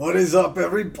What is up,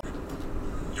 everybody?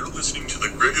 You're listening to The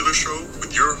Regular Show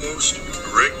with your host,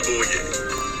 Greg Boyer.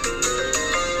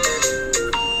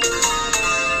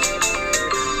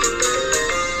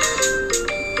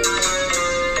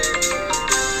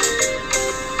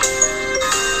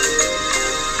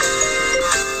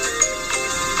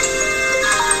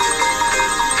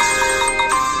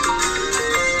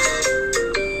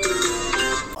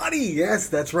 Yes,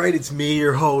 that's right. It's me,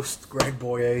 your host, Greg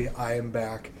Boyer. I am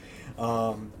back.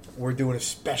 We're doing a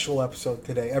special episode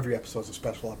today. Every episode's a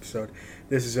special episode.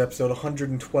 This is episode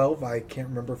 112. I can't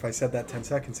remember if I said that 10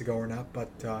 seconds ago or not, but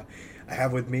I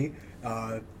have with me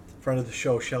friend of the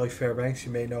show, Shelley Fairbanks.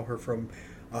 You may know her from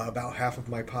about half of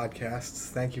my podcasts.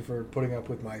 Thank you for putting up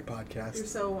with my podcast. You're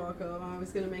so welcome. I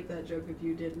was going to make that joke if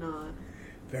you did not.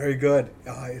 Very good.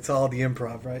 It's all the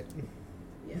improv, right?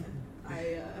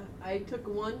 Yeah. I took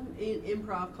one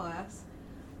improv class,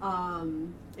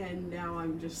 and now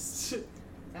I'm just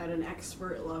at an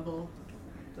expert level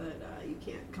that you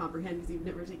can't comprehend because you've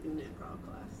never taken an improv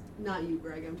class. Not you,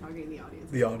 Greg. I'm talking to the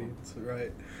audience. The audience,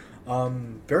 right.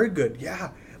 Very good,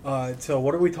 yeah. So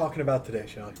what are we talking about today,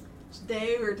 Shelley?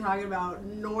 Today we're talking about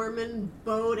Norman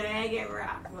Bodag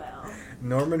Rockwell.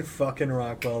 Norman fucking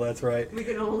Rockwell, that's right. We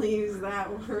can only use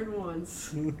that word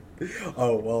once.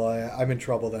 Oh, well, I'm in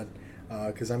trouble then.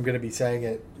 Because I'm going to be saying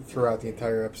it throughout the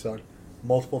entire episode,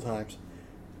 multiple times.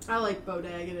 I like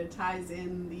Bodag, and it ties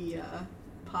in the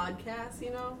podcast,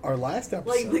 you know? Our last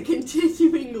episode. Like the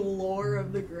continuing lore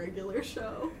of the regular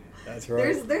show. That's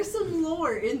right. There's some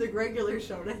lore in the regular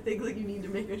show, and I think like you need to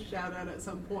make a shout out at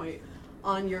some point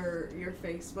on your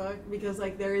Facebook, because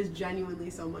like there is genuinely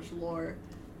so much lore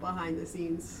behind the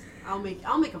scenes. I'll make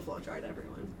a flowchart,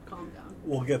 everyone. Calm down.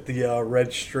 We'll get the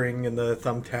red string and the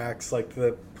thumbtacks like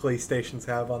the police stations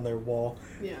have on their wall.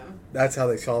 Yeah. That's how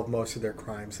they solve most of their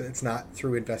crimes. It's not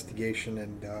through investigation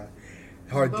and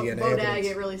hard DNA Bodag, evidence.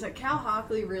 it really stuck. Cal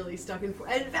Hockley really stuck in.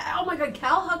 And oh my God,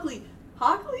 Cal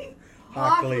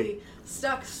Hockley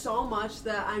stuck so much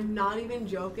that I'm not even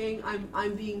joking.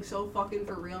 I'm being so fucking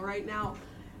for real right now.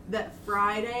 That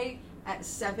Friday at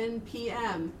 7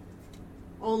 p.m.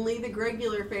 Only the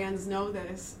regular fans know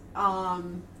this.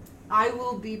 I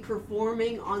will be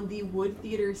performing on the Wood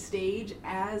Theater stage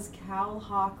as Cal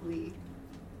Hockley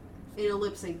in a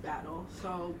lip sync battle.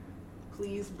 So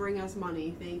please bring us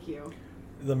money. Thank you.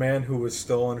 The man who was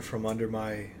stolen from under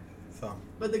my thumb.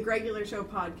 But the regular show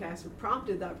podcast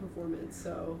prompted that performance,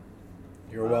 so...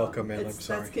 You're welcome, man. I'm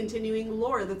sorry. That's continuing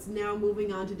lore that's now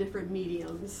moving on to different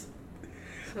mediums.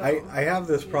 So, I have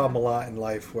this problem a lot in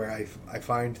life where I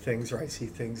find things or I see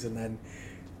things and then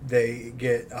they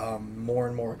get more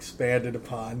and more expanded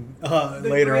upon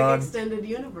later Greg on. Extended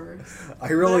universe. I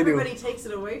really do. Everybody takes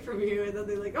it away from you, and then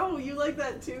they're like, "Oh, you like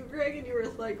that too, Greg?" And you were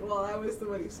like, "Well, I was the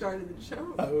one who started the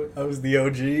show." I was the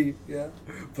OG, yeah.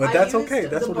 But that's okay.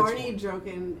 That's the what Barney it's joke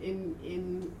in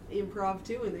improv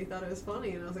too, and they thought it was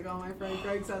funny, and I was like, "Oh, my friend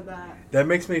Greg said that." That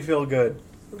makes me feel good.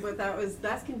 But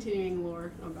that's continuing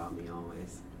lore about me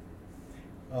always.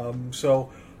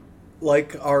 So,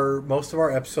 like most of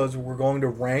our episodes, we're going to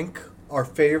rank our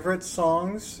favorite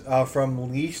songs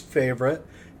from least favorite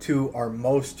to our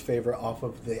most favorite off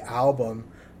of the album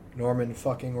Norman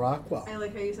fucking Rockwell. I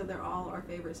like how you said they're all our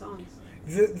favorite songs.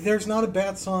 There's not a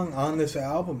bad song on this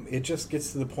album. It just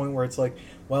gets to the point where it's like,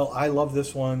 well, I love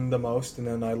this one the most, and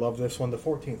then I love this one the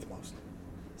 14th most.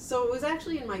 So it was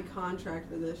actually in my contract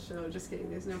for this show. Just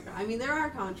kidding. There's no... I mean, there are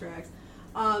contracts.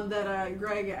 That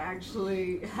Greg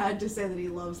actually had to say that he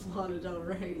loves Lana Del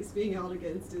Rey. He's being held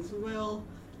against his will.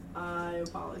 I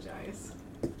apologize.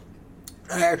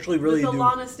 I actually really but the do.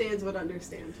 Lana stands would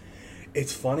understand.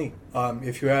 It's funny.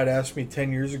 If you had asked me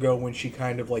 10 years ago when she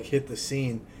kind of like hit the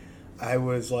scene, I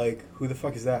was like, who the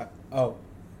fuck is that? Oh,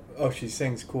 she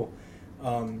sings, cool.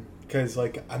 Because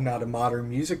like I'm not a modern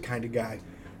music kind of guy,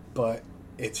 but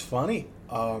it's funny.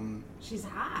 She's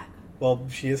hot. Well,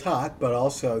 she is hot, but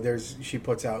also she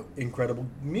puts out incredible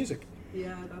music.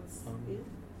 Yeah, that's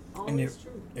all and is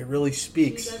true. It really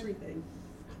speaks. She's everything.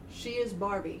 She is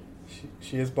Barbie.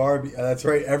 She is Barbie. That's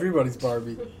right. Everybody's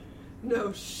Barbie.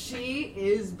 No, she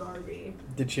is Barbie.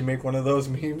 Did she make one of those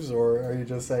memes, or are you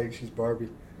just saying she's Barbie?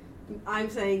 I'm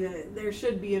saying that there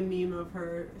should be a meme of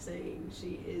her saying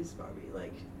she is Barbie.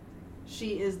 Like,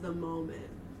 she is the moment.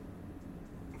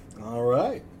 All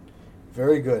right.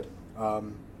 Very good.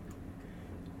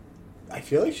 I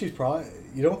feel like she's probably...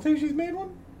 You don't think she's made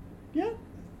one yet?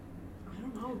 I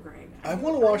don't know, Greg. I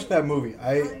want to watch that movie.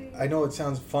 I know it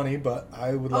sounds funny, but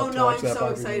I would love to watch that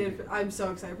Barbie movie. I'm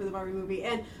so excited for the Barbie movie.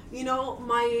 And, you know,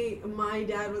 my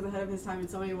dad was ahead of his time in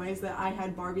so many ways that I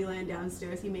had Barbie Land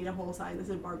downstairs. He made a whole sign that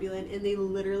said Barbie Land, and they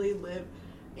literally live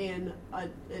in a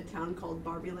town called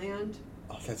Barbie Land.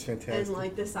 Oh, that's fantastic. And,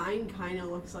 like, the sign kind of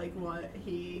looks like what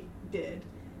he did.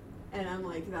 And I'm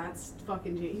like, that's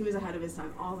fucking genius. He was ahead of his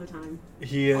time all the time.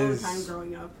 He all is. All the time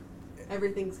growing up.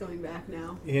 Everything's going back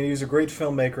now. He was a great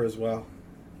filmmaker as well.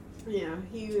 Yeah,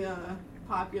 he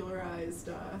popularized...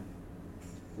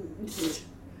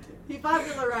 he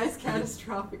popularized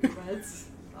catastrophic events,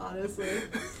 honestly.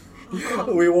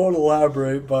 We won't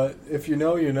elaborate, but if you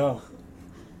know, you know.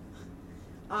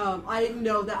 I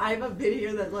know that I have a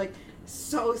video that, like,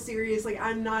 so serious. Like,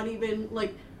 I'm not even,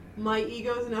 like, my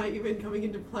ego's not even coming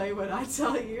into play when I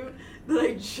tell you that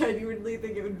I genuinely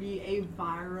think it would be a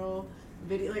viral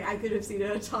video. Like, I could have seen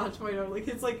it at Touch.0. Like,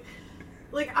 it's like,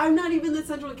 I'm not even the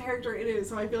central character in it,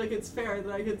 so I feel like it's fair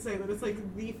that I could say that it's, like,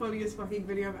 the funniest fucking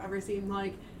video I've ever seen.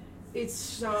 Like, it's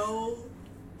so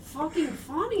fucking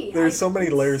funny. There's so many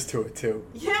layers to it, too.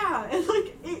 Yeah, and,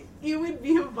 like, it would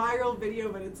be a viral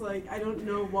video, but it's, like, I don't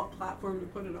know what platform to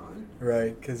put it on.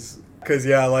 Right, because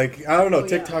yeah, like, I don't know,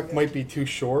 TikTok might be too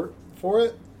short for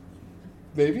it.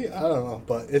 Maybe? I don't know,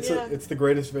 but it's the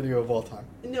greatest video of all time.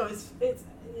 No, it's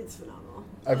phenomenal.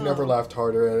 I've never laughed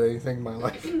harder at anything in my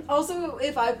life. Also,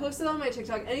 if I post it on my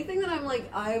TikTok, anything that I'm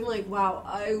like, wow,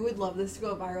 I would love this to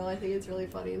go viral. I think it's really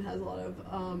funny and has a lot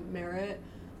of merit.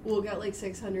 We'll get like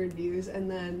 600 views, and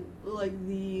then like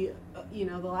the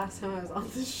last time I was on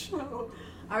this show,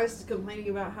 I was complaining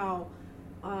about how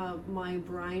my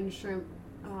brine shrimp,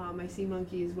 my sea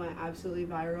monkeys went absolutely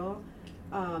viral,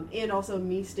 and also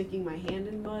me sticking my hand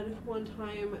in mud one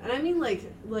time, and I mean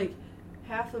like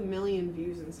 500,000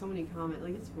 views and so many comments,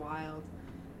 like it's wild.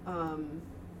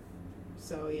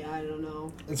 So yeah, I don't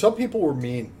know. And some people were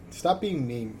mean. Stop being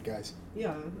mean, guys.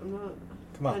 Yeah, I'm not.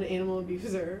 Come on. An animal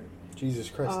abuser. Jesus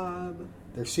Christ.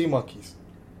 They're sea monkeys.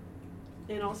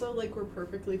 And also, like, we're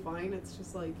perfectly fine. It's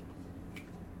just like,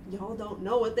 y'all don't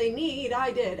know what they need.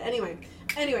 I did. Anyway,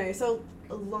 so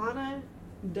Lana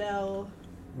Del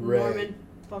Ray. Norman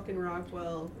fucking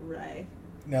Rockwell Ray.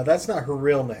 Now, that's not her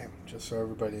real name, just so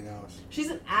everybody knows. She's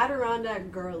an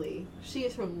Adirondack girly. She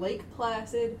is from Lake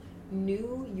Placid,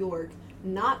 New York,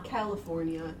 not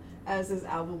California, as this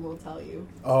album will tell you.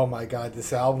 Oh my god,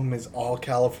 this album is all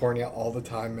California all the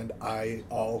time, and I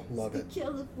all love it. The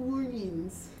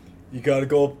Californians. You gotta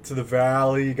go up to the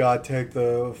valley, you gotta take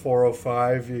the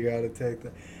 405, you gotta take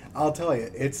the... I'll tell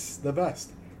you, it's the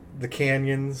best. The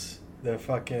canyons, the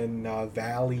fucking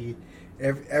valley,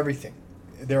 everything.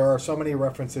 There are so many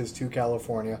references to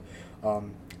California,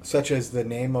 such as the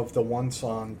name of the one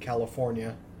song,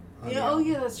 California. Yeah,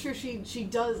 yeah, that's true. She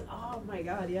does. Oh my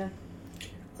god, yeah.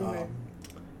 Okay.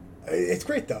 It's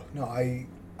great though. No,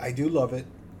 I do love it.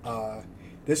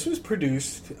 This was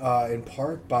produced in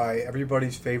part by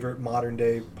everybody's favorite modern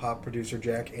day pop producer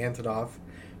Jack Antonoff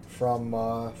from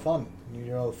Fun. You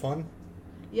know Fun?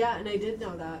 Yeah, and I did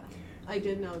know that.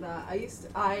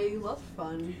 I love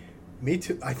Fun. Me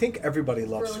too. I think everybody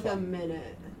loves for like Fun. a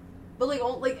minute, but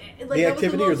like the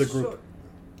activity or the group.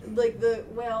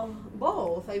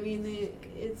 Both. I mean,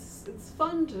 it's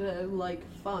fun to like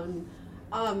Fun.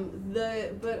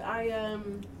 But I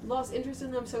lost interest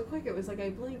in them so quick. It was like I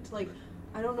blinked. Like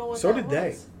I don't know what. So that did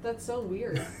was. they. That's so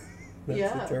weird. That's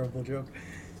yeah. a terrible joke.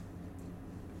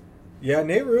 Yeah,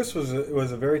 Nate Ruess was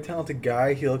a very talented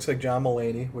guy. He looks like John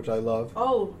Mulaney, which I love.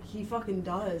 Oh, he fucking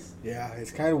does. Yeah,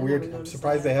 it's kind of weird. I'm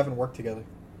surprised they haven't worked together.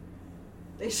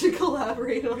 They should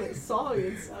collaborate on a song.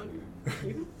 It sounds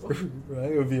beautiful.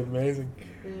 Right? It would be amazing.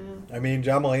 Yeah. I mean,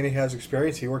 John Mulaney has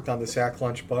experience. He worked on the Sack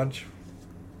Lunch Bunch.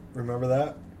 Remember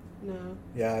that? No.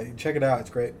 Yeah, check it out. It's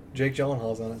great. Jake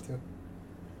Gyllenhaal's on it, too.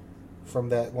 From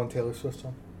that one Taylor Swift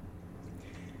song.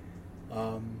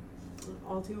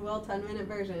 All too well, 10-minute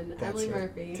version. That's Emily it.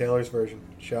 Murphy. Taylor's version.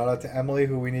 Shout out to Emily,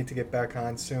 who we need to get back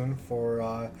on soon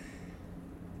for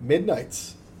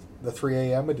Midnights, the 3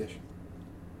 a.m. edition.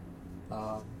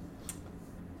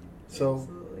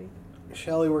 Absolutely.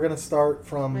 Shelley, we're going to start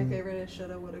from... My favorite is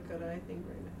Shoulda, Woulda, Coulda, I think,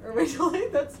 right now. Or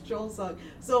wait, that's Joel's song.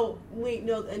 So, wait,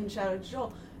 no, and shout out to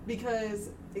Joel. Because,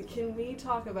 can we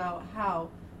talk about how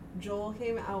Joel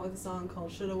came out with a song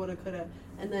called Shoulda, Woulda, Coulda,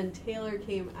 and then Taylor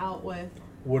came out with...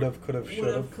 Would've, could've,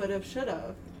 should've. Would've, could've,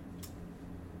 should've.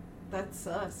 That's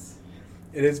sus.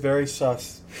 It is very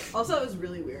sus. Also, it was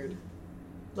really weird,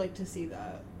 like, to see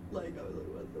that. Like, I was like,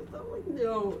 what the... I'm like,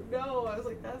 no. I was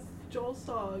like, that's Joel's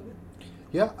song.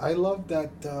 Yeah, I loved that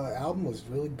album. Was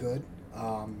really good.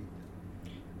 I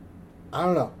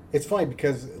don't know. It's funny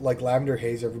because, like, Lavender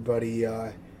Haze, everybody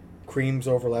creams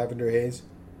over Lavender Haze.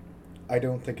 I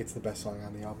don't think it's the best song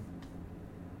on the album.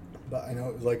 But I know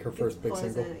it was, like, her first big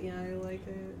single. Yeah, I like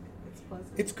it. It's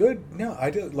pleasant. It's good. No, I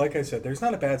do. Like I said, there's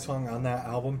not a bad song on that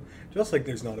album. Just like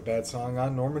there's not a bad song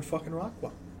on Norman fucking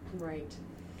Rockwell. Right.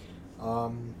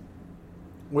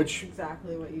 Which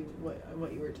exactly what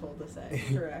you were told to say.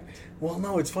 Correct. Well,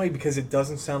 no, it's funny because it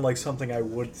doesn't sound like something I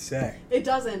would say. It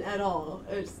doesn't at all.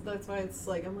 That's why it's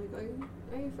like I'm like,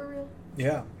 are you for real?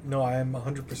 Yeah. No, I am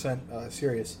 100%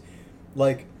 serious.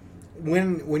 Like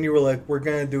when you were like, we're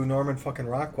gonna do Norman fucking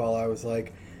Rockwell, I was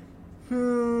like,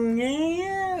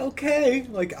 yeah, okay,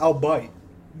 like I'll bite.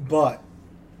 But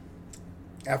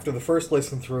after the first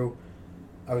listen through,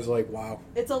 I was like, wow.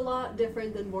 It's a lot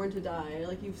different than Born to Die.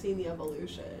 Like, you've seen the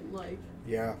evolution. Like,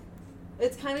 yeah.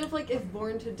 It's kind of like if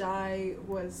Born to Die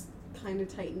was kind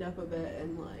of tightened up a bit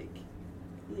and, like,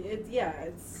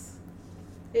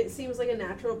 it seems like a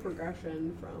natural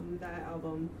progression from that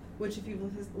album, which if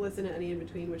you listen to any in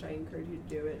between, which I encourage you to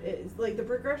do, it's like the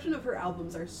progression of her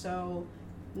albums are so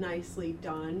nicely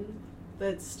done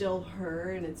that it's still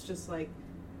her, and it's just like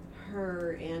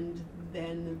her and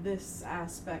then this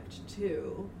aspect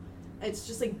too. It's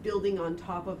just like building on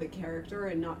top of a character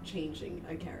and not changing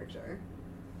a character,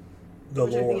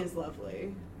 which I think is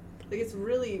lovely. Like, it's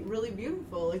really, really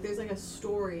beautiful. Like, there's like a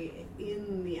story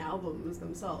in the albums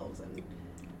themselves, and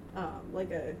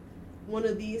one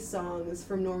of these songs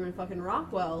from Norman fucking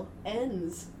Rockwell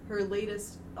ends her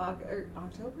latest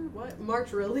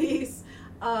March release.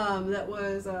 That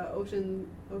was Ocean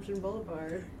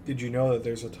Boulevard. Did you know that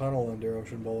there's a tunnel under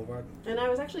Ocean Boulevard? And I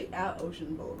was actually at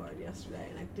Ocean Boulevard yesterday,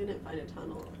 and I didn't find a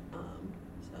tunnel.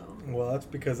 Well, that's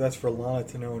because that's for Lana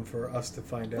to know and for us to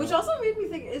find out. Which also made me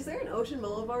think, is there an Ocean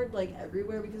Boulevard, like,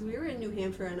 everywhere? Because we were in New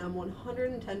Hampshire, and I'm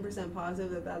 110%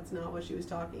 positive that that's not what she was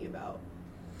talking about.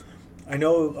 I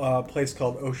know a place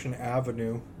called Ocean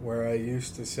Avenue where I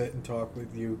used to sit and talk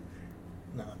with you.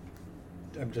 No,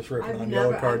 I'm just ripping on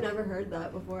Yellow Card. I've never heard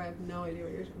that before. I have no idea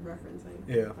what you're referencing.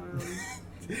 Yeah.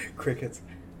 Crickets.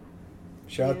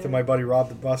 Shout out to my buddy Rob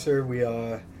the Busser. We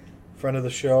friend of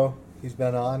the show. He's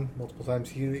been on multiple times.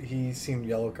 He's seen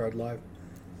Yellow Card live.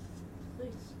 Nice.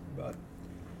 But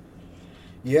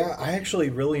yeah, I actually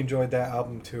really enjoyed that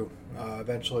album too.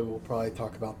 Eventually we'll probably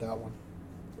talk about that one.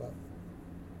 But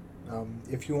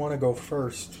if you want to go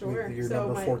first with your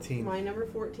number 14. My number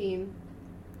 14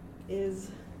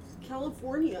 is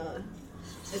California.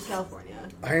 It's California.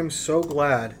 I am so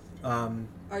glad.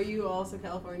 Are you also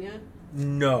California?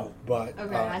 No, but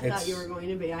okay, I thought you were going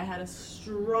to be. I had a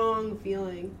strong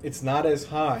feeling. It's not as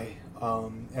high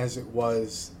as it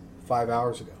was 5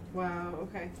 hours ago. Wow.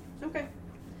 Okay.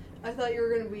 I thought you were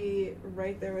going to be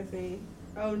right there with me.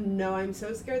 Oh no, I'm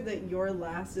so scared that your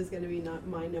last is going to be not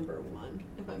my number one.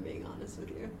 If I'm being honest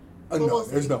with you. No, we'll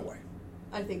there's no way.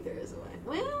 I think there is a way.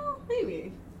 Well,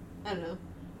 maybe. I don't know.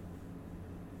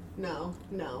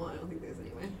 No, I don't think there's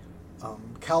any way.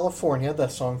 California,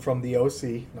 that song from the OC.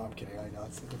 No, I'm kidding. I know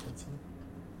it's a different song.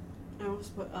 I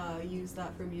almost use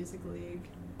that for Music League.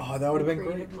 Oh, that would have been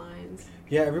Creative great. Minds.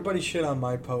 Yeah, everybody shit on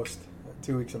my post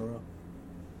 2 weeks in a row.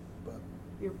 But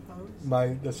your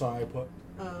post? The song I put.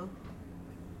 Oh.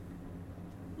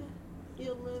 Yeah,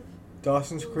 you'll live.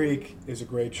 Dawson's Creek is a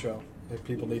great show. If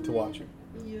people need to watch it.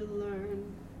 You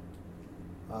learn.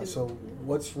 So,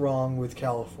 what's wrong with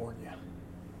California?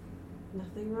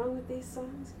 Nothing wrong with these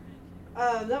songs.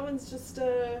 That one's just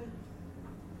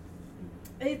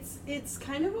it's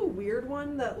kind of a weird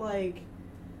one that, like,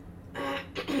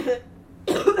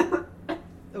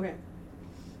 okay.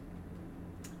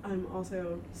 I'm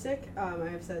also sick. I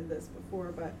have said this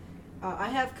before, but I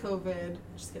have COVID.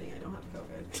 Just kidding, I don't have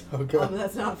COVID. Okay.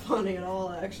 That's not funny at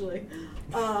all, actually.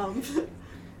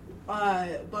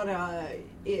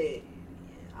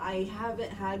 I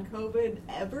haven't had COVID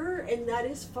ever, and that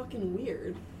is fucking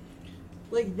weird.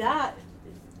 Like, that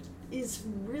is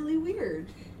really weird.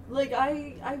 Like,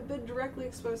 I've been directly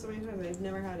exposed so many times, I've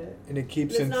never had it. And it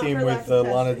keeps in theme with the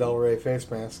Lana Del Rey face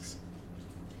masks.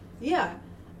 Yeah.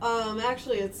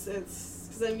 Actually, it's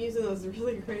because I'm using those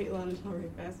really great Lana Del Rey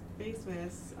face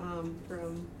masks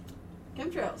from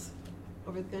Chemtrails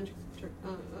over the country.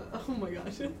 Oh my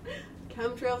gosh.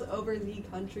 Chemtrails over the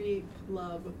country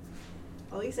club.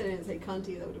 At least I didn't say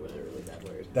cunty. That would have been a really bad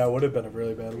word. That would have been a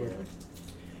really bad word.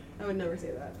 I would never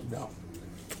say that. No.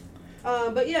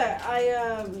 But yeah,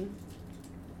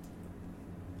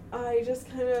 I just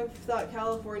kind of thought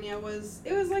California was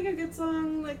like a good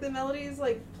song. Like, the melody is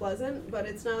like pleasant, but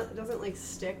it doesn't like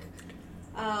stick.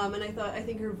 And I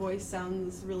think her voice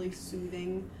sounds really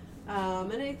soothing.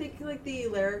 And I think like the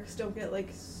lyrics don't get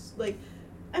like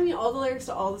I mean, all the lyrics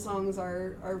to all the songs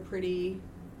are pretty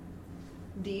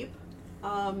deep.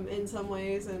 In some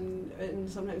ways, and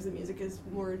sometimes the music is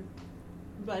more.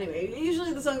 But anyway,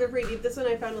 usually the songs are pretty deep. This one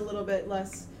I found a little bit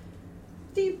less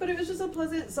deep, but it was just a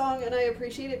pleasant song, and I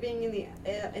appreciate it being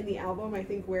in the album. I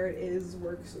think where it is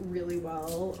works really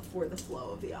well for the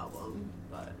flow of the album.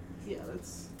 But yeah,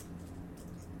 that's.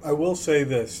 I will say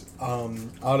this: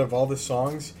 out of all the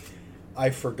songs, I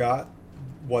forgot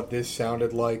what this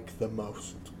sounded like the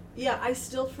most. Yeah, I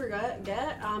still forget.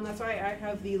 That's why I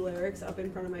have the lyrics up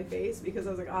in front of my face, because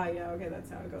I was like, yeah, okay,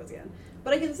 that's how it goes again.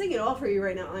 But I can sing it all for you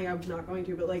right now. Like, I'm not going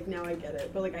to, but like now I get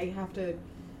it. But like I have to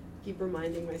keep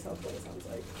reminding myself what it sounds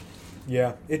like.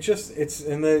 Yeah,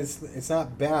 it's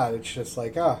not bad. It's just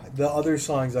like the other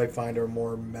songs I find are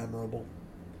more memorable.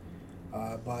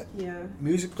 But yeah,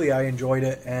 musically I enjoyed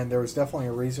it, and there was definitely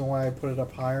a reason why I put it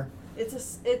up higher.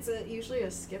 It's usually a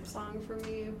skip song for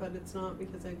me, but it's not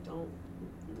because I don't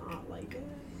not like it.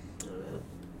 I don't know.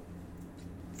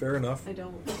 Fair enough.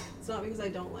 It's not because I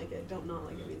don't like it. Don't not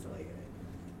like it means I like it.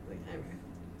 Like anyway.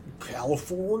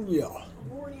 California,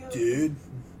 dude.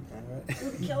 All right.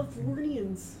 We're the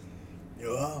Californians.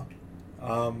 Yeah.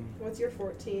 What's your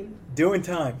 14? Doing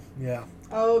time. Yeah.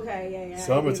 Oh, okay. Yeah.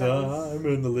 Summertime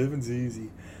and the living's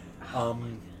easy.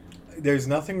 There's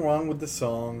nothing wrong with the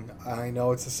song. I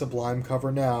know it's a Sublime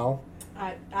cover now.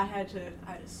 I had to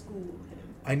school him.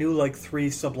 I knew like 3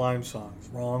 Sublime songs.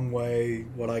 Wrong Way,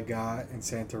 What I Got, and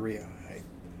Santeria.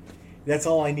 That's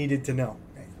all I needed to know.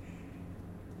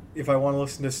 If I want to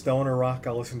listen to Stone or Rock,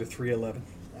 I'll listen to 311.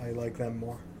 I like them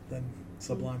more than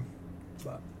Sublime.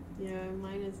 But yeah,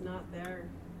 mine is not there.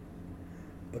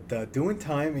 But Doing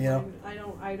Time, you know. I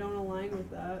don't align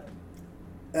with that.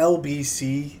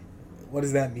 LBC, what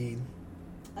does that mean?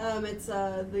 It's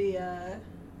oh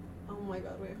my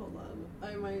god, wait, hold on.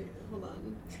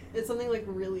 It's something like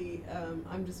really,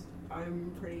 I'm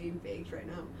pretty baked right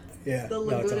now. Yeah. The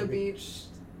Laguna Beach,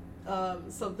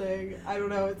 something, I don't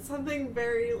know, it's something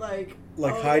very like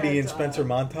Heidi and Spencer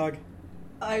Montag?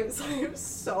 I'm sorry, I'm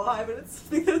so high, but it's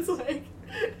something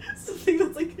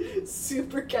that's like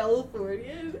super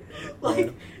Californian.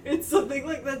 Like, it's something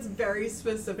like that's very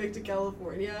specific to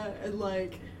California, and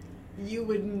like, you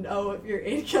wouldn't know if you're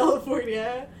in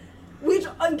California. Which,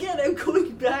 again, I'm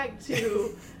going back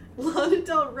to Lana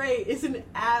Del Rey is an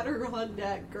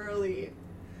Adirondack girly.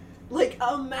 Like,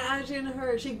 imagine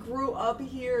her. She grew up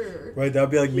here. Right, that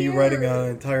would be like me writing an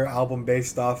entire album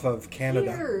based off of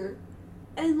Canada. Here.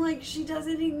 And, like, she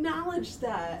doesn't acknowledge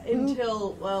that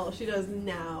until, well, she does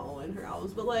now in her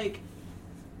albums. But, like,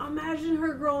 imagine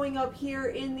her growing up here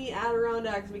in the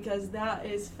Adirondacks, because that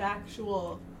is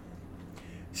factual.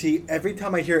 See, every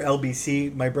time I hear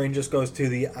LBC, my brain just goes to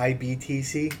the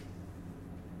IBTC.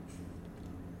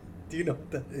 Do you know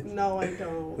what that is? No, I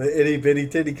don't. The Itty Bitty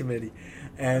Titty Committee.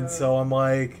 And so I'm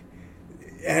like,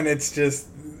 and it's just,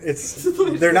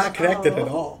 they're not connected at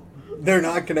all. They're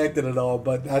not connected at all,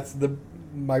 but that's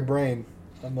my brain.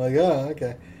 I'm like, oh,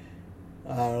 okay.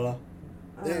 I don't know.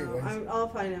 Anyways. I'll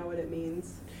find out what it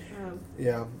means.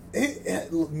 Yeah.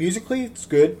 Musically, it's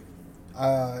good.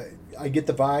 I get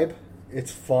the vibe. It's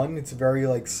fun. It's a very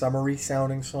like summery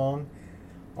sounding song.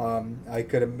 I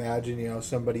could imagine,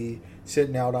 somebody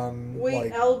sitting out on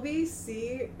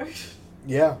LBC.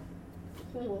 Yeah.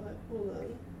 What? Hold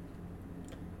on.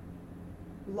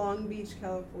 Long Beach,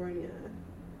 California.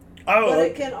 Oh. But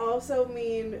it can also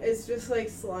mean it's just like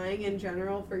slang in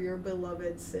general for your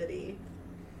beloved city.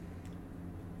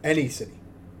 Any city.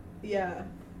 Yeah.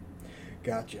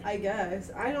 Gotcha. I guess.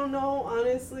 I don't know.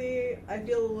 Honestly, I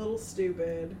feel a little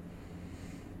stupid.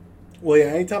 Well, yeah.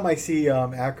 Anytime I see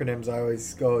acronyms, I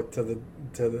always go to the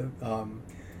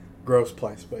gross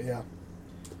place. But yeah,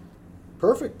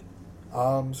 perfect.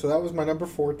 So that was my number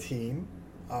 14.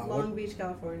 Long Beach,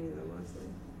 California, though, mostly.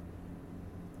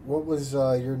 What was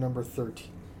your number 13?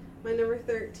 My number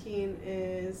 13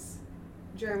 is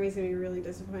Jeremy's gonna be really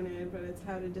disappointed, but it's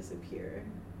How to Disappear.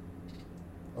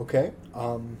 Okay.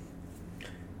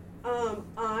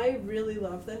 I really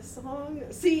love this song.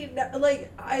 See, like,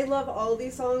 I love all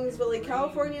these songs, but, like,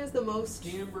 California is the most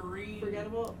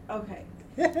forgettable. Okay.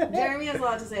 Jeremy has a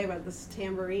lot to say about this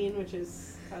tambourine, which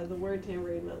is the word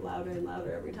tambourine, but louder and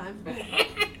louder every time.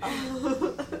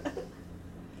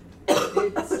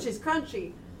 Which is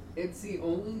crunchy. It's the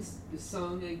only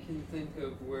song I can think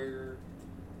of where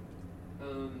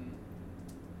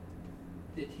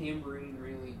the tambourine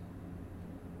really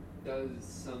does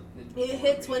something. It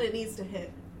hits when it needs to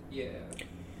hit. Yeah.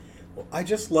 Well, I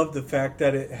just love the fact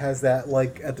that it has that,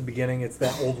 like, at the beginning, it's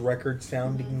that old record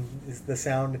sounding, is the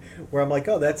sound where I'm like,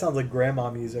 oh, that sounds like grandma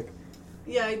music.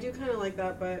 Yeah, I do kind of like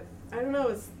that, but I don't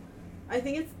know. I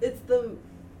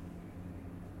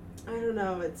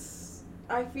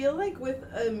feel like with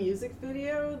a music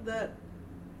video that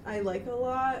I like a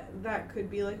lot, that could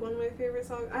be like one of my favorite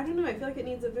songs. I don't know. I feel like it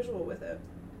needs a visual with it.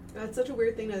 That's such a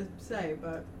weird thing to say,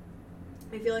 but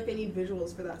I feel like I need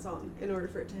visuals for that song in order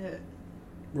for it to hit.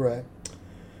 Right.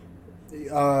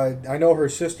 I know her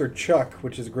sister Chuck,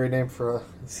 which is a great name for a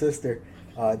sister.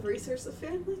 Research the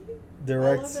family.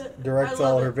 Directs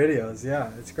all her videos.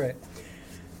 Yeah, it's great.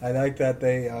 I like that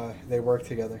they work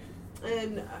together.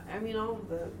 And I mean, all of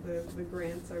the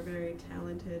Grants are very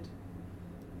talented,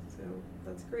 so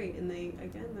that's great. And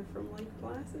they're from Lake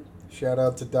Placid. Shout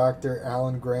out to Dr.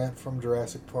 Alan Grant from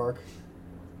Jurassic Park,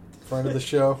 friend of the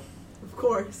show. Of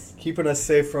course. Keeping us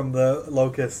safe from the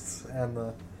locusts and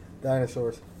the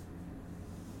dinosaurs.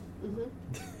 Mm-hmm.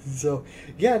 So,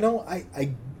 yeah, no,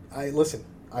 I listen.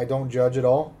 I don't judge at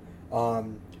all.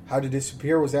 How to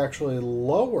Disappear was actually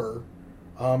lower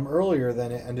earlier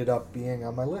than it ended up being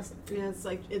on my list. Yeah,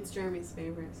 it's Jeremy's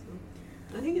favorite.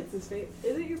 So. I think it's his favorite.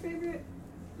 Is it your favorite?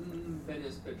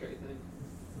 Venice Pitch, I think.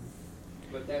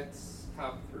 But that's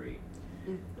top 3.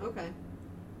 Okay.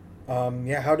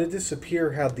 Yeah, How to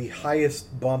Disappear had the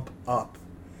highest bump up.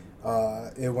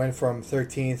 It went from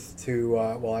 13th to,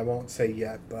 well, I won't say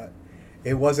yet, but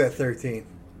it was at 13.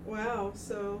 Wow,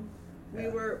 so we Yeah.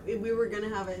 were going to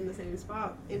have it in the same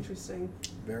spot. Interesting.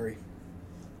 Very.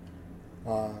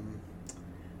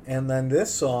 And then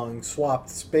this song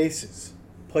swapped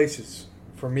places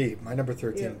for me. My number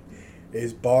 13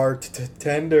 is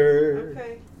Bartender.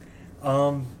 Okay.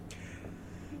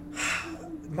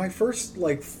 My first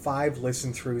 5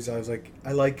 listen throughs, I was like,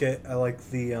 I like it. I like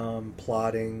the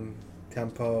plodding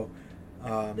tempo.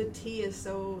 The T is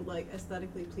so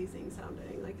aesthetically pleasing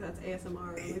sounding. Like that's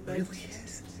ASMR. It really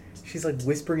is. She's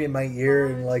whispering in my ear,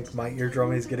 and my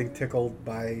eardrum is getting tickled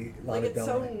by Lana. It's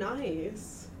so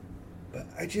nice. But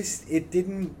it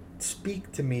didn't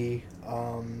speak to me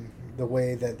the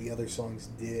way that the other songs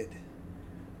did.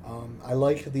 I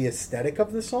like the aesthetic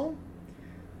of the song.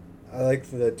 I like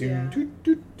the like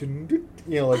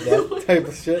that type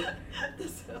of shit. That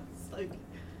sounds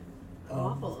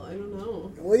awful. I don't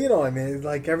know. Well, I mean,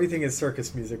 everything is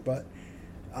circus music, but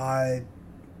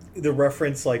the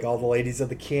reference, all the ladies of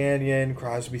the canyon,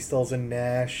 Crosby, Stills and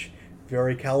Nash,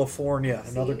 very California,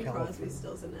 another California. Crosby,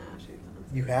 Stills and Nash.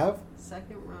 You have?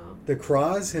 Second row. The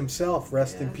Cross himself,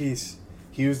 rest in peace.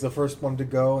 He was the first one to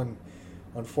go, and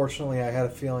unfortunately, I had a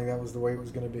feeling that was the way it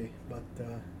was going to be. But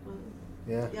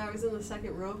yeah. Yeah, I was in the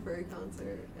second row for a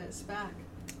concert at SPAC.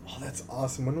 Oh, that's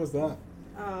awesome. When was that?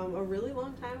 A really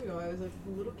long time ago. I was a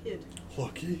little kid.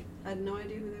 Lucky. I had no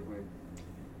idea who they were.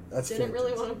 That's Didn't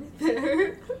really want to be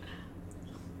there.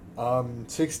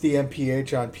 60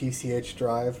 mph on PCH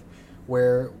Drive,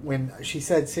 where when she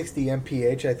said 60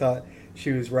 mph, I thought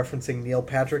she was referencing Neil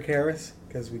Patrick Harris,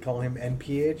 because we call him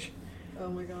NPH. Oh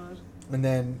my god. And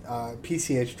then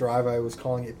PCH Drive, I was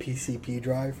calling it PCP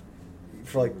Drive,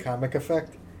 for comic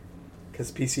effect,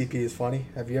 because PCP is funny.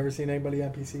 Have you ever seen anybody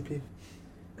on PCP?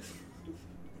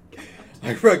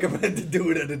 I recommend to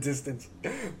do it at a distance.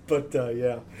 But,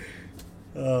 yeah.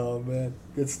 Oh, man.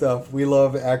 Good stuff. We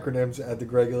love acronyms at the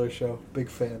Regular Show. Big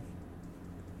fan.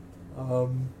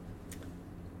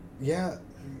 Yeah,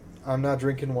 I'm not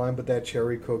drinking wine, but that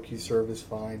cherry Coke you serve is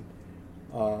fine.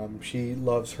 She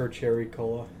loves her cherry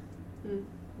cola.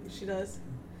 She does.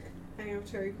 I have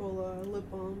cherry cola lip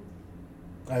balm.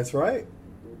 That's right.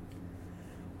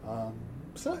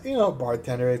 So,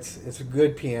 Bartender, it's a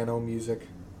good piano music.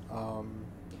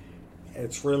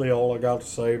 It's really all I got to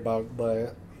say about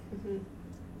that. Mm-hmm.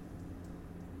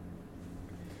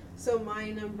 So my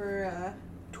number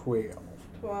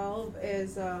 12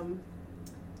 is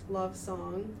Love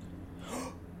Song.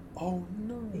 Oh,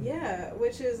 no. Yeah,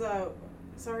 which is,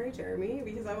 sorry, Jeremy,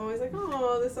 because I'm always like,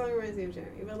 oh, this song reminds me of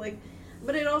Jeremy.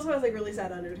 But it also has, really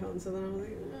sad undertones, so then I was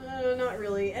like, not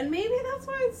really. And maybe that's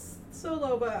why it's so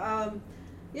low, but,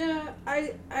 yeah,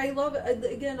 I love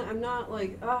it. Again, I'm not, I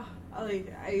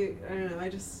don't know,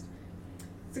 it's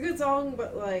a good song,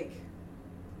 but,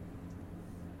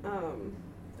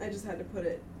 I just had to put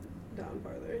it down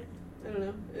farther. I don't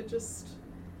know,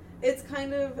 it's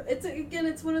kind of,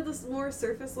 it's one of the more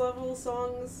surface level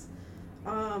songs,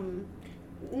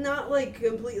 not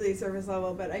completely surface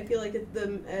level, but I feel like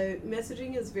the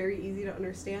messaging is very easy to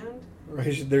understand.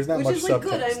 Right, there's not much subtext. Which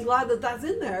is good. I'm glad that that's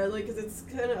in there, because it's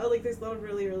kind of there's a lot of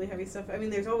really, really heavy stuff. I mean,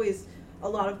 there's always a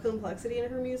lot of complexity in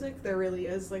her music. There really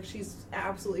is. She's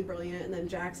absolutely brilliant, and then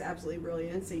Jack's absolutely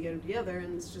brilliant. So you get them together,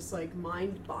 and it's just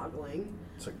mind-boggling.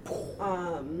 It's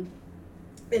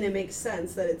and it makes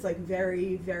sense that it's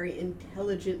very, very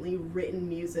intelligently written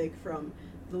music, from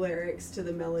the lyrics to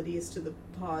the melodies to the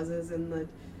pauses and the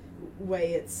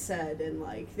way it's said, and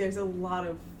there's a lot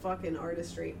of fucking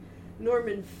artistry.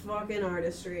 Norman fucking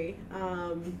artistry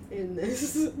in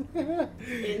this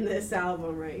in this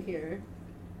album right here.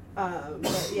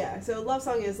 But yeah, so Love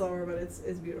Song is lower, but it's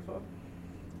beautiful.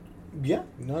 Yeah,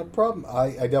 not a problem.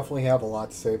 I definitely have a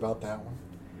lot to say about that one.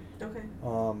 Okay.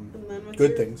 And then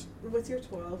Good things. What's your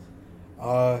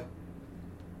 12?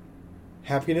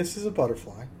 Happiness is a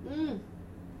Butterfly.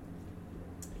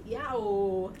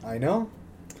 Yow. I know.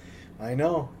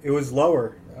 It was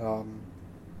lower.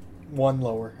 One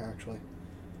lower, actually.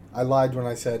 I lied when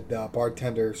I said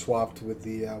Bartender swapped with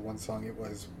the one song. It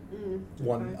was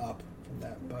one up from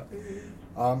that. But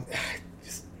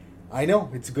I know,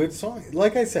 it's a good song.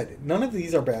 Like I said, none of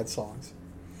these are bad songs.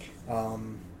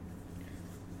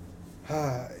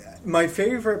 My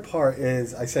favorite part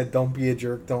is I said, "Don't be a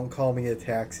jerk, don't call me a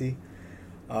taxi,"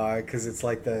 because it's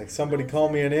like somebody call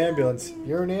me an ambulance.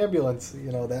 You're an ambulance,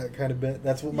 that kind of bit.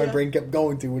 That's what my brain kept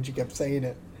going to when she kept saying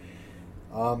it.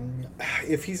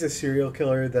 If he's a serial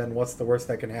killer, then what's the worst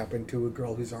that can happen to a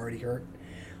girl who's already hurt?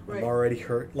 Right. I'm already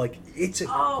hurt. Like, it's a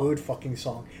good fucking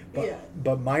song.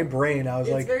 But my brain, I was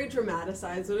it's like... It's very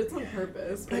dramaticized, but it's on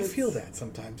purpose. But I feel that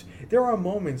sometimes. There are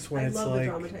moments when it's like...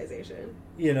 I love the dramatization.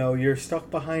 You're stuck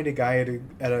behind a guy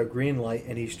at a green light,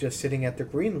 and he's just sitting at the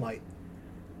green light.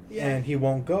 Yeah. And he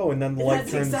won't go, and then the light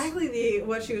turns... That's exactly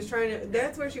what she was trying to...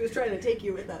 That's where she was trying to take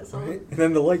you with that song. Right? And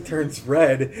then the light turns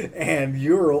red, and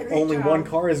one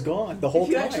car is gone the whole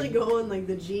time. If you actually go on, like,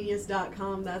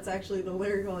 thegenius.com, that's actually the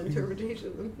lyrical interpretation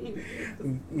of the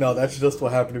meme. No, that's just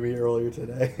what happened to me earlier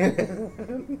today.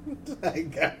 I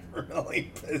got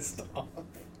really pissed off.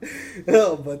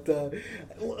 No, but,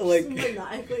 like... Just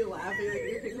maniacally laughing like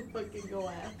you're gonna fucking go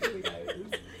after the guy.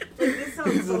 Like, this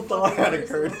sounds so fucking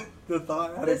personal.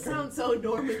 This sounds so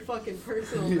Norman fucking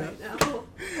personal right now.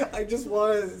 I just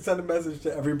want to send a message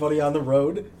to everybody on the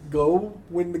road. Go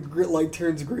when the light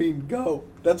turns green. Go.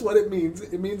 That's what it means.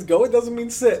 It means go. It doesn't mean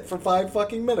sit for 5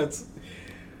 fucking minutes.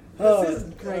 This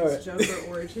is Greg's Joker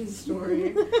origin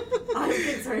story. I'm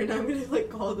concerned I'm going to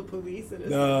call the police in a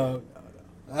second.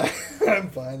 I'm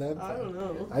fine. I don't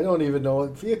know. I don't even know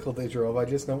what vehicle they drove. I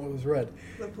just know it was red.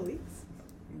 The police?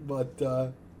 But,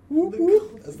 whoop,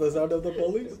 whoop. That's the sound of the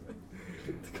police.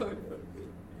 The car.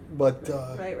 But,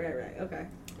 Right. Okay.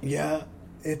 Yeah,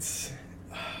 it's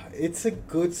a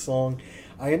good song.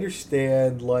 I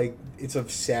understand, it's a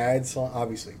sad song.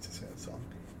 Obviously, it's a sad song.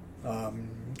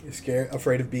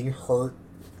 Afraid of being hurt.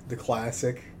 The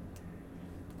classic.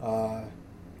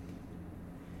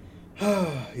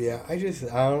 Yeah, I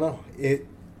don't know. It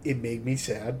made me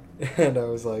sad, and I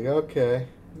was like, okay.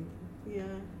 Yeah.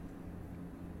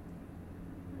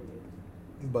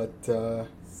 But,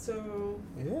 so...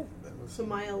 Yeah. So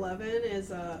my 11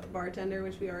 is Bartender,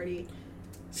 which we already...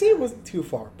 See, it wasn't too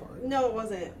far apart. No, it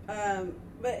wasn't.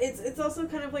 But it's also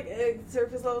kind of like a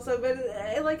surface level, so, but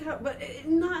I like how... But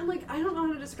not, I don't know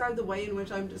how to describe the way in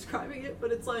which I'm describing it,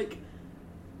 but it's,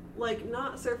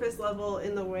 not surface level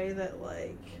in the way that,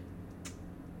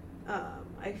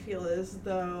 I feel as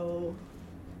though,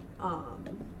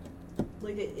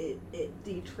 it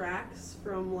detracts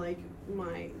from,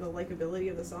 the likability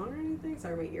of the song or anything.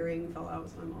 Sorry, my earring fell out,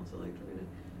 so I'm also, trying to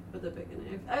put the pick in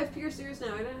it. I have pierced ears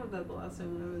now. I didn't have that the last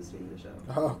time when I was doing the show.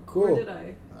 Oh, cool. Or did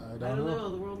I? I don't know.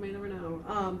 The world may never know.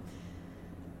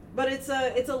 But it's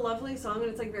a lovely song,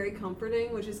 and it's, very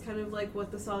comforting, which is kind of, what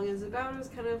the song is about. It's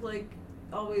kind of,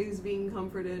 always being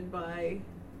comforted by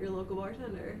your local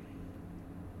bartender.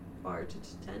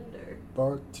 Bartender.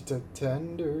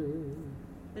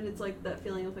 And it's that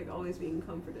feeling of always being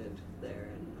comforted there,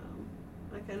 and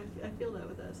I feel that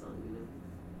with that song,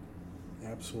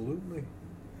 Absolutely.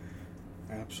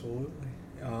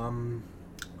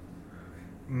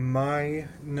 My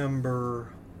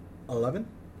number 11.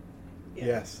 Yeah.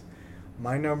 Yes,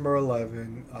 my number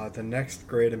 11. The Next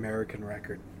Great American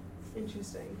Record.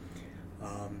 Interesting.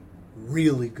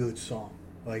 Really good song.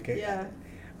 Yeah.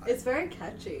 It's very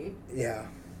catchy. Yeah.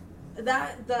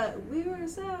 That we were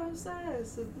so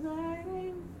obsessed with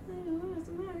writing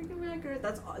American record.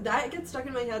 That gets stuck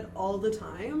in my head all the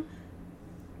time,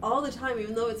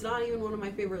 even though it's not even one of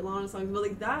my favorite Lana songs.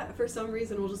 But that, for some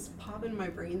reason, will just pop in my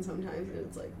brain sometimes, and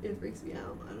it's it freaks me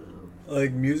out. I don't know.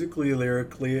 Musically,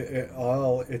 lyrically,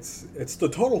 it's the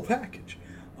total package.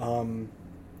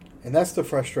 And that's the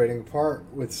frustrating part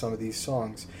with some of these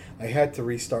songs. I had to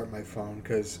restart my phone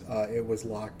because it was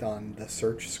locked on the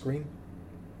search screen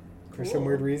for some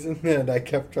weird reason, and I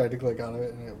kept trying to click on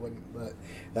it, and it wouldn't. But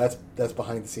that's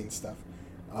behind the scenes stuff.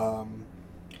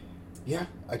 Yeah,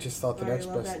 I just thought the next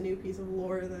best. I love that new piece of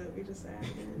lore that we just added.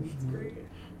 It's great.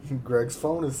 Greg's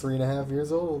phone is 3.5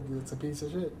 years old. It's a piece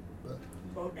of shit. But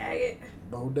Bodag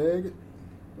it.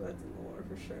 Well, that's lore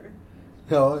for sure.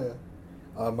 Oh yeah.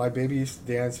 My baby used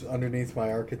to dance underneath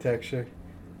my architecture.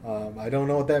 I don't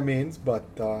know what that means, but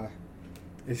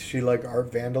Is she like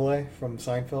Art Vandelay from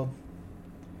Seinfeld?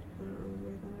 I don't know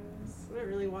who that is. I don't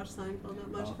really watch Seinfeld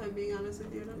that much, Oh. if I'm being honest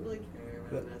with you. I don't really care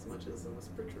about it as much as it was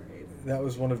portrayed. That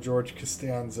was one of George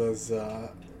Costanza's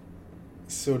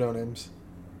pseudonyms.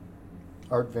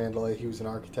 Art Vandelay. He was an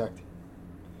architect.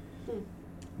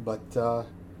 But,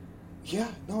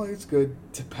 yeah, no, it's good.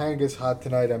 Topanga's hot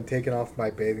tonight. I'm taking off my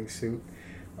bathing suit.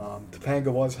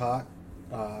 Topanga was hot.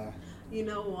 You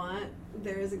know what?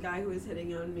 There is a guy who was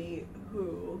hitting on me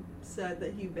who said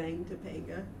that he banged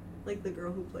Topanga. Like the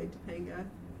girl who played Topanga.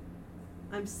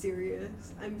 I'm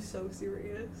serious. I'm so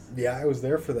serious. Yeah, I was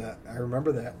there for that. I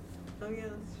remember that. Oh yeah,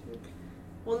 that's true.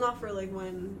 Well, not for like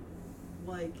when,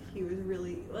 like he was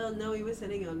really. Well, no, he was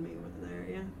hitting on me there.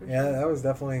 Yeah. For Yeah, sure. that was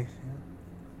definitely.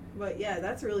 But yeah,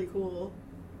 that's really cool.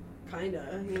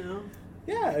 Kinda, you know.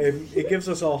 Yeah, it gives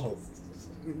us all hope.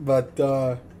 But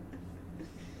the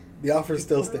offer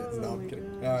still stands. No, Oh I'm my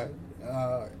kidding. gosh.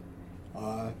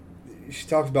 She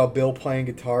talks about Bill playing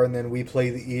guitar, and then we play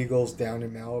the Eagles down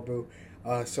in Malibu.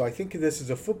 So I think this is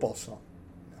a football song.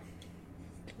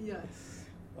 Yes.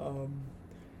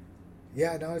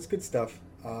 Yeah, no, it's good stuff.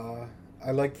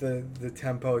 I like the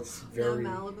tempo. It's very.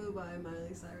 Now Malibu by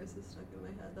Miley Cyrus is stuck in my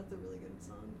head. That's a really good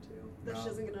song too. That she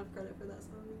doesn't get enough credit for that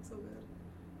song. It's so good.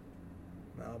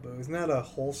 Malibu. Isn't that a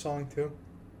Hole song too?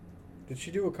 Did she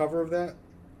do a cover of that?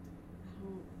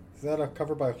 Is that a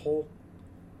cover by Hole?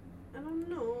 I don't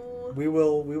know. We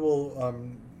will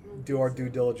do our due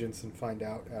diligence and find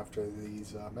out after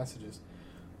these messages.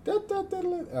 All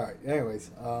right.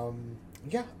 Anyways,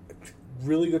 yeah,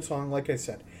 really good song. Like I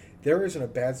said, there isn't a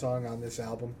bad song on this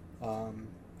album. I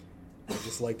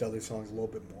just liked other songs a little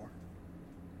bit more.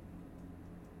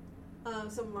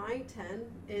 So my 10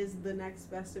 is the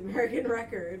next best American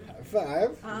record. High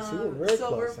five. So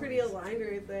we're pretty aligned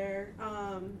right there.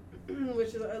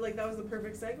 Which is like that was the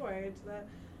perfect segue to that.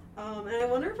 And I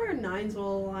wonder if our 9s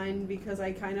will align because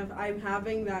I'm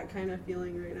having that kind of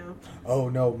feeling right now. Oh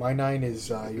no, my 9 is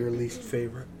your least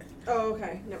favorite. Oh,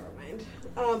 okay, never mind.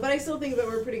 But I still think that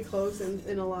we're pretty close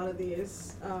in a lot of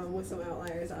these, with some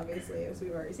outliers, obviously, as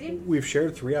we've already seen. We've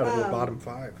shared 3 out of the bottom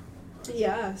 5.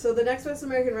 Yeah, so the next best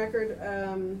American record,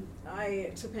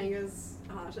 Topanga's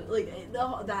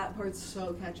that part's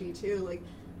so catchy too. Like,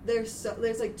 there's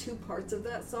like 2 parts of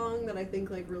that song that I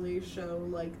think like really show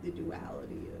like the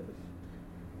duality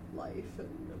of life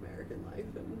and American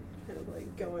life and kind of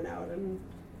like going out and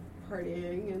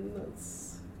partying, and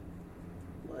that's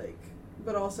like,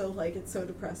 but also like it's so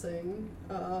depressing,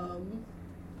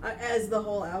 as the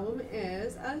whole album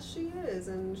is, as she is,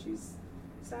 and she's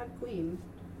sad queen.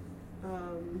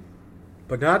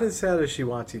 But not as sad as she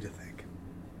wants you to think.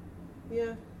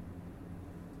 Yeah.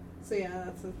 So yeah,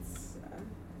 that's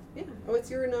yeah. Oh, it's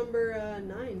your number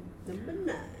 9. Number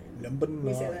 9. Number 9.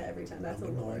 We say that every time. That's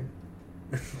Number a Lord.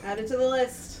 9. Add it to the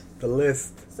list. The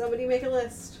list. Somebody make a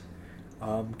list.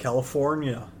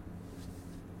 California.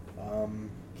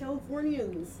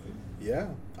 Californians.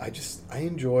 Yeah, I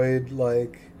enjoyed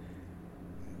like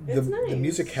the It's nice. the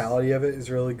musicality of it is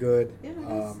really good.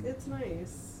 Yeah, it's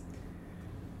nice.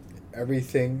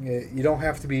 Everything you don't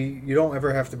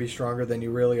ever have to be stronger than you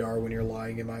really are when you're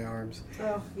lying in my arms.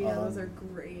 Oh yeah, those are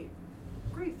great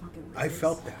fucking lyrics. I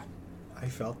felt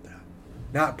that.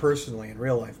 Not personally in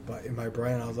real life, but in my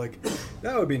brain I was like,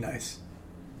 that would be nice.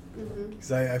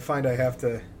 Because I find I have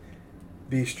to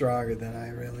be stronger than I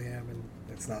really am, and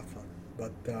it's not fun.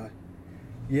 But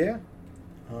yeah,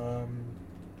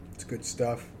 it's good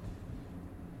stuff.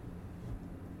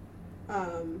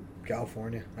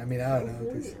 California. I mean, I don't know.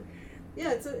 California.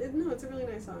 Yeah, it's a really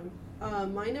nice song.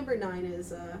 My number 9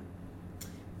 is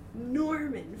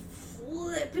Norman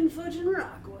Flippin' Fudgin'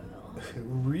 Rockwell.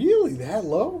 Really, that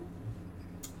low?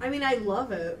 I mean, I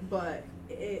love it, but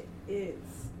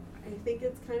it's. I think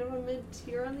it's kind of a mid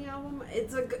tier on the album.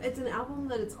 It's an album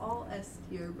that it's all S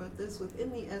tier, but this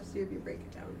within the S tier, if you break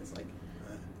it down, is like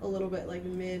a little bit like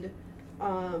mid.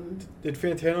 Did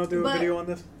Fantano do a video on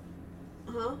this?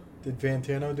 Huh? Did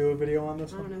Fantano do a video on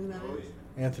this I one? don't know who that is.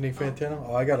 Anthony Fantano?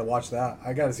 Oh, I gotta watch that.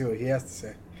 I gotta see what he has to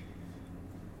say.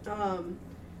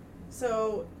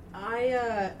 So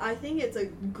I think it's a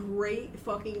great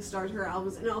fucking start to her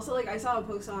albums, and also like I saw a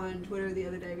post on Twitter the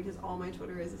other day because all my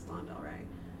Twitter is Lana Del Rey,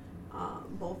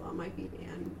 both on my feed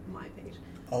and my page.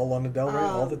 All Lana Del Rey,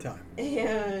 all the time.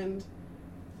 And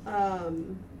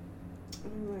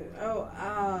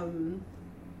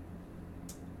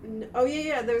oh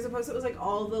yeah, there was a post that was like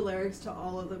all the lyrics to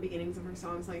all of the beginnings of her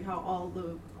songs, like how all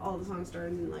the songs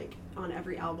started in, like on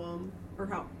every album, or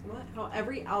how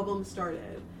every album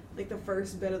started, like the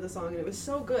first bit of the song, and it was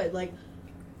so good. Like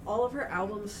all of her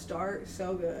albums start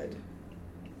so good.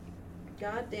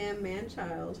 goddamn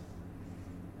man-child.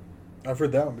 I've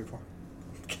heard that one before.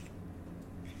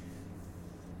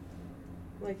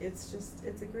 Like, it's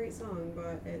a great song,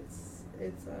 but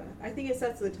I think it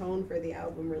sets the tone for the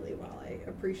album really well. I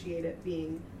appreciate it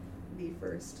being the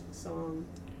first song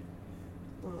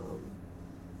on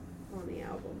the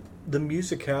album.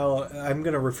 I'm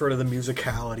going to refer to the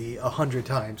musicality 100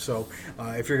 times, so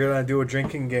if you're going to do a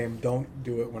drinking game, don't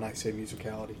do it when I say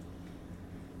musicality.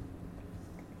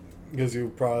 Because you'll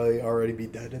probably already be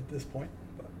dead at this point.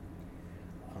 But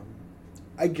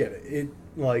I get it. It,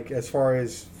 like, as far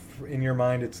as in your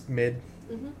mind, it's mid.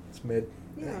 Mm-hmm. It's mid.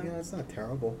 Yeah. It's not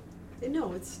terrible.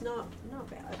 No, it's not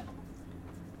bad.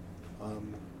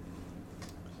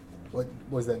 What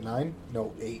was that, 9?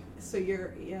 No, 8. So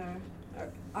you're, yeah.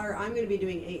 I'm going to be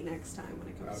doing 8 next time when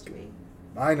it comes to me.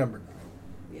 My number 9.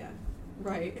 Yeah.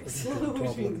 Right. So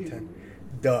 12, 11, 10.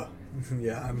 Duh.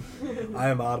 Yeah, I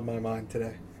am out of my mind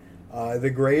today. The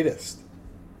greatest.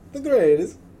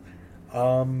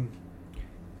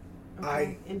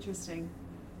 Okay, interesting.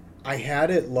 I had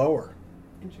it lower.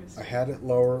 Interesting. I had it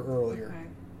lower earlier.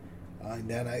 Okay. And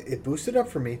then it boosted up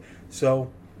for me. So,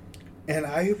 and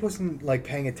I wasn't like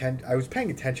paying attention. I was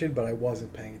paying attention, but I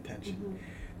wasn't paying attention. Mm-hmm.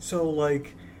 So,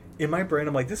 like, in my brain,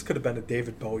 I'm like, this could have been a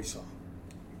David Bowie song.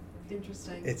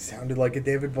 Interesting. It sounded like a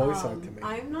David Bowie song to me.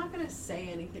 I'm not going to say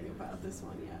anything about this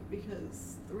one yet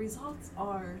because the results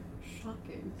are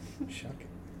shocking. Shocking.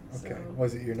 Okay. So,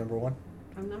 was it your number 1?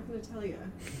 I'm not going to tell you.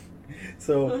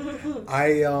 So,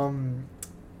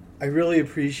 I really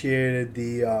appreciated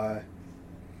the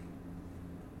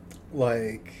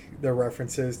like the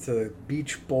references to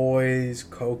Beach Boys,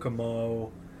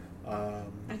 Kokomo. I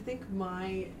think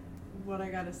what I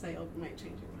gotta say might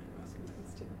change your mind about some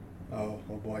things too. Oh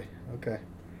boy. Okay.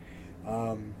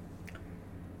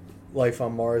 Life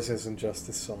on Mars isn't just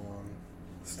a song.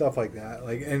 Stuff like that.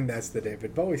 Like, and that's the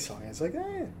David Bowie song. It's like,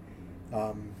 eh.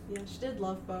 Yeah, she did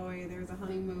love Bowie. There was a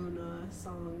Honeymoon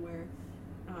song where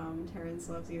Terrence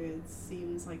Loves You. It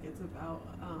seems like it's about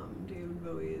David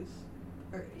Bowie's,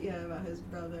 about his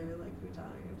brother, like, who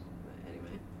died. But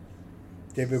anyway.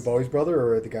 David Bowie's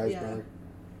brother or the guy's brother?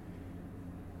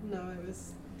 No, it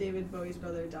was David Bowie's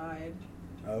brother died.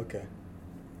 Oh, okay.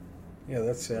 Yeah,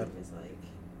 that's sad. It was like,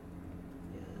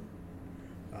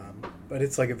 yeah. But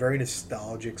it's like a very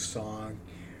nostalgic song.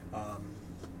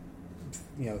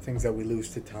 Things that we lose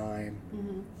to time.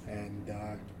 Mm-hmm. And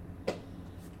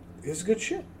it was good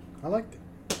shit. I liked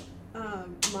it.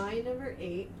 My number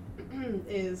 8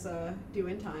 is Due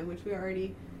in Time, which we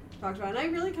already talked about. And I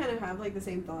really kind of have like the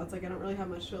same thoughts. Like, I don't really have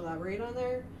much to elaborate on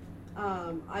there.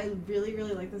 I really,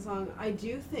 really like the song. I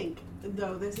do think,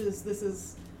 though, this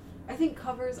is I think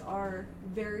covers are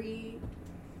very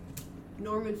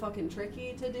Norman fucking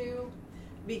tricky to do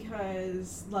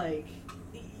because, like,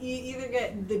 you either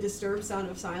get the Disturbed Sound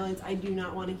of Silence. I do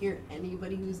not want to hear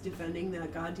anybody who's defending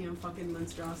that goddamn fucking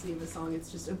monstrosity of a song.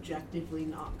 It's just objectively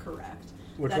not correct.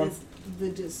 Which That one? is the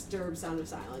Disturbed Sound of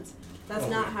Silence. That's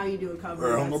not how you do a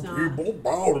cover. And That's the not. people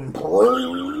bowed and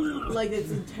prayed. Like, it's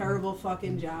a terrible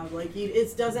fucking job. Like,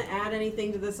 it doesn't add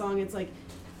anything to the song. It's like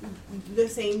the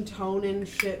same tone and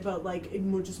shit, but like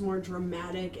just more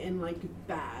dramatic and like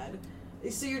bad.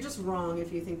 So you're just wrong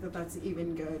if you think that that's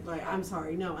even good. Like, I'm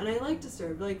sorry, no. And I like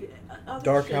Disturbed. Like, other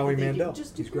Dark shit Howie that they Mandel. do,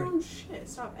 just do He's your great. own shit.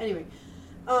 Stop. Anyway,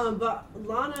 but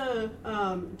Lana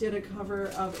did a cover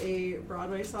of a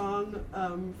Broadway song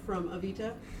from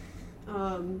Evita.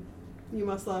 You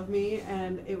Must Love Me,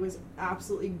 and it was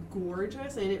absolutely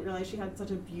gorgeous. I didn't realize she had such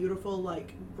a beautiful,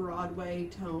 like, Broadway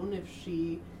tone if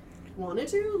she wanted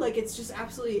to. Like, it's just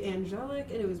absolutely angelic,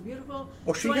 and it was beautiful.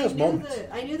 Oh, she so has moments.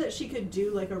 I knew that she could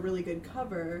do, like, a really good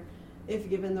cover if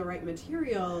given the right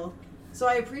material. So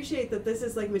I appreciate that this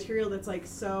is, like, material that's, like,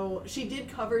 so... She did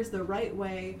covers the right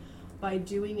way by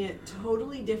doing it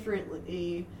totally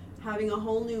differently, having a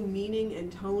whole new meaning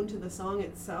and tone to the song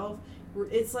itself.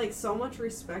 It's like so much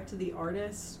respect to the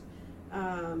artist,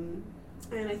 and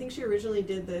I think she originally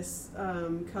did this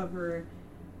cover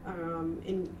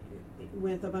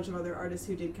with a bunch of other artists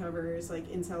who did covers,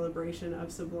 like in celebration of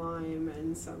Sublime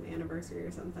and some anniversary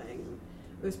or something.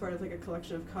 It was part of like a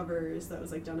collection of covers that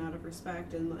was like done out of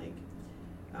respect, and like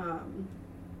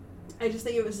I just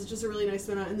think it was just a really nice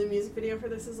spin out, and the music video for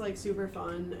this is like super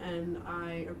fun, and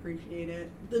I appreciate it.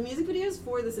 The music videos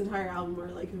for this entire album are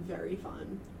like very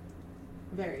fun.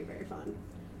 Very, very fun.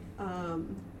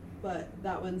 But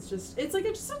that one's just... It's like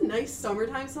just a nice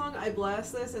summertime song. I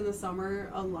blast this in the summer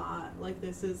a lot. Like,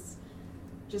 this is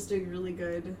just a really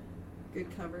good good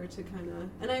cover to kind of,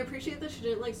 and I appreciate that she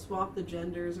didn't like swap the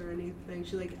genders or anything.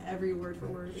 She like every word for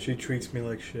word. She treats me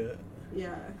like shit.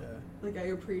 Yeah. Like I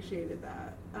appreciated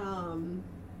that.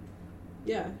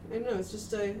 Yeah, I don't know. It's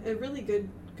just a really good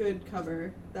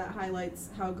cover that highlights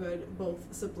how good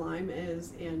both Sublime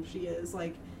is and she is.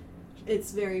 Like,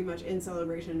 it's very much in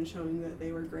celebration, showing that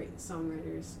they were great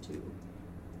songwriters too.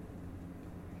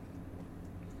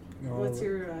 What's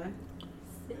your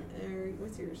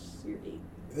 8?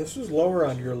 This was lower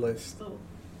on your list. Oh.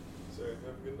 Sorry,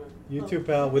 have a good night. You too,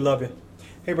 pal. We love you.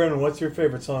 Hey, Brendan, what's your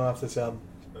favorite song off this album?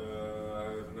 I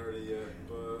haven't heard it yet,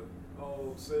 but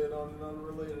I'll say it on an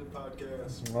unrelated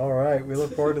podcast. All right, we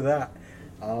look forward to that.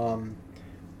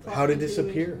 How to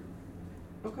Disappear.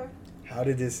 Okay. How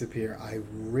to Disappear. I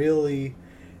really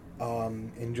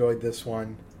enjoyed this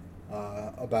one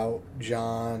about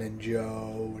John and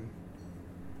Joe and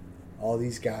all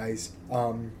these guys.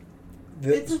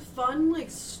 It's a fun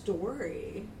like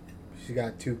story. She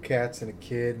got 2 cats and a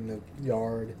kid in the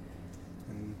yard,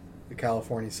 and the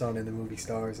California sun and the movie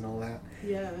stars and all that.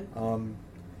 Yeah.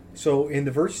 So in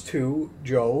the verse 2,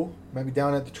 Joe, maybe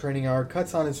down at the training yard,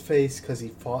 cuts on his face because he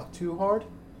fought too hard.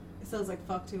 It sounds like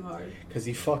fuck too hard. Because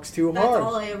he fucks too That's hard.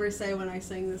 all I ever say when I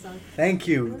sing this song. Thank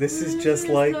you. This is just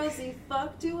like... Because he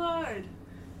fucked too hard.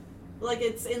 Like,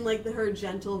 it's in, like, her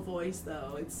gentle voice,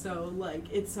 though. It's so,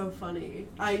 like, it's so funny.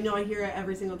 I know I hear it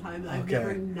every single time, but I've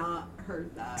never not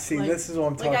heard that. See, like, this is what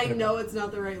I'm talking about. Like, I know it's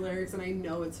not the right lyrics, and I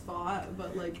know it's fought,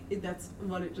 but, like, that's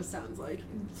what it just sounds like.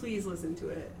 Please listen to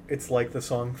it. It's like the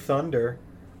song Thunder,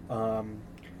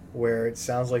 where it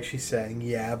sounds like she's saying,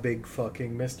 yeah, big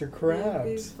fucking Mr. Krabs. Yeah,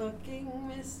 big fucking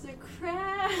Mr.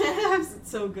 Krabs. It's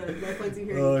so good. Like, once you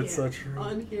hear it, you it's so can't true.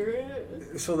 unhear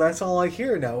it. So that's all I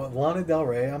hear now. Lana Del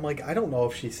Rey, I'm like, I don't know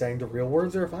if she's saying the real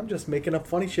words or if I'm just making up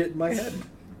funny shit in my head.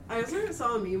 I also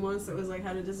saw a meme once that was like,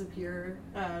 How to Disappear.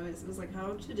 It was like,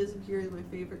 How to Disappear is my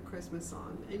favorite Christmas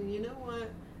song. And you know what?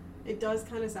 It does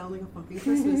kind of sound like a fucking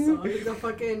Christmas song. Like the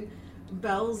fucking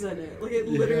bells in it. Like, it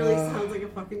literally sounds like a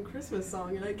fucking Christmas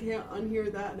song, and I can't unhear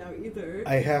that now either.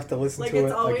 I have to listen like, to it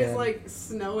it's always again. like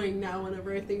snowing now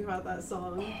whenever I think about that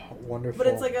song. Oh, wonderful. But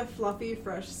it's like a fluffy,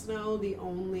 fresh snow, the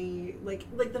only,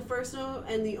 like the first snow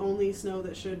and the only snow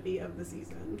that should be of the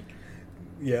season.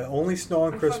 Yeah, only snow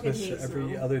on I Christmas fucking hate every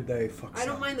snow. other day. Fuck I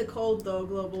don't snow. mind the cold, though,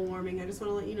 global warming. I just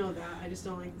want to let you know that. I just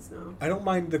don't like the snow. I don't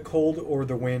mind the cold or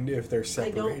the wind if they're I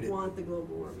separated. don't want the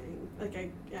global warming. Like,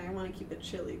 I want to keep it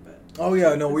chilly, but... Oh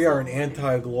yeah, no, we That's are an not mine.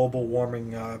 anti-global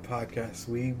warming podcast.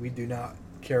 We do not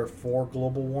care for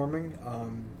global warming.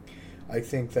 I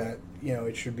think that, you know,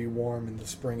 it should be warm in the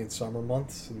spring and summer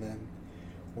months, and then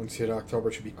once you hit October,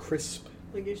 it should be crisp.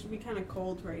 Like, it should be kind of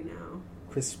cold right now.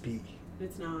 Crispy.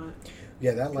 It's not.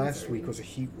 Yeah, that last Concerning. week was a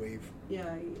heat wave.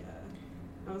 Yeah.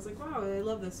 I was like, wow, I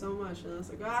love this so much. And I was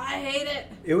like, oh, I hate it!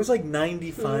 It was like I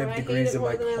 95 hate degrees it in more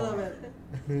my than I car. love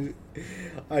it.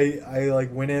 I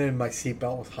like went in and my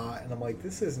seatbelt was hot, and I'm like,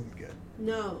 this isn't good.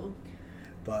 No.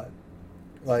 But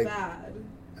like, Bad.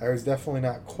 I was definitely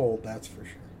not cold, that's for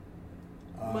sure.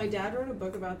 My dad wrote a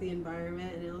book about the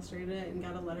environment and illustrated it and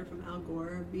got a letter from Al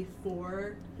Gore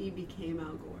before he became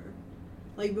Al Gore.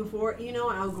 Like, before, you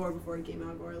know, Al Gore before he became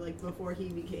Al Gore, like, before he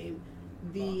became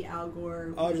the Al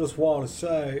Gore. I just want to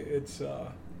say, it's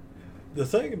the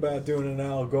thing about doing an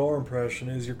Al Gore impression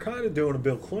is you're kind of doing a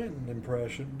Bill Clinton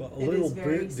impression, but a It little is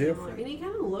very bit similar. different. And he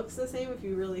kind of looks the same if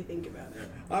you really think about it.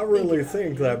 I really about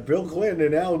think it. that Bill Clinton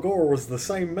and Al Gore was the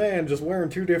same man, just wearing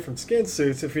 2 different skin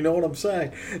suits, if you know what I'm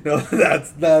saying. No,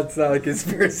 that's not a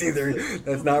conspiracy theory.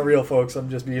 That's not real, folks. I'm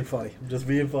just being funny.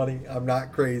 I'm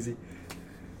not crazy.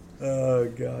 Oh,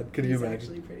 God. Could you He's imagine?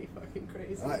 actually pretty fucking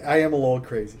crazy. I am a little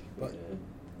crazy, but... Yeah.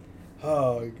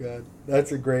 Oh, God.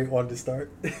 That's a great one to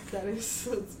start. That's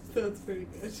pretty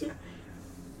good.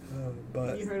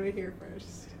 But You heard it here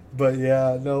first. But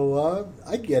yeah, no,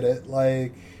 I get it.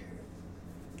 Like,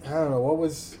 I don't know, what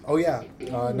was... Oh, yeah,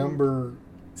 number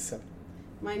 7.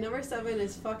 My number 7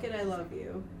 is Fuck It, I Love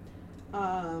You.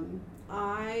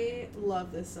 I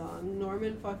love this song.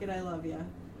 Norman, Fuck It, I Love Ya.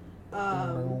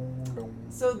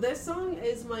 So this song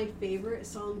is my favorite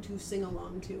song to sing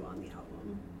along to on the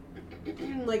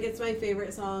album. Like, it's my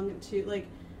favorite song to, like,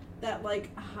 that,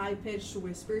 like, high-pitched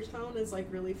whisper tone is, like,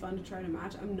 really fun to try to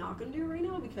match. I'm not going to do it right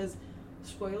now because,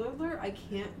 spoiler alert, I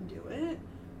can't do it.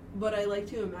 But I like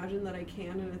to imagine that I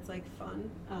can, and it's, like, fun.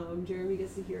 Jeremy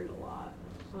gets to hear it a lot.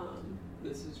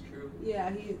 This is true. Yeah,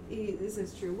 this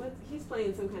is true. He's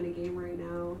playing some kind of game right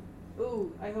now.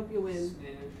 Ooh, I hope you win.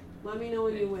 Smash. Let me know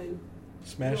when you win.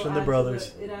 Smashing It'll the add to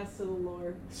Brothers. It adds to the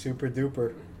lore. Super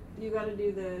duper. You gotta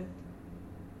do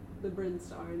the Bryn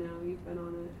Star now. You've been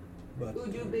on it. But Ooh,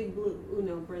 do Big Blue. Ooh,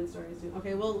 no, Bryn Stories do.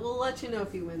 Okay, we'll let you know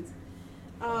if he wins.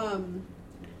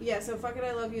 Yeah, so Fuck It,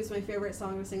 I Love You is my favorite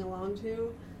song to sing along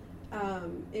to.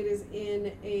 It is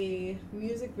in a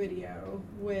music video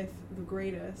with The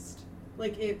Greatest.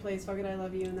 Like, it plays Fuck It, I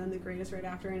Love You and then The Greatest right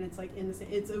after, and it's like in the same,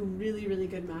 it's a really, really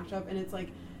good mashup, and it's like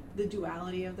the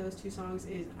duality of those two songs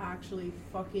is actually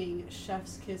fucking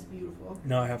chef's kiss beautiful.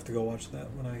 now I have to go watch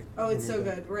that when I. Oh, it's when so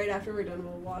we're good. Right after we're done,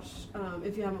 we'll watch.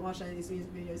 If you haven't watched any of these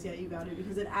music videos yet, you got to,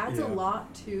 because it adds a Yeah.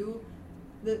 lot to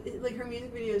like her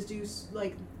music videos do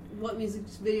like what music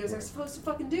videos are supposed to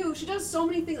fucking do. She does so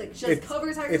many things. Like she does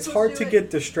covers how you're It's supposed hard to to do get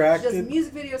it. She distracted does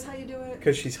music videos how you do it.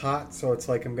 because she's hot. So it's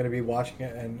like I'm going to be watching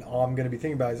it, and all I'm going to be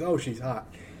thinking about is, oh, she's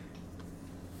hot.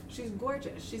 She's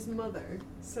gorgeous. She's mother.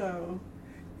 So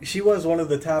She was one of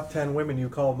the top 10 women you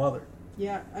call mother.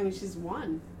 yeah, I mean she's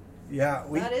one. Yeah,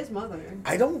 That is mother.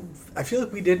 I feel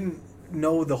like we didn't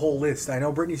know the whole list. I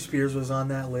know Britney Spears was on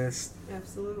that list.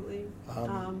 Absolutely.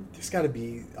 There's got to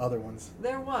be other ones.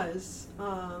 There was.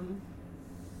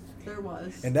 There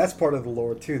was. And that's part of the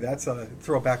lore, too. That's a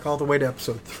throwback all the way to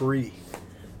episode 3.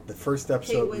 The first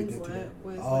episode we did Winslet together.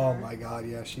 was Oh, there. my God,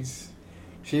 yeah. She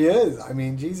is. I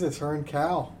mean, Jesus, her and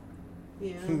Cal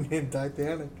Yeah. in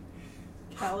Titanic.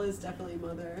 Cal is definitely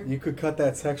mother. You could cut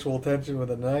that sexual tension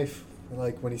with a knife.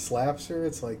 Like, when he slaps her,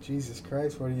 it's like, Jesus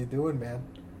Christ, what are you doing, man?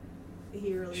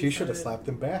 He really. She should have started- slapped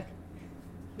him back.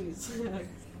 He's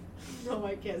no,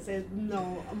 I can't say it.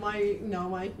 No, my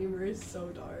humor is so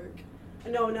dark.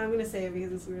 No, now I'm gonna say it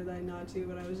because it's weird that I not to,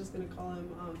 but I was just gonna call him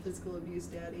physical abuse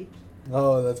daddy.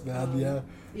 Oh, that's bad, yeah.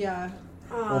 Yeah.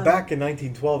 Well, back in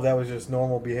 1912, that was just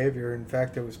normal behavior. In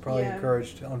fact, it was probably Yeah.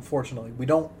 encouraged. Unfortunately, we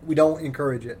don't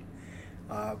encourage it.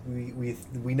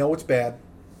 We know it's bad.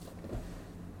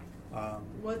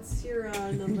 What's your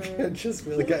number? I just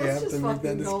feel like I Let's have just to make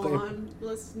that fucking go disclaimer. on.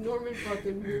 Let's Norman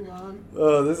fucking move on.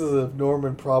 Oh, this is a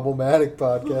Norman problematic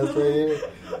podcast right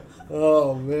here.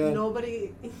 Oh man.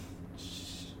 Nobody.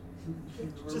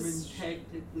 Norman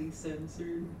technically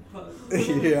censored.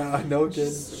 Yeah, no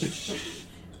kidding.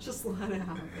 Just let it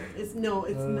happen. It's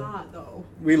not though.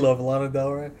 We love Lana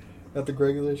Del Rey at the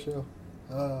regular show.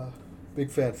 Big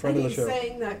fan, friend And of the he's show.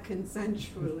 saying that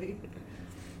consensually.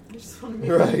 I just want to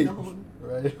make Right. it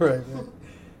known.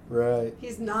 Right.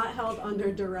 He's not held under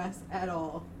duress at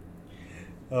all.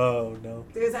 Oh no.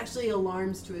 There's actually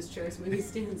alarms to his chair, so when he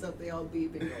stands up, they all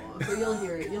beep and go off. So you'll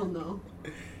hear it. You'll know.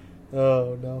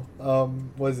 Oh no.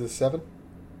 What is this, 7?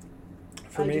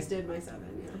 For I me, just did my 7.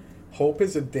 Yeah. hope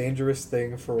is a dangerous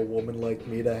thing for a woman like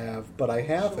me to have, but I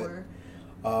have Sure.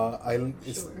 it.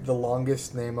 It's Sure. the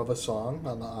longest name of a song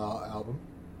on the album.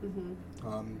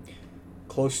 Mm-hmm.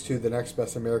 Close to the next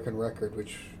best American record,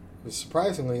 which was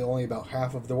surprisingly only about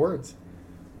half of the words.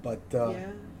 But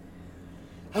Yeah.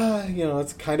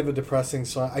 it's kind of a depressing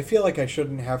song. I feel like I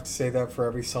shouldn't have to say that for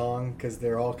every song because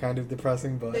they're all kind of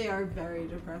depressing. But They are very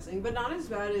depressing, but not as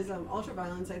bad as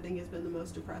Ultraviolence. I think has been the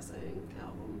most depressing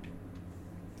album.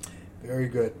 very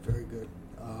good, very good.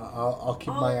 I'll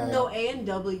keep my eye no, out.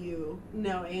 A&W.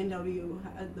 No, A&W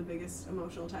had the biggest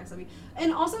emotional attacks on me.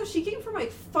 And also, she came for my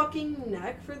fucking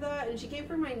neck for that, and she came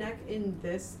for my neck in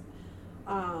this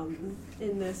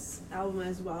album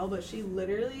as well. But she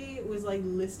literally was like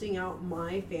listing out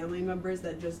my family members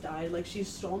that just died. Like she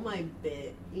stole my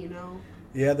bit, you know.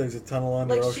 Yeah, there's a tunnel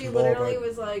under Like Ocean she literally Boulevard.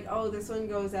 was like, "Oh, this one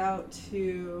goes out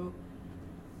to."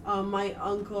 My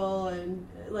uncle, and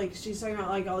like she's talking about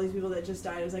like all these people that just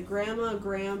died. It was like grandma,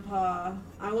 grandpa.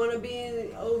 I want to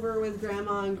be over with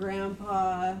grandma and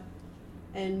grandpa,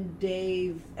 and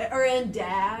Dave, and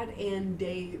dad and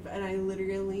Dave. And I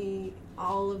literally,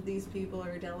 all of these people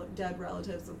are dead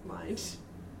relatives of mine.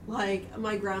 Like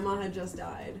my grandma had just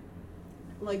died.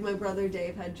 Like my brother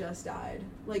Dave had just died.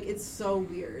 Like it's so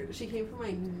weird. She came for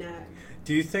my neck.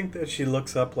 Do you think that she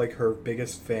looks up like her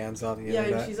biggest fans on the Yeah,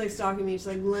 internet? and she's like stalking me. She's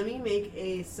like, let me make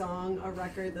a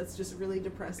record that's just really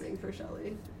depressing for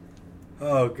Shelley.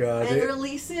 Oh god. And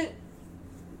release it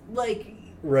like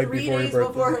Right 3 before your days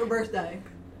before birthday. her birthday.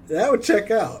 That would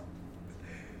check out.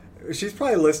 She's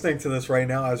probably listening to this right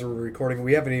now as we're recording.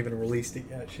 We haven't even released it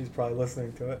yet. She's probably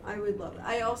listening to it. I would love it.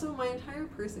 I also, my entire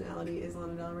personality is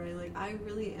Lana Del Rey. Like, I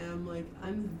really am, like,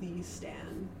 I'm the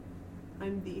stan.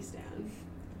 I'm the stan.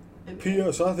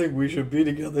 P.S. I think we should be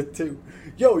together too.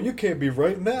 Yo, you can't be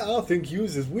writing that. I think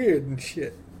yours is weird and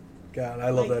shit. God, I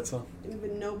love that song.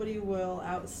 But nobody will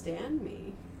outstand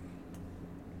me.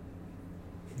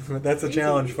 That's a Creepy.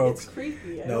 challenge, folks. It's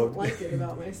creepy. I No. don't like it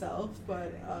about myself,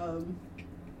 but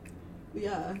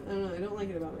yeah, I don't know. I don't like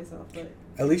it about myself, but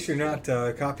At least you're not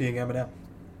copying Eminem.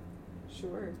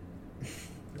 sure.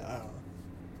 I don't know.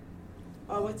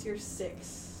 Oh, what's your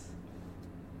 6?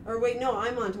 Or wait, no,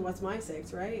 I'm on to What's My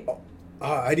Six, right?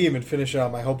 I didn't even finish it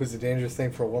on My Hope is a Dangerous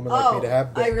Thing for a Woman Like Me to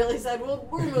Have. I really said, well,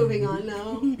 we're moving on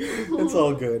now. It's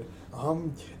all good.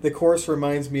 The chorus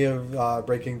reminds me of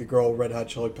Breaking the Girl, Red Hot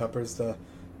Chili Peppers. The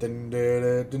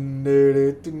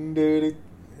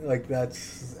like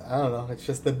that's, I don't know. It's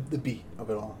just the beat of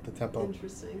it all, the tempo.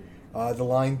 Interesting. The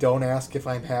line, "Don't ask if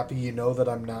I'm happy, you know that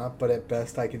I'm not, but at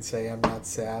best I can say I'm not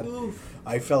sad." Oof.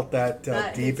 I felt that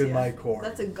deep in my core.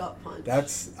 That's a gut punch.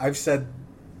 I've said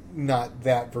not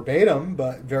that verbatim,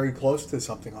 but very close to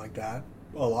something like that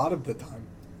a lot of the time.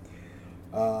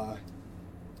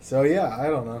 So yeah, I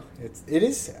don't know. It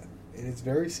is sad. It is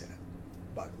very sad,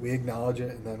 but we acknowledge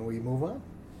it and then we move on.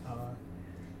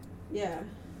 Yeah.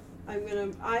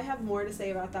 I have more to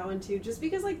say about that one too, just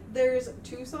because like there's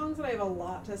two songs that I have a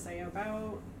lot to say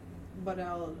about, but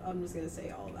I'm just gonna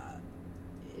say all that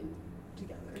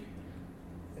together.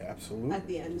 Yeah, absolutely. At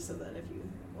the end, so that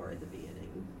or at the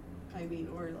beginning,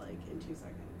 or like in 2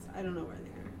 seconds. I don't know where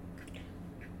they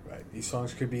are. Right. These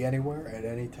songs could be anywhere at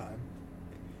any time.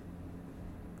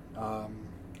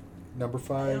 Number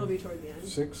 5. It'll be toward the end.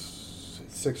 6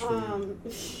 for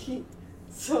you.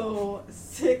 So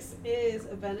 6 is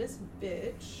Venice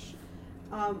Bitch.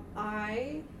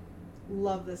 I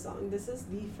love this song. This is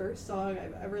the first song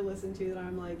I've ever listened to that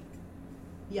I'm like,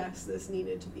 yes, this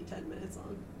needed to be 10 minutes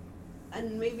long.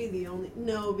 And maybe the only...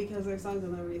 No, because there's songs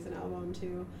on the recent album,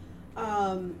 too.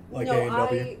 Like no,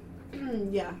 A&W?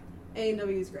 Yeah.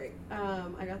 A&W is great.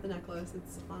 I got the necklace.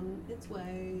 It's on its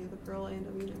way. The Pearl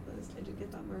A&W necklace. I did get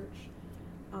that merch.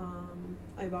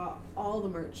 I bought all the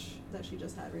merch that she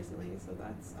just had recently, so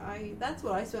that's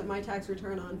what I spent my tax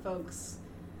return on, folks.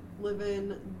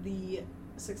 Living the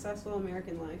successful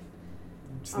American life.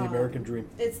 It's the American dream.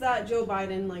 It's that Joe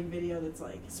Biden like video that's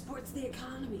like, supports the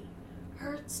economy,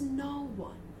 hurts no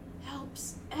one,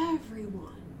 helps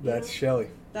everyone. That's Shelley.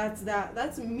 That's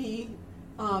me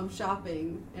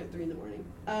shopping at 3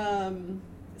 a.m.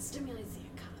 Stimulates the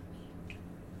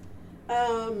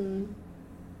economy.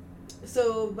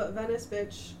 But Venice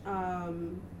Bitch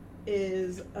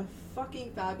is a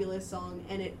fucking fabulous song,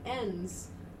 and it ends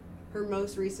her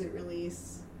most recent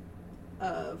release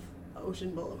of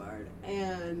Ocean Boulevard.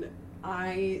 And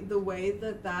the way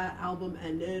that album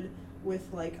ended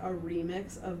with like a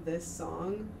remix of this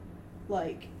song,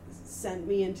 like sent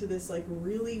me into this like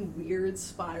really weird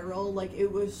spiral. Like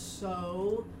it was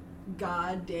so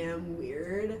goddamn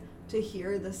weird to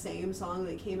hear the same song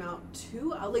that came out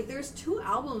there's 2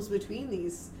 albums between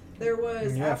these. There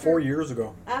was 4 years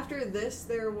ago. After this,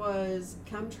 there was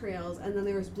Chemtrails, and then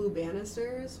there was Blue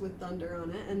Banisters with Thunder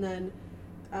on it, and then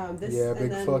this. Yeah, and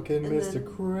Big then, Fucking and Mr. then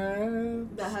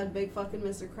Krabs. that had Big Fucking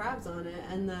Mr. Krabs on it,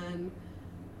 and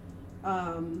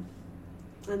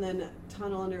then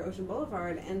Tunnel Under Ocean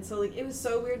Boulevard. And so like it was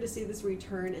so weird to see this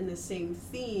return in the same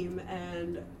theme,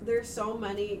 and there's so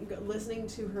many. Listening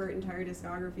to her entire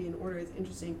discography in order is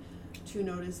interesting to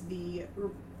notice the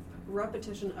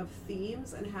repetition of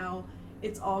themes and how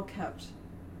it's all kept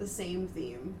the same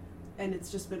theme, and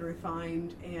it's just been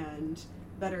refined and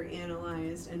better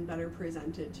analyzed and better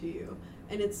presented to you.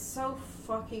 And it's so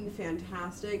fucking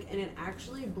fantastic, and it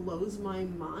actually blows my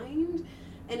mind.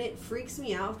 And it freaks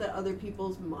me out that other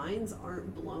people's minds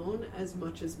aren't blown as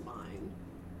much as mine.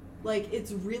 Like,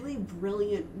 it's really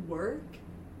brilliant work.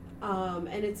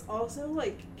 And it's also,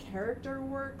 like, character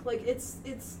work. Like,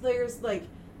 there's, like,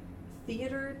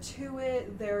 theater to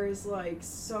it. There's, like,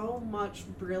 so much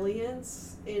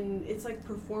brilliance it's, like,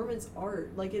 performance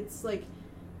art. Like, it's, like,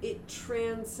 it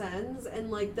transcends.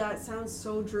 And, like, that sounds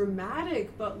so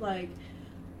dramatic. But, like,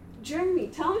 Jeremy,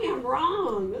 tell me I'm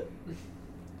wrong.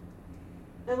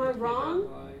 Am I wrong?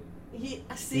 You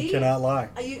cannot lie.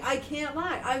 I can't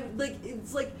lie.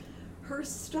 It's like her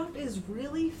stuff is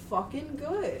really fucking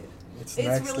good. It's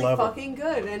really level. fucking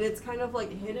good, and it's kind of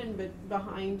like hidden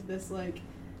behind this like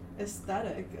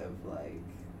aesthetic of like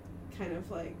kind of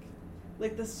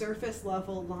like the surface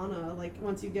level Lana. Like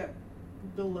once you get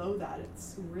below that,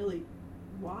 it's really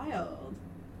wild.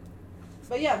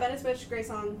 But yeah, Venice Bitch, great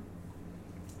song.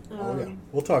 Oh yeah,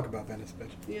 we'll talk about Venice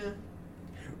Bitch. Yeah.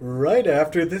 Right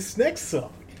after this next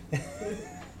song.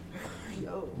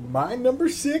 Yo. My number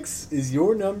 6 is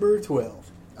your number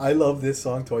 12. I love this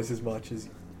song twice as much as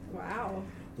you. Wow.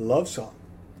 Love song.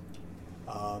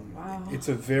 Wow. It's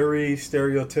a very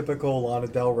stereotypical Lana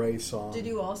Del Rey song. Did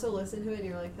you also listen to it and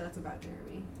you're like, that's about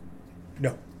Jeremy?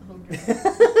 No. Okay.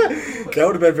 That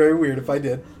would have been very weird if I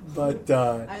did. But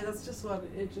that's just what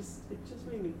it just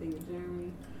made me think of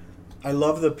Jeremy. I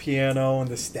love the piano and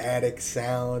the static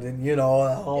sound and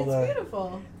all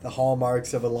beautiful. The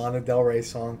hallmarks of a Lana Del Rey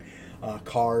song.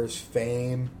 Cars,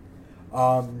 Fame.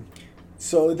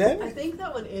 So I then, think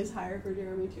that one is higher for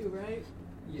Jeremy too, right?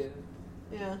 Yeah.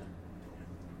 Yeah.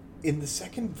 in the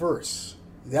second verse,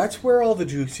 that's where all the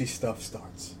juicy stuff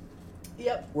starts.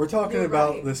 Yep. We're talking You're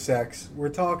about right. the sex. We're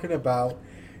talking about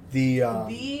the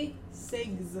The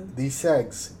segs. the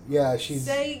segs. Yeah, she's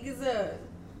Segs.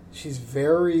 she's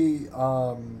very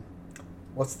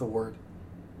what's the word?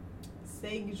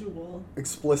 Sexual.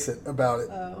 Explicit about it.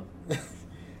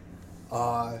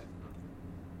 Oh.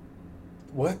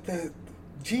 What the?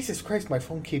 Jesus Christ! My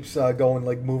phone keeps going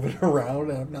like moving around,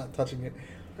 and I'm not touching it.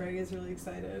 Greg is really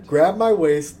excited. Grab my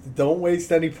waist. Don't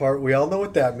waste any part. We all know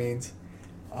what that means.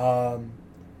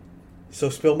 So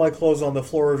spill my clothes on the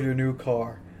floor of your new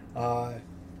car.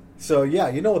 So yeah,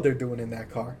 you know what they're doing in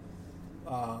that car.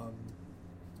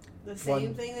 The Fun.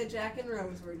 same thing that Jack and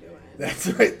Rose were doing. That's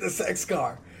right, the sex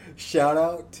car. Shout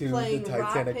out to Playing the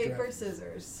rock, Titanic paper, draft.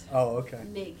 scissors. Oh, okay.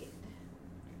 Naked.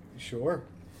 Sure.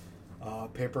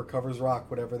 Paper covers rock,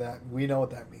 whatever that. We know what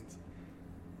that means.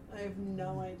 I have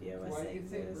no idea what Why do you segs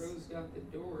think is. Rose got the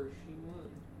door? She won.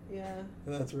 Yeah.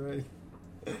 That's right.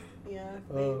 Yeah.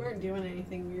 They weren't doing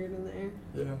anything weird in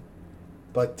there. Yeah.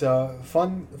 But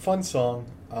fun song.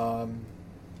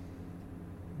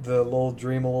 The little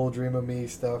dream of me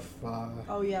stuff.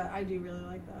 Oh yeah, I do really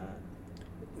like that.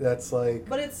 That's like.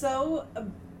 But it's so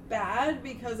bad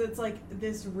because it's like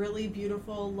this really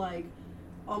beautiful, like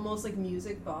almost like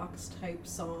music box type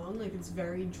song. Like it's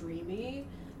very dreamy,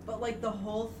 but like the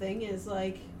whole thing is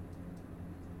like,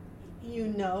 you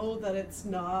know that it's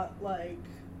not like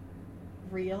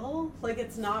real. Like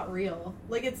it's not real.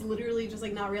 Like it's literally just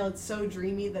like not real. It's so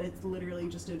dreamy that it's literally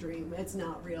just a dream. It's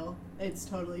not real. It's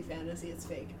totally fantasy. It's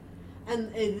fake.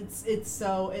 And it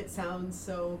sounds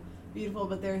so beautiful,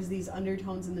 but there's these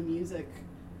undertones in the music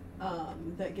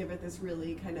that give it this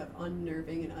really kind of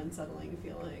unnerving and unsettling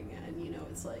feeling. And you know,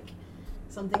 it's like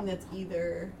something that's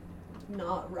either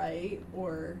not right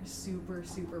or super,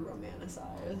 super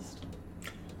romanticized.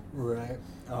 Right.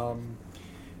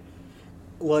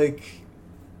 Like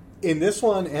in this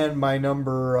one and my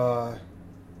number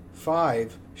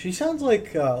 5, she sounds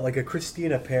like a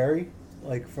Christina Perri,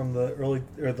 like from the early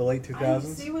or the late 2000s. I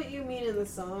see what you mean in the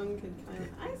song.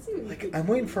 I see what you Like mean. I'm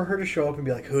waiting for her to show up and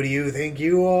be like, "Who do you think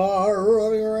you are,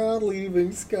 running around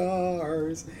leaving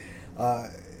scars?"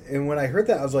 And when I heard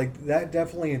that, I was like, "That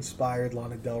definitely inspired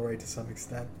Lana Del Rey to some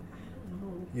extent." I don't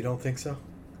know. You don't think so?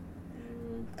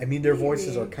 I mean, their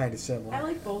voices Maybe. are kind of similar. I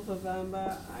like both of them,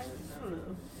 but I don't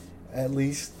know. At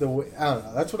least the way, I don't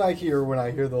know. That's what I hear when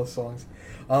I hear those songs.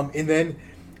 And then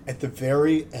at the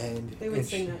very end, They would and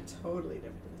sing she- that totally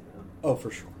differently, though. Oh,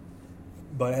 for sure.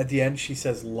 But at the end, she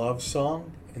says "love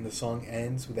song," and the song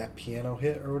ends with that piano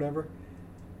hit or whatever.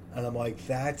 And I'm like,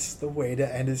 that's the way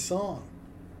to end a song.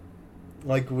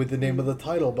 Like with the name of the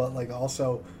title, but like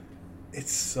also, it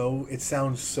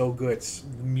sounds so good. It's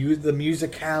the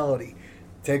musicality.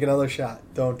 Take another shot.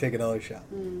 Don't take another shot.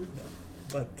 Mm.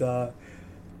 But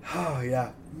oh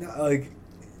yeah, no, like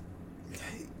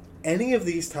any of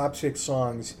these top 6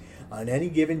 songs on any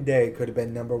given day could have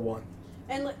been number 1.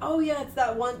 And like, oh yeah, it's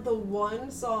the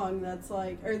one song that's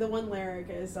like, or the one lyric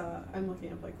is, I'm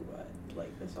looking up like what,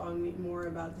 like the song, more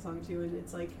about the song too, and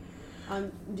it's like,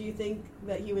 do you think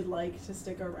that he would like to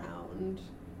stick around?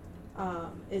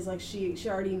 Is like she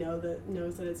already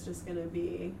knows that it's just gonna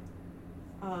be,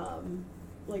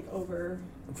 like over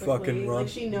quickly. Fucking run. Like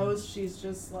she knows she's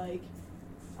just like,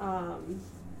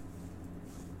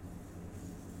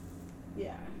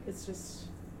 yeah, it's just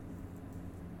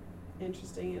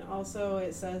interesting. And also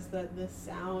it says that the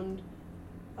sound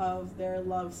of their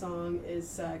love song is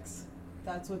sex.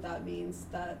 That's what that means.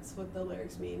 That's what the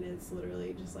lyrics mean. It's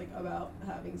literally just like about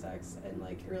having sex and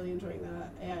like really enjoying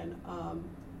that, and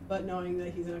but knowing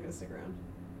that he's not gonna stick around.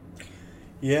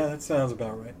 Yeah, that sounds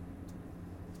about right.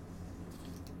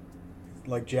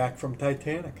 Like Jack from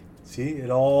Titanic. See, it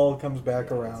all comes back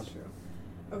Yeah, around. that's true.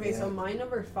 Okay, so Yeah. my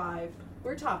number 5.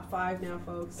 We're top 5 now,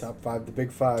 folks. Top 5, the big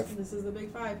 5. This is the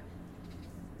big 5.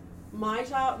 My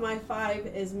 5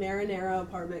 is Marinara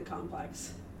Apartment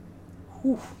Complex.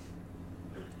 Whew.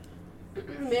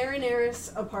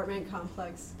 Marinara's Apartment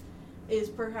Complex is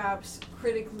perhaps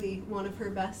critically one of her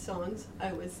best songs,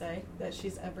 I would say, that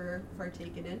she's ever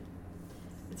partaken in.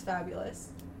 It's fabulous.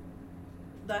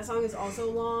 That song is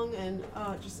also long, and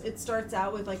it starts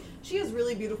out with, like, she has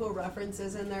really beautiful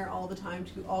references in there all the time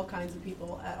to all kinds of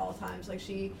people at all times. Like,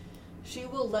 she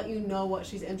will let you know what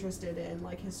she's interested in,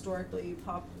 like, historically,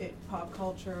 pop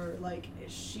culture. Like,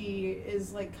 she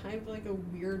is, like, kind of like a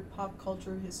weird pop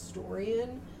culture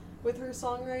historian with her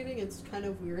songwriting. It's kind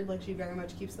of weird. Like, she very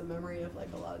much keeps the memory of,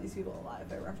 like, a lot of these people alive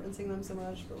by referencing them so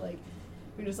much. But, like,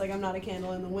 you're just like, I'm Not a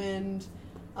Candle in the Wind.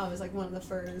 It was like one of the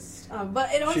first.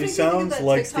 But it always She makes me think of sounds that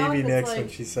like TikTok Stevie that's Nicks like, when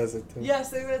she says it too.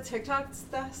 Yes, there's a TikTok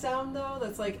sound though.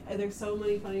 That's like there's so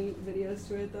many funny videos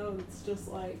to it though. It's just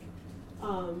like,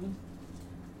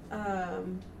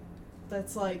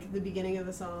 that's like the beginning of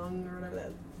the song or whatever.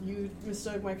 That you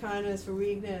mistook my kindness for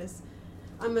weakness.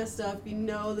 I messed up, you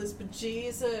know this, but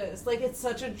Jesus, like it's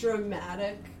such a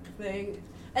dramatic thing.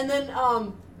 And then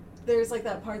there's like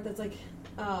that part that's like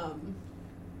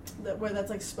where that's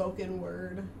like spoken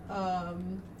word.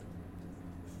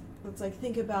 It's like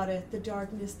think about it, the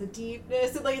darkness, the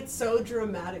deepness. Like it's so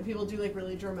dramatic. People do like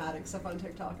really dramatic stuff on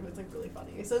TikTok, and it's like really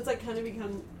funny. So it's like kind of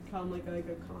become like a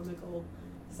comical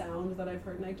sound that I've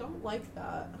heard, and I don't like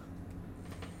that.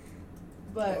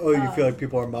 But Oh, you feel like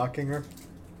people are mocking her?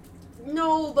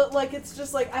 no, but like it's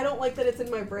just like I don't like that it's in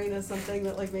my brain as something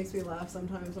that like makes me laugh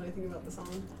sometimes when I think about the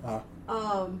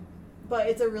song. But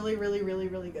it's a really, really, really,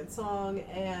 really good song,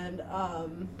 and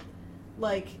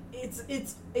like it's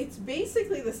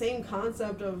basically the same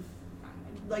concept of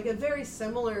like a very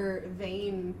similar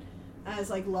vein as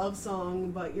like Love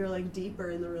Song, but you're like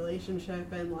deeper in the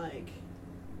relationship and like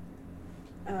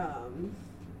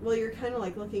well you're kind of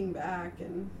like looking back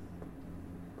and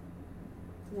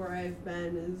where I've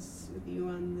been is with you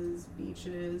on these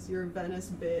beaches, you're a Venice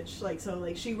bitch, like so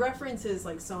like she references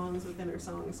like songs within her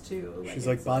songs too. She's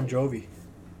like Bon Jovi.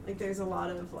 Like there's a lot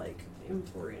of like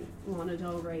important Lana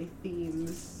Del Rey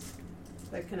themes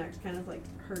that connect kind of like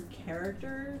her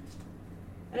character.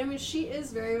 And I mean she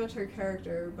is very much her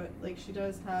character, but like she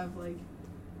does have like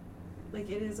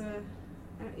it is a,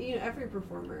 you know, every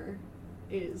performer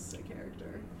is a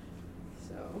character.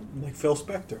 So Like Phil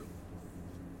Spector.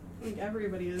 like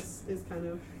everybody is kind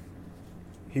of.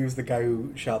 He was the guy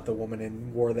who shot the woman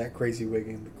and wore that crazy wig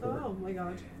in the court. Oh my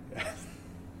god.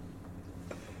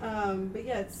 But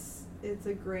yeah, it's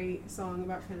a great song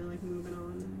about kind of like moving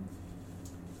on and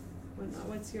whatnot.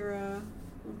 What's your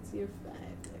five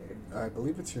there? I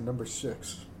believe it's your number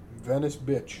 6, Venice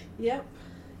Bitch. Yep.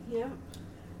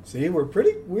 See,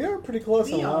 we are pretty close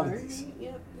We on a lot are. of these.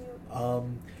 Yep.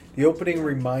 The opening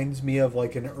reminds me of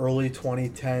like an early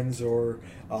 2010s or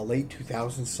late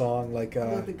 2000s song, like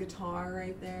With the guitar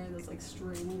right there, those like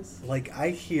strings. like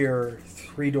I hear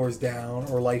Three Doors Down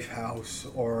or Lifehouse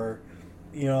or,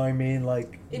 you know what I mean,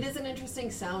 like It is an interesting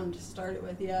sound to start it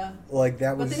with, yeah. like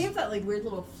that was. But then you have that like weird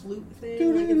little flute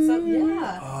thing, like it's so,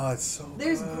 yeah. Oh, it's so.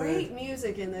 There's good. great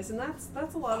music in this, and that's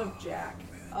a lot of Jack.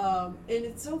 And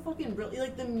it's so fucking brilliant.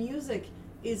 Like the music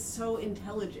is so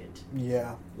intelligent.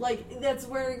 Yeah. Like that's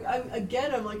where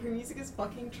I'm like her music is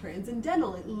fucking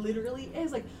transcendental. It literally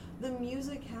is like the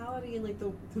musicality and like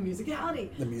the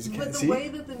musicality. But the way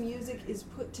that the music is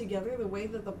put together, the way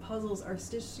that the puzzles are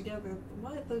stitched together,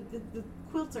 the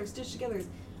quilts are stitched together is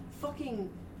fucking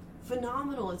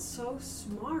phenomenal. It's so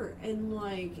smart, and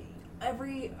like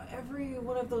every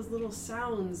one of those little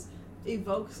sounds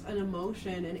evokes an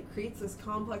emotion, and it creates this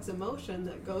complex emotion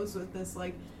that goes with this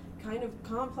like kind of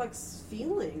complex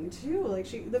feeling too. Like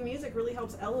the music really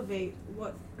helps elevate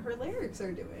what her lyrics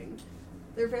are doing.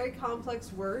 They're very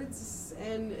complex words,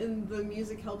 and the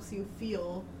music helps you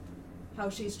feel how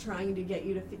she's trying to get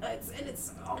you to feel.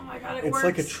 It's oh my god, it works. It's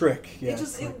like a trick. Yeah,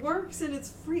 It works, and it's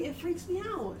free. It freaks me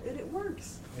out, and it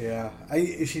works. Yeah,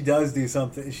 she does do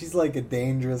something. She's like a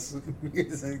dangerous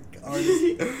music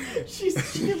artist. she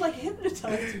can like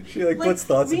hypnotize you. She like puts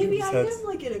thoughts in maybe people's I heads. am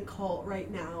like in a cult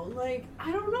right now. Like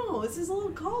I don't know. This is a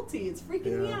little culty. It's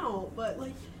freaking me out. But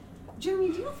like,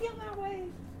 Jeremy, do you feel that way?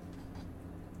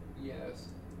 Yes.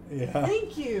 Yeah.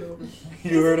 Thank you.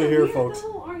 You heard it here, weird, folks.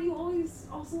 though? Are you always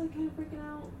also like kind of freaking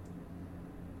out?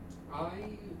 I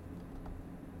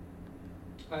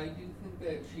do think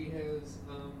that she has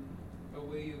a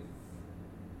way of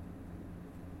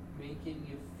making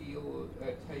you feel a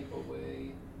type of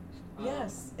way.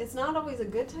 Yes, it's not always a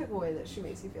good type of way that she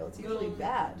makes you feel. It's usually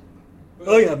bad.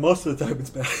 Oh yeah, most of the time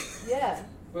it's bad. Yeah.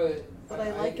 But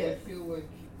I like it. I feel like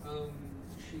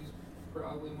she's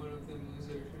probably one of the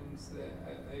musicians that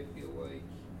I feel like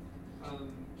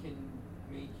can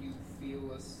make you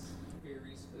feel a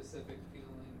very specific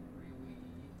feeling really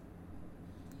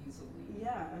easily.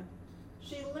 Yeah.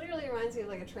 She literally reminds me of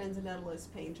like a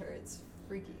transcendentalist painter. It's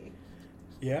freaky.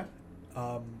 Yeah.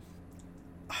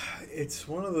 It's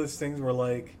one of those things where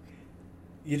like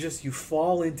you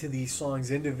fall into these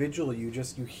songs individually. You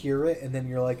hear it and then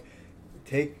you're like,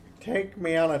 take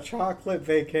me on a chocolate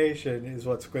vacation is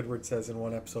what Squidward says in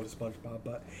one episode of SpongeBob.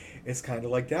 But it's kind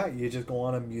of like that. You just go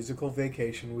on a musical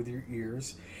vacation with your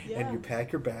ears and you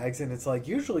pack your bags, and it's like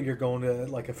usually you're going to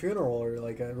like a funeral or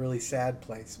like a really sad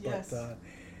place. Yes. But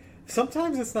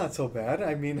Sometimes it's not so bad.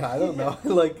 I mean, I don't know.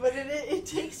 Like, but it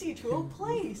takes you to a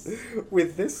place.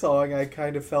 with this song, I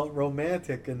kind of felt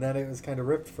romantic, and then it was kind of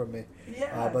ripped from me.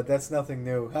 Yeah. But that's nothing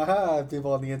new. Haha,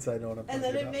 people on the inside know what I'm And talking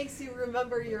then it about. makes you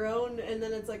remember your own, and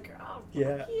then it's like, oh, fuck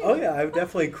Yeah. you. Oh, yeah. I've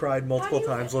definitely cried How multiple do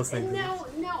you- times listening and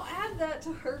to now add that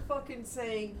to her fucking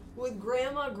saying, with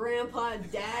grandma, grandpa,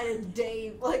 dad, and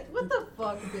Dave. Like, what the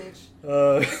fuck, bitch?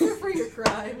 this. Answer for your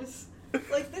crimes.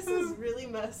 Like, this is really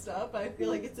messed up. I feel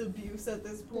like it's abuse at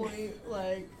this point.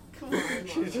 Like, come on, Lana.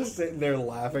 She's just sitting there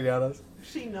laughing at us.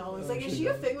 She knows. Oh, Like, is she she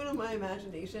a knows. figment of my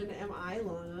imagination? Am I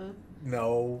Lana?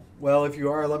 No. Well, if you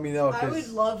are, let me know. I 'cause would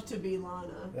love to be Lana.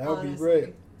 That would be honestly.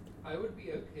 great. I would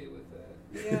be okay with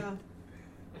that. Yeah.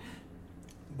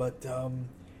 But,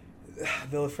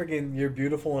 the friggin' "You're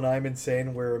Beautiful and I'm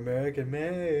Insane, We're American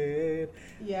Made."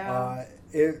 Yeah.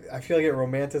 I feel like it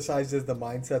romanticizes the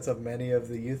mindsets of many of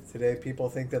the youth today. People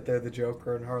think that they're the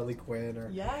Joker and Harley Quinn, or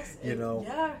Yes. you know.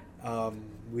 Yeah.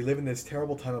 We live in this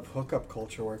terrible time of hookup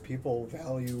culture where people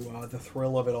value the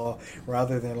thrill of it all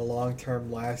rather than a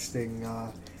long-term lasting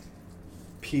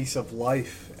piece of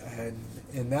life,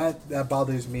 and that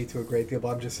bothers me to a great deal. But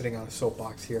I'm just sitting on a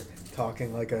soapbox here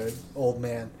talking like an old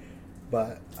man,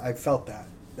 but I felt that.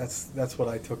 That's what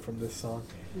I took from this song.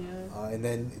 Yeah. And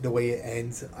then the way it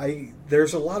ends,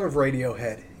 there's a lot of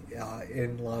Radiohead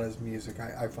in Lana's music.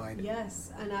 I find.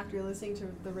 Yes, and after listening to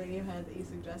the Radiohead that you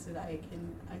suggested, I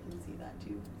can see that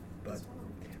too. But- as well.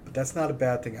 But that's not a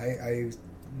bad thing. I'm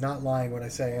not lying when I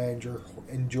say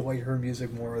I enjoy her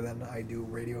music more than I do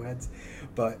Radiohead's.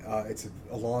 But it's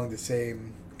along the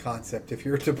same concept. If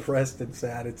you're depressed and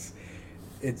sad,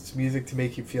 it's music to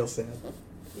make you feel sad.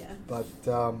 Yeah. But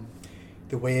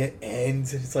the way it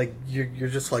ends, it's like you're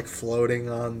just like floating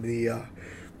on the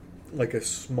like a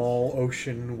small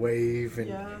ocean wave, and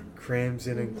Yeah.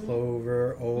 crimson and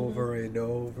clover over and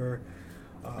over.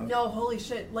 No, holy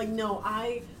shit! Like, no,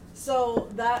 so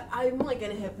that I'm like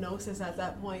in a hypnosis at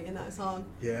that point in that song,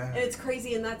 Yeah. and it's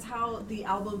crazy. And that's how the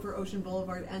album for Ocean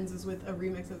Boulevard ends, is with a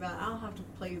remix of that. I'll have to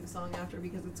play you the song after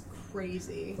because it's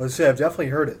crazy. Let's say I've definitely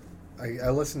heard it. I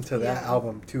listened to that Yeah.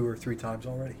 album 2 or 3 times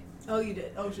already. Oh, you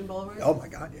did Ocean Boulevard? Oh my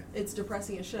god, yeah. It's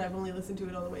depressing as shit. I've only listened to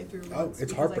it all the way through. Oh, once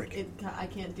it's because heartbreaking. I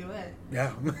can't do it.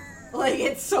 Yeah. Like,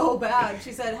 it's so bad.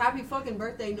 She said, "Happy fucking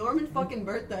birthday, Norman fucking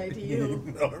birthday to you."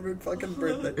 Norman fucking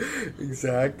birthday.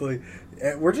 Exactly.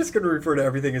 And we're just going to refer to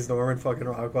everything as Norman fucking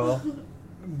Rockwell,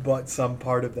 but some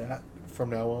part of that from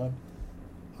now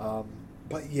on.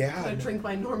 But yeah. I'm gonna drink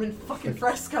my Norman fucking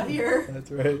Fresca here. That's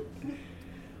right.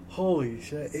 Holy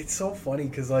shit. It's so funny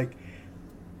because, like,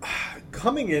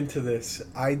 coming into this,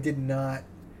 I did not.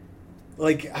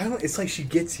 Like, I don't. It's like she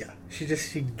gets you. She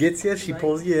gets you. She Right.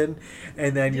 pulls you in,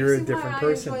 and then Do you're you a see different why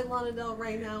person. I enjoy Lana Del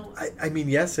right now? I mean,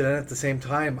 yes, and at the same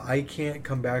time, I can't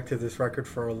come back to this record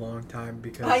for a long time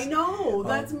because I know.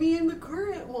 That's me in the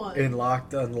current one. in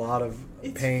locked on a lot of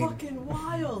It's pain. fucking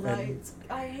wild. And-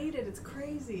 I hate it. It's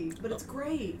crazy, but it's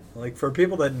great. Like, for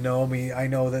people that know me, I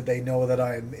know that they know that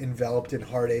I'm enveloped in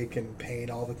heartache and pain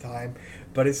all the time,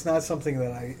 but it's not something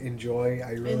that I enjoy.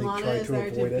 I really And Lana try is to there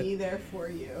avoid to it. be there for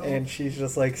you. And she's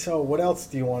just like, "So, what else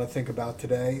do you want to think about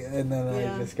today?" And then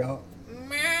Yeah. I just go,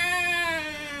 "Meh,"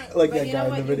 like but that you guy know in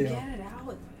what? the video. You get it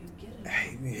out.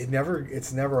 You get it.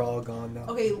 It's never all gone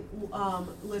though. Okay,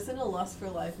 listen to Lust for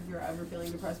Life if you're ever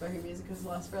feeling depressed by her music, because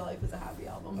Lust for Life is a happy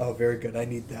album. Oh, very good. I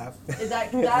need that.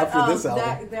 After this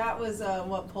album. that was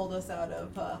what pulled us out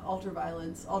of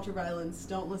Ultraviolence. Ultraviolence.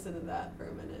 Don't listen to that for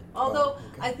a minute. Although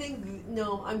okay. I think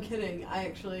I'm kidding.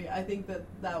 I think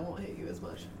that won't hit you as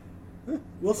much. We'll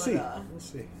But, see. We'll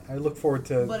see. I look forward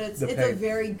to. But it's the a pain.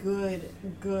 very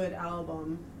good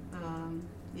album.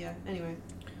 Yeah. Anyway,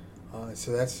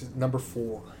 So that's number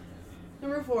 4.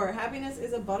 number 4, Happiness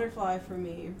is a Butterfly for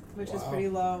me, which is Wow. pretty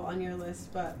low on your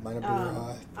list. But My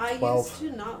number I 12. used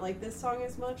to not like this song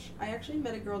as much. I actually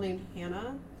met a girl named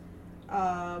Hannah,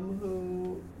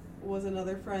 who was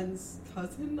another friend's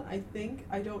cousin, I think.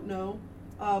 I don't know.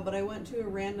 But I went to a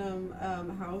random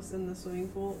house in the swimming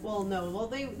pool. Well, no. Well,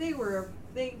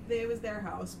 it was their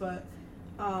house, but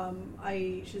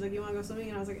she's like, "You want to go swimming?"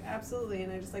 And I was like, "Absolutely."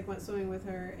 And I just like went swimming with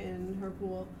her in her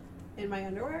pool in my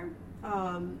underwear.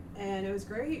 And it was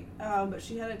great. But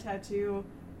she had a tattoo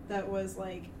that was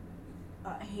like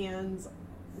hands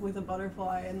with a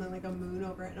butterfly and then like a moon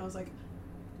over it. And I was like,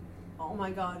 "Oh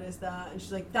my god, is that?" And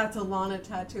she's like, "That's a Lana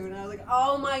tattoo." And I was like,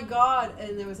 "Oh my god."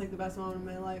 And it was like the best moment of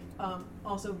my life.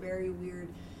 Also very weird.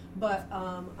 But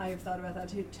I've thought about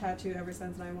that tattoo ever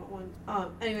since, and I want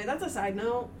one. Anyway, that's a side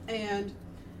note. And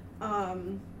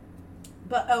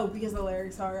because the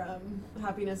lyrics are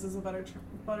happiness is a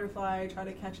butterfly, try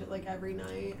to catch it like every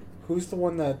night. Who's the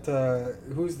one that?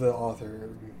 Who's the author?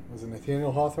 Was it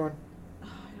Nathaniel Hawthorne? I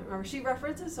don't remember. She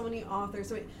references so many authors.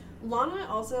 So wait, Lana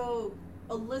also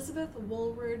Elizabeth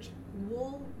Woolridge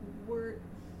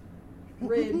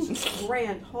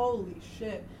Grant. Holy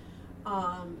shit.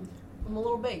 I'm a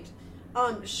little baked.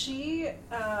 She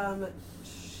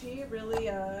really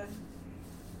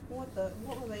what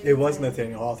were they? It was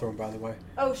Nathaniel Hawthorne, by the way.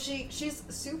 Oh, she's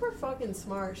super fucking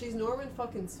smart. She's Norman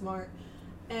fucking smart,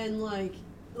 and like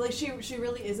she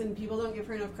really isn't. People don't give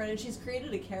her enough credit. She's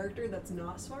created a character that's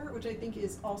not smart, which I think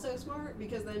is also smart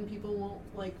because then people won't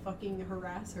like fucking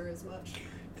harass her as much.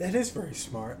 That is very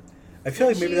smart. I feel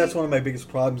like maybe that's one of my biggest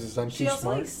problems is I'm too smart. She also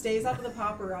smart. like stays out of the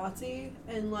paparazzi,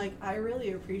 and like I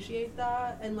really appreciate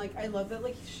that, and like I love that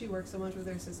like she works so much with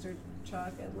her sister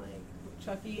Chuck and like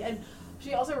Chucky, and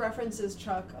she also references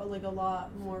Chuck like a lot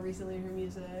more recently in her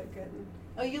music.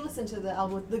 And you listen to the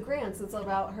album with the Grants. It's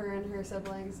about her and her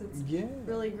siblings. It's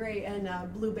really great. And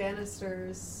Blue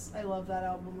Bannisters. I love that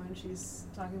album when she's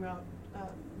talking about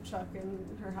Chuck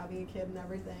and her having a kid and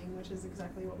everything, which is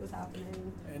exactly what was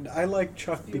happening. And I like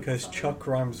Chuck because Chuck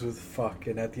rhymes with fuck,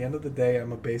 and at the end of the day,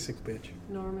 I'm a basic bitch.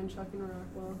 Norman, Chuck, and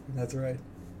Rockwell. That's right.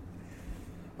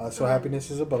 So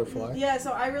Happiness is a Butterfly. Yeah,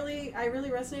 so I really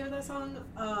resonate with that song.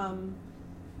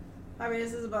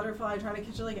 Happiness is a Butterfly. I try to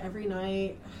catch it like every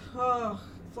night. Oh,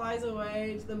 flies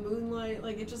away to the moonlight.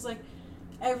 Like it just like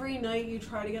every night you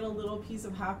try to get a little piece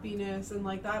of happiness, and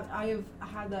like that I have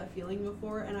had that feeling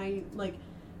before, and I like.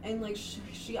 And, like,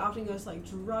 she often goes, like,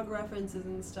 drug references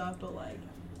and stuff, but, like,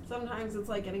 sometimes it's,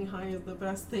 like, getting high is the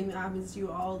best thing that happens to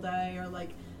you all day, or, like,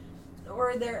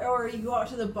 or you go out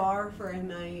to the bar for a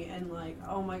night, and, like,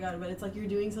 oh, my God, but it's, like, you're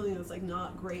doing something that's, like,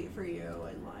 not great for you,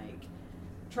 and, like,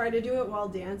 try to do it while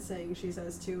dancing, she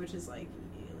says, too, which is, like,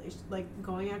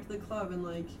 going out to the club, and,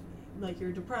 like,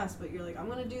 you're depressed, but you're, like, I'm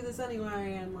gonna do this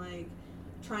anyway, and, like,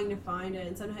 trying to find it,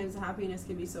 and sometimes happiness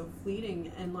can be so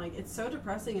fleeting, and like it's so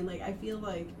depressing, and like I feel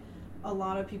like a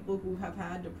lot of people who have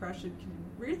had depression can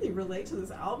really relate to this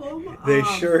album. They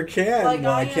sure can. Like,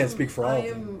 I can't speak for all of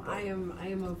them. I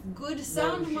am of good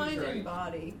sound mind and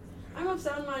body. I'm of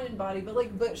sound mind and body,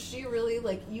 but she really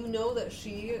like that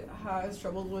she has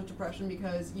troubles with depression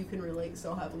because you can relate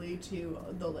so heavily to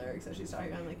the lyrics that she's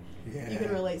talking about. Like you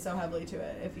can relate so heavily to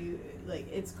it if you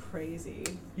like. It's crazy.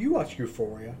 You watched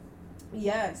Euphoria.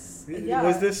 Yes. Yeah.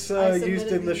 Was this used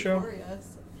in the show?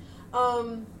 Yes.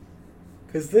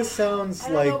 Because this sounds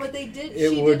I don't know, but they did.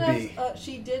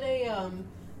 She did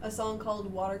a song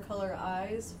called "Watercolor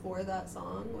Eyes" for that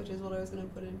song, which is what I was going to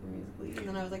put in for Musically, and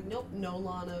then I was like, nope, no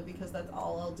Lana, because that's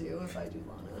all I'll do if I do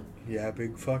Lana. Yeah,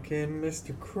 big fucking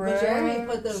Mr. Krabs. But Jeremy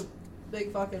put the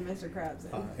big fucking Mr. Krabs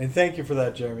in. And thank you for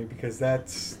that, Jeremy, because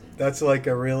that's like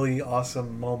a really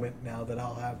awesome moment now that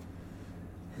I'll have.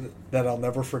 That I'll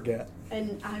never forget.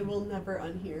 And I will never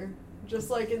unhear. Just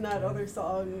like in that other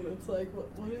song, it's like,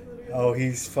 what is it again? Oh,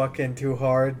 he's fucking too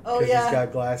hard because he's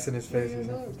got glass in his face.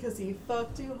 Because he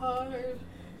fucked too hard.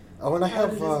 Oh, and I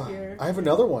have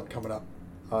another one coming up.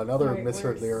 Another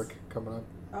misheard lyric coming up.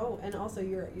 Oh, and also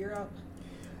you're up.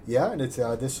 Yeah, and it's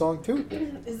this song too.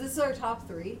 Is this our top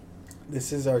 3?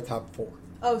 This is our top 4.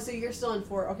 Oh, so you're still on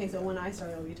 4. Okay, so when I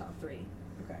start, it'll be top 3.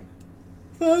 Okay.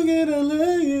 Fucking I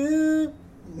love you.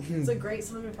 It's a great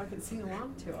song if I could sing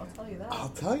along to. I'll tell you that. I'll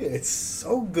tell you, it's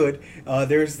so good.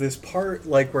 There's this part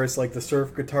like where it's like the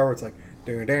surf guitar, where it's like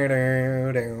do do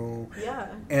do do. Yeah.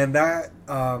 And that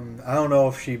I don't know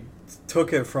if she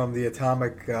took it from the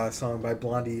Atomic song by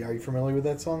Blondie. Are you familiar with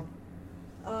that song?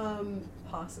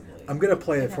 Possibly. I'm gonna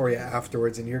play it for you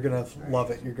afterwards, and you're gonna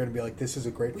love it. You're gonna be like, "This is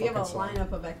a great fucking song." We have a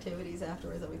lineup of activities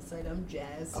afterwards. I'm excited. I'm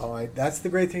jazzed. Oh, that's the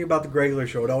great thing about the Gregler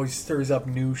Show. It always stirs up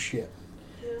new shit.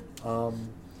 Yeah.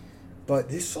 But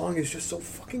this song is just so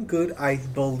fucking good. I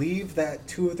believe that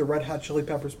 2 of the Red Hot Chili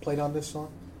Peppers played on this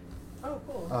song. Oh,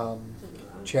 cool.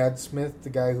 Chad Smith, the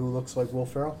guy who looks like Will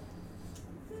Ferrell.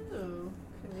 Oh,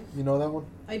 okay. You know that one?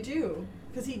 I do.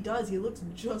 Because he does. He looks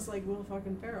just like Will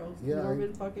fucking Ferrell. Yeah,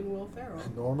 Norman fucking Will Ferrell.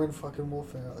 Norman fucking Will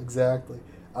Ferrell. Exactly.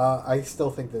 I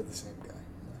still think they're the same guy.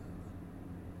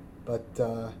 But,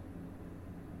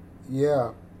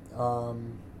 yeah. I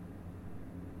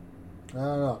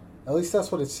don't know. At least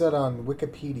that's what it said on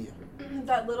Wikipedia.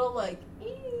 That little, like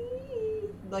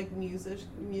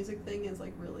music thing is,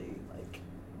 like, really, like,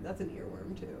 that's an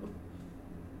earworm, too.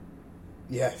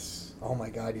 Yes. Oh,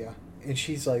 my God, yeah. And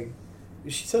she's like,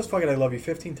 she says fucking I love you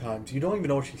 15 times. You don't even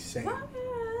know what she's saying.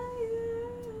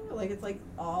 Like, it's, like,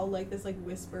 all, like, this, like,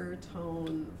 whisper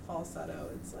tone falsetto.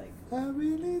 It's, like... I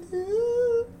really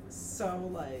do. So,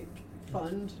 like,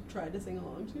 fun to try to sing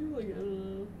along to. Like, I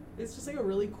don't know. It's just, like, a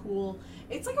really cool...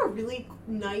 It's, like, a really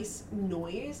nice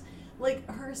noise like,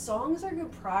 her songs are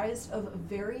comprised of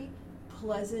very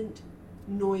pleasant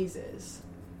noises,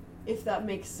 if that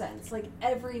makes sense. Like,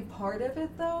 every part of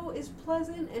it, though, is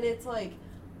pleasant, and it's, like,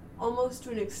 almost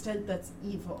to an extent that's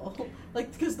evil.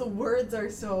 Like, because the words are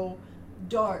so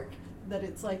dark that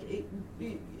it's, like,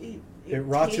 it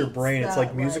rots your taints brain. It's that,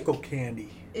 like musical candy.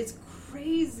 It's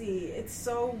crazy. It's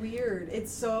so weird.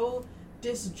 It's so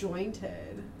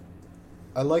disjointed.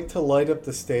 I like to light up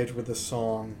the stage with a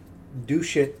song, do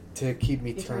shit to keep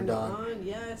me You turned on.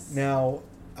 Yes. Now,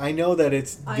 I know that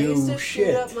it's I used do to shit.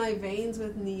 shoot up my veins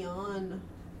with neon.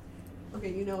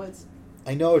 Okay, you know it's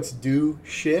I know it's do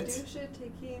shit, do shit to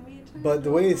keep me turned but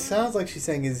the way it on. sounds like she's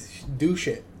saying is do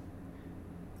shit.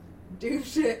 Do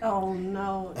shit. Oh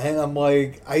no. And I'm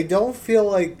like, I don't feel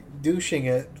like douching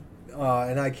it,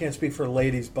 and I can't speak for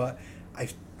ladies, but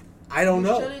I don't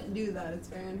know. You shouldn't do that. It's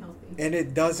very unhealthy. And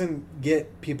it doesn't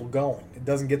get people going. It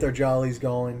doesn't get their jollies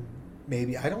going.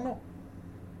 Maybe, I don't know.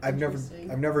 I've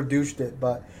never douched it,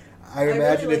 but I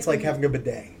imagine really it's like like having a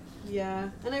bidet. Yeah,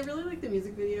 and I really like the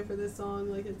music video for this song.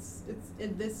 Like it's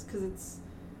in this because it's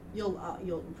you'll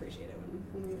appreciate it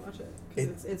when we watch it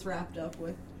because it's wrapped up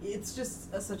with it's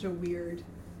just such a weird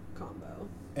combo.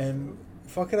 And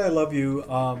 "Fuck It, I Love You"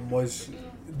 was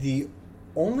the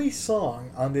only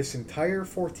song on this entire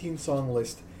 14-song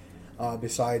list,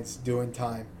 besides "Doing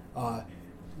Time,"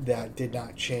 that did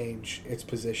not change its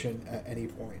position at any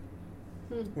point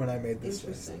when I made this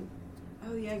list. Interesting.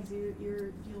 Oh yeah, because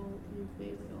you've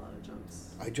made like a lot of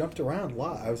jumps. I jumped around a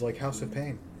lot. I was like House of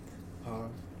Pain.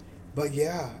 But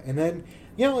yeah, and then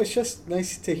it's just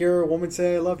nice to hear a woman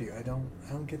say "I love you." I don't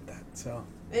get that. So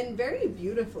And very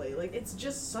beautifully, like it's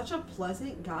just such a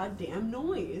pleasant goddamn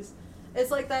noise.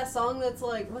 It's like that song that's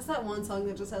like, what's that one song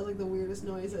that just has like the weirdest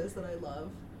noises that I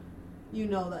love? You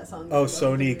know that song. Oh,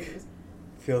 Sonique.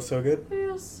 Feels so good.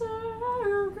 Feels so good.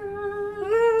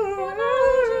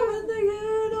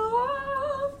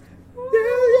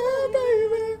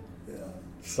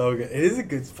 So good. It is a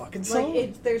good fucking song.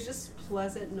 Like there's just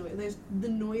pleasant noise. The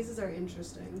noises are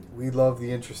interesting. We love the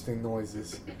interesting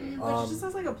noises. She just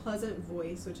has like a pleasant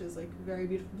voice, which is like very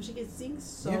beautiful. But she can sing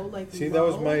so like. See, low.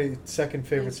 that was my second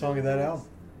favorite song of that Nice. album.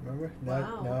 Remember?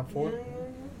 Wow. Now 4. Yeah.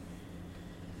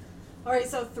 All right,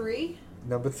 so 3.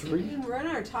 Number 3. We're in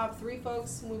our top 3,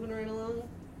 folks. Moving right along.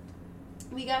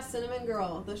 We got Cinnamon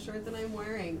Girl, the shirt that I'm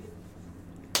wearing.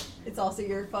 It's also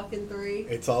your fucking 3.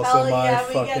 It's also Hell my yeah,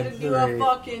 fucking we got to do 3. a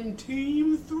fucking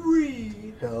team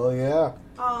 3. Hell yeah.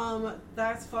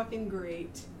 That's fucking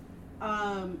great.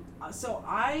 So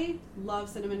I love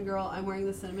Cinnamon Girl. I'm wearing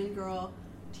the Cinnamon Girl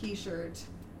t-shirt.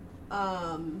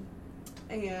 And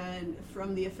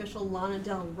from the official Lana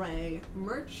Del Rey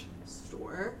merch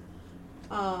store.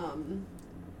 And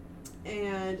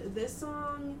this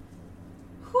song,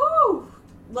 whew,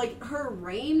 like her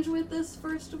range with this,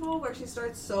 first of all, where she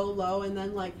starts so low and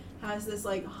then like has this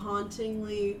like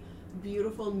hauntingly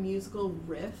beautiful musical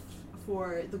riff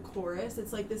for the chorus.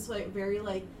 It's like this like very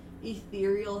like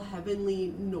ethereal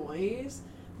heavenly noise,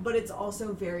 but it's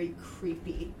also very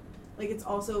creepy. Like it's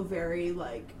also very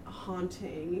like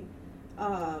haunting.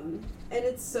 And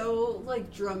it's so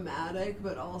like dramatic,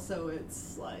 but also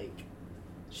it's like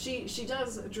she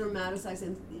does dramatize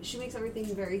and she makes everything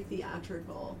very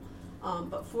theatrical.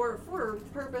 But for a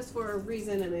purpose, for a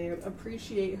reason, and I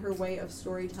appreciate her way of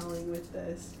storytelling with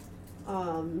this.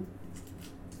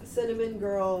 Cinnamon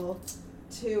Girl,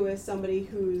 too, is somebody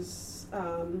who's,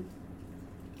 to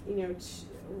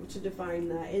define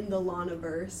that, in the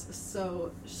Lana-verse.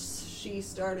 So she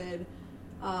started,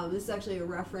 this is actually a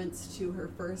reference to her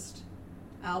first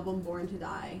album, Born to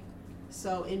Die.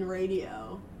 So in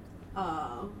radio,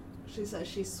 she says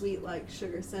she's sweet like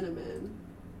sugar cinnamon.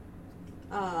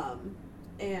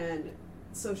 And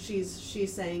so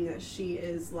she's saying that she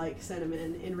is like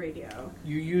cinnamon in radio.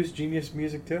 You use Genius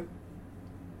Music too?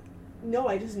 No,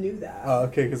 I just knew that. Oh,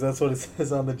 okay, because that's what it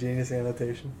says on the Genius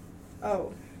annotation.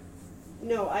 Oh.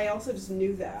 No, I also just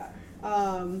knew that.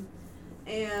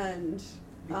 And...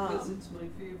 Because it's my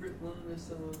favorite Lana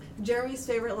song. Jeremy's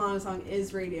favorite Lana song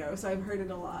is Radio, so I've heard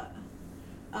it a lot.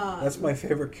 That's my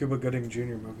favorite Cuba Gooding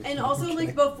Jr. movie. And also,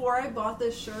 like, before I bought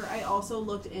this shirt, I also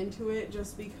looked into it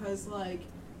just because, like,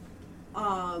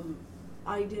 I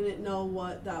didn't know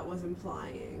what that was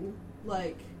implying.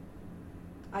 Like,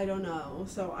 I don't know.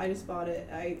 So I just bought it.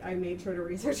 I made sure to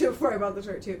research it before I bought the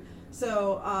shirt, too.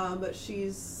 So, but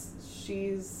she's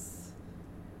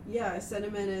yeah,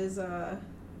 cinnamon is,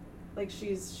 like,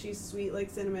 she's sweet like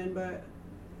cinnamon, but,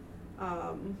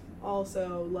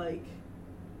 also, like,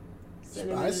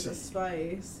 cinnamon is a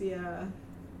spice, yeah.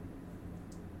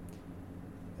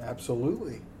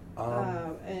 Absolutely.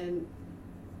 And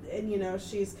and you know,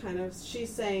 she's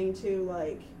saying too,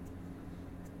 like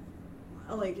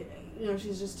you know,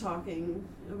 she's just talking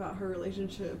about her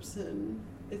relationships, and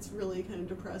it's really kind of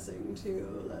depressing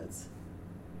too. That's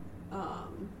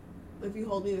if you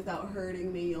hold me without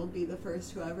hurting me, you'll be the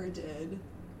first who ever did.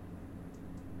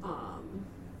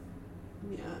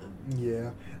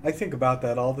 Yeah, I think about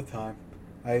that all the time.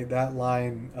 That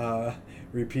line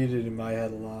repeated in my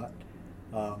head a lot,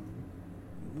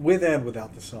 with and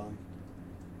without the song.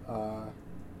 I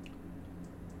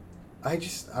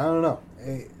don't know.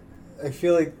 I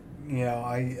feel like, you know,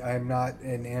 I'm not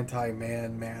an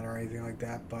anti-man or anything like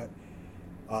that, but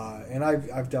and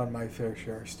I've done my fair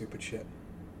share of stupid shit.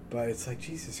 But it's like,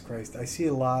 Jesus Christ, I see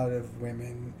a lot of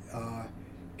women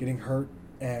getting hurt,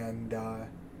 and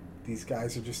these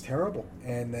guys are just terrible,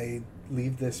 and they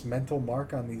leave this mental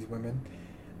mark on these women,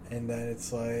 and then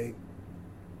it's like,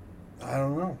 I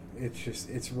don't know,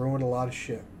 it's ruined a lot of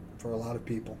shit for a lot of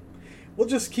people. We'll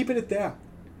just keep it at that.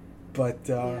 But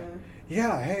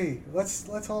yeah, hey,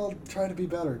 let's all try to be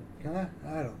better. Huh?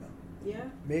 I don't know. Yeah.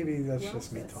 Maybe that's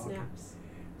just me talking. Snaps.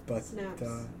 But Snaps.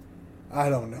 I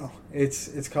don't know.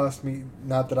 It's cost me,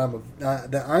 not that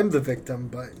I'm the victim,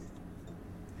 but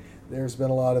there's been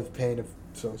a lot of pain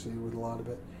associated with a lot of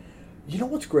it. You know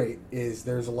what's great is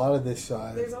there's a lot of this.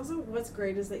 There's also what's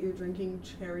great is that you're drinking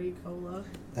cherry cola.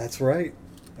 That's right.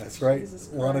 That's right.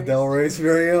 Lana Christ. Del Rey's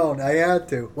very own. I had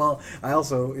to. Well, I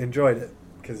also enjoyed it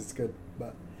because it's good,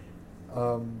 but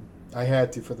I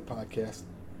had to for the podcast.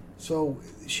 So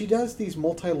she does these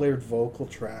multi-layered vocal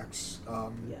tracks.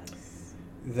 Yes.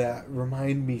 That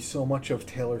remind me so much of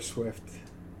Taylor Swift.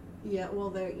 Yeah,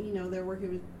 well, they're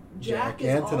working with Jack is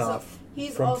Antonoff also,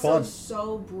 he's from also Fun.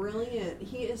 so brilliant.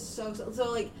 He is so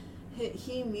like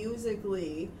he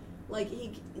musically,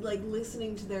 he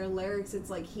listening to their lyrics, it's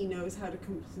like he knows how to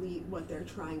complete what they're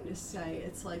trying to say.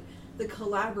 It's like the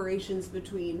collaborations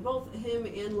between both him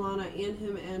and Lana and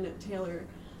him and Taylor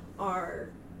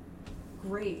are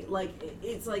great. Like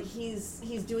it's like he's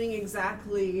doing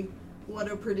exactly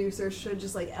what a producer should,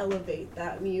 just like elevate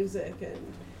that music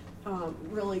and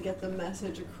really get the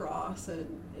message across,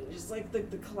 and just like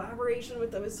the collaboration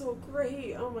with them is so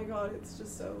great. Oh my god,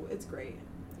 it's great.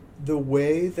 The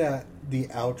way that the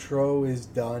outro is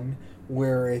done,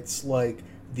 where it's like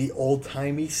the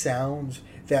old-timey sounds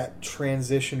that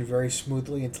transition very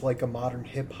smoothly into like a modern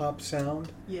hip-hop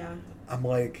sound. Yeah. I'm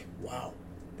like, wow,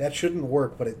 that shouldn't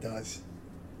work, but it does.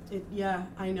 Yeah,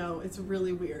 I know. It's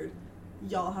really weird.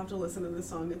 Y'all have to listen to this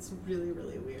song. It's really,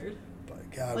 really weird.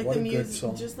 But God, like what the a music, good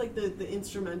song. just like the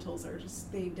instrumentals are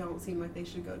just, they don't seem like they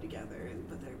should go together,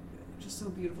 but they're just so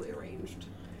beautifully arranged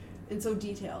and so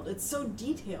detailed. It's so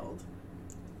detailed.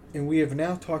 And we have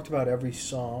now talked about every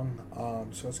song,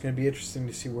 so it's going to be interesting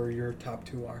to see where your top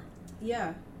two are.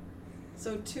 Yeah.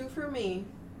 So 2 for me,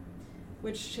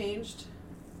 which changed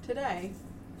today.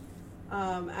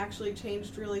 Actually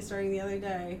changed really starting the other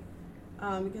day.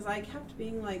 Because I kept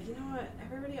being like, you know what,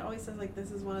 everybody always says like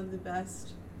this is one of the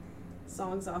best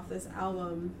songs off this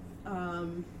album.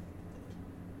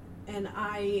 And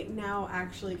I now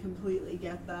actually completely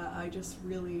get that. I just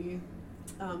really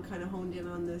kind of honed in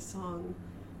on this song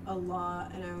a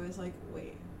lot, and I was like,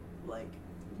 wait,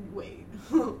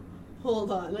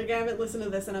 hold on. Like, I haven't listened to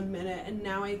this in a minute, and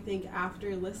now I think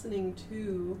after listening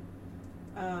to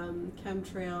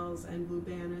Chemtrails and Blue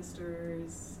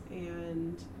Banisters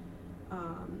and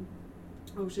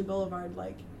Ocean Boulevard,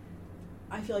 like,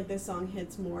 I feel like this song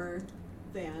hits more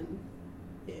than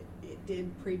it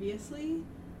did previously.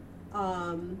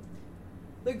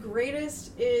 The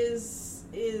Greatest is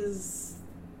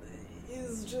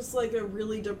just like a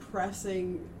really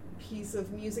depressing piece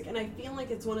of music, and I feel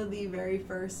like it's one of the very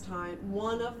first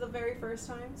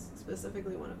times,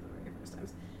 specifically one of the very first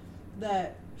times,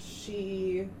 that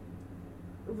she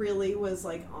really was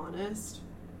like honest.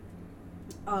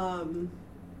 And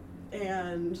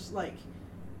like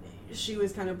she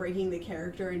was kind of breaking the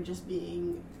character and just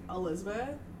being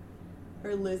Elizabeth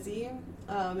or Lizzie,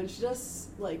 and she does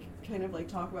like kind of like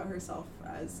talk about herself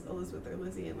as Elizabeth or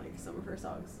Lizzie in like some of her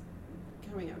songs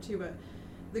coming out too. But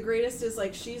The Greatest is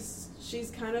like she's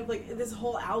kind of like, this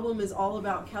whole album is all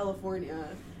about California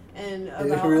and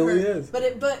about it really her, is.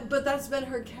 but that's been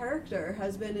her character,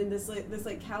 has been in this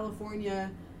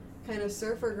California kind of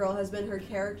surfer girl has been her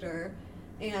character.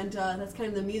 And that's kind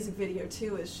of the music video,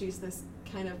 too, is she's this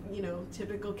kind of,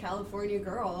 typical California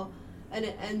girl. And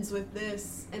it ends with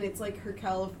this, and it's like her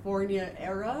California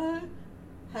era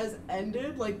has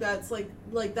ended. Like that's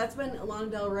been Lana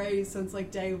Del Rey since,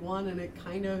 like, day one, and it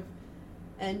kind of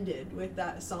ended with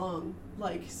that song,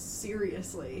 like,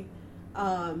 seriously.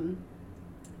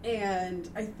 And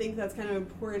I think that's kind of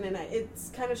important, and it's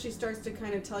kind of, she starts to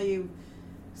kind of tell you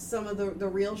some of the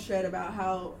real shit about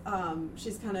how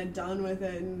she's kind of done with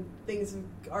it, and things,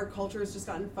 our culture has just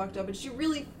gotten fucked up, and she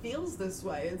really feels this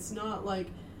way. It's not like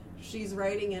she's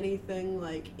writing anything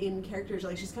like in character,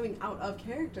 like she's coming out of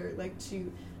character, like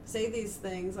to say these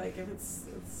things, like if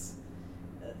it's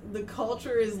the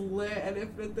culture is lit, and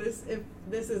if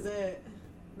this is it,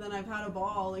 then I've had a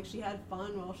ball. Like, she had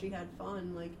fun while she had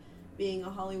fun, like being a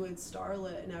Hollywood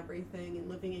starlet and everything, and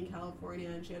living in California,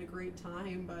 and she had a great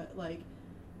time, but like,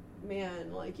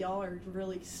 man, like, y'all are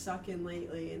really sucking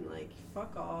lately, and like,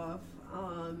 fuck off.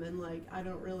 And like, I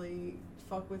don't really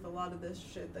fuck with a lot of this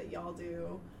shit that y'all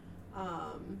do.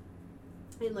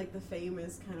 And like, the fame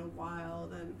is kind of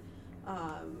wild, and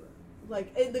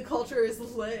like, the culture is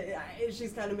lit.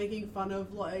 She's kind of making fun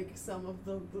of like some of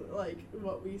the like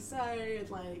what we say, and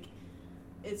like,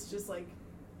 it's just like,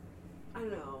 I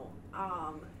don't know.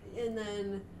 And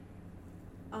then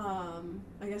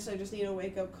I guess I just need a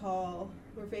wake up call.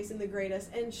 We're facing the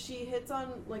greatest, and she hits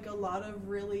on like a lot of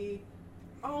really,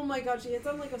 oh my god, she hits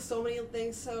on like so many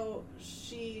things. So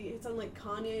she hits on like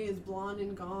Kanye is blonde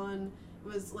and gone. It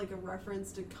was like a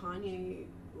reference to Kanye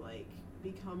like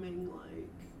becoming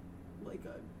like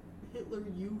a Hitler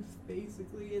youth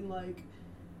basically, and like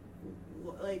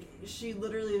she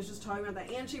literally was just talking about that,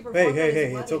 and she performed at his Hey,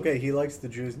 wedding. it's okay. He likes the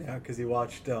Jews now because he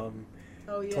watched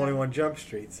 21 Jump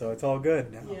Street, so it's all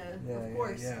good now. Yeah, of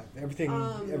course. Yeah. Everything.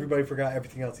 Everybody forgot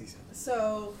everything else he said.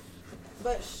 So,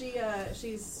 but she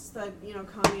said, you know,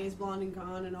 Kanye is blonde and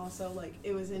gone, and also like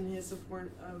it was in his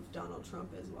support of Donald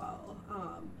Trump as well.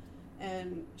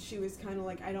 And she was kind of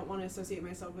like, I don't want to associate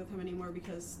myself with him anymore,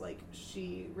 because like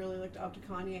she really looked up to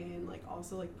Kanye, and like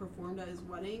also like performed at his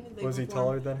wedding. Was he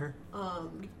taller than her?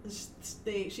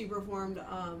 She performed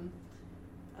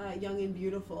Young and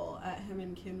Beautiful at him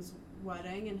and Kim's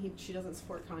wedding, and she doesn't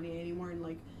support Kanye anymore, and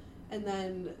like, and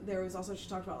then there was also, she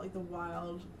talked about like the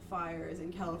wildfires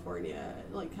in California,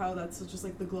 like how that's just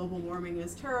like the global warming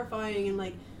is terrifying, and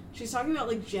like she's talking about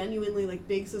like genuinely like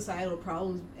big societal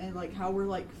problems, and like how we're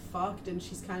like fucked, and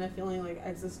she's kind of feeling like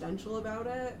existential about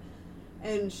it,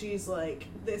 and she's like,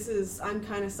 I'm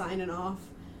kind of signing off.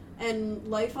 And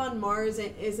Life on Mars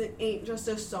ain't just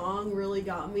a song really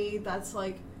got me. That's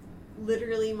like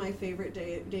literally my favorite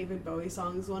David Bowie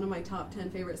songs, one of my top 10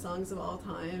 favorite songs of all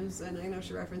times, and I know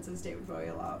she references David Bowie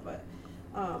a lot, but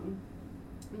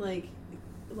like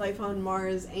Life on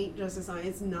Mars ain't just a song.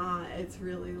 It's not. It's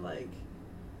really like,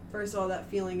 first of all, that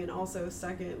feeling, and also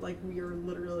second, like, we are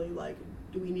literally like,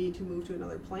 do we need to move to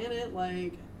another planet?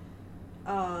 Like,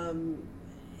 and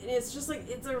it's just like,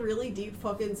 it's a really deep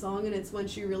fucking song, and it's when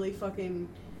she really fucking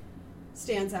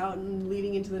stands out, and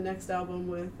leading into the next album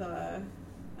with the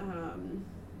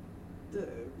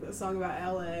song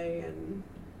about LA, and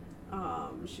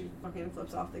she fucking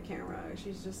flips off the camera.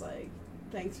 She's just like,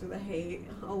 thanks for the hate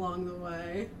along the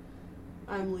way.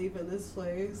 I'm leaving this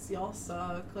place. Y'all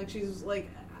suck. Like, she's like,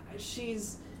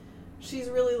 she's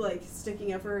really like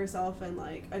sticking up for herself, and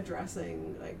like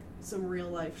addressing like some real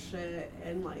life shit,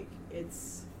 and like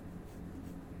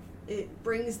it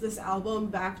brings this album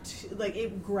back to, like,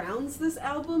 it grounds this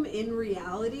album in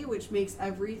reality, which makes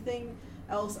everything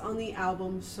else on the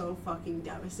album so fucking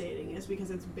devastating, is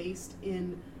because it's based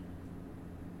in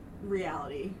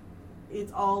reality.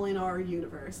 It's all in our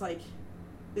universe. Like,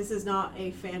 this is not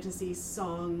a fantasy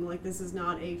song. Like, this is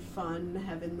not a fun,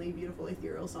 heavenly, beautiful,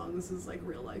 ethereal song. This is like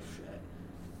real life shit.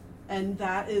 And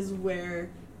that is where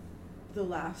the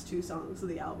last two songs of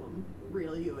the album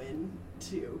reel you in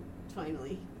to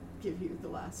finally give you the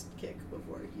last kick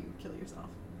before you kill yourself.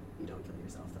 You don't kill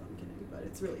yourself, though, I'm kidding, but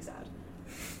it's really sad.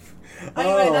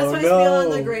 Anyway, that's my spiel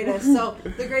on The Greatest. So,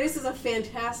 The Greatest is a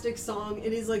fantastic song.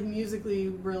 It is, like, musically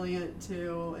brilliant,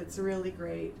 too. It's really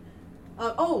great.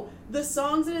 The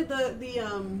songs in it,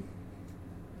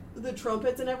 the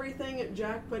trumpets and everything,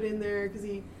 Jack put in there, because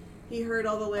he heard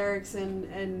all the lyrics,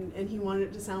 and he wanted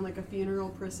it to sound like a funeral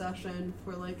procession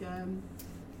for, like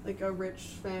a rich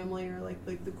family, or like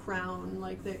the crown,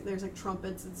 like there's like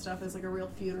trumpets and stuff as like a real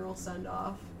funeral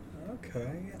send-off.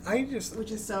 Okay.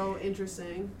 Which is so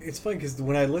interesting. It's funny because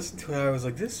when I listened to it, I was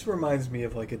like, this reminds me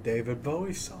of like a David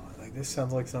Bowie song. Like, this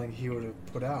sounds like something he would have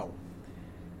put out.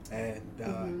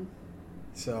 And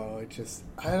so it just,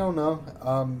 I don't know.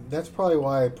 That's probably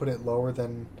why I put it lower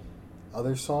than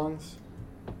other songs.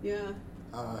 Yeah.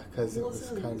 Because it was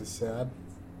kind of sad.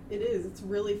 It is. It's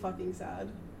really fucking sad.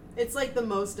 It's like the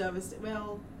most devastating.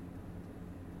 Well,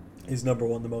 is number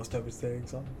one the most devastating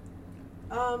song?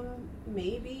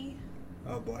 Maybe.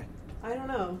 Oh boy. I don't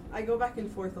know. I go back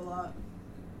and forth a lot.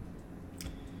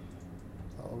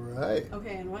 All right.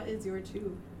 Okay, and what is your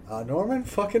 2? Norman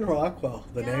fucking Rockwell,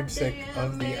 the namesake Goddamn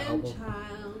of the album.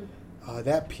 man-child.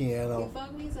 That You piano.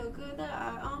 fucked me so good that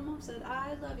I almost said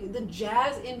I love you. The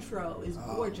jazz intro is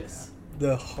gorgeous.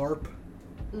 The harp.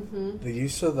 Mm-hmm. The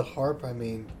use of the harp, I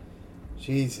mean,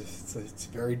 Jesus, it's a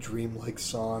very dreamlike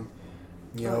song.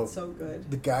 You know, It's so good.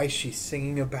 the guy she's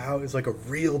singing about is like a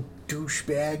real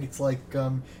douchebag. It's like,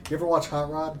 you ever watch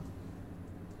Hot Rod?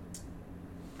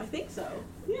 I think so.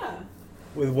 Yeah.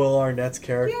 With Will Arnett's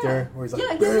character, Yeah. where he's like,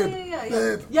 Yeah, babe, yeah.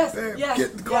 babe, Yes, babe, yes,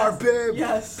 get in the car, yes, babe,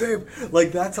 yes. babe.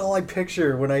 Like, that's all I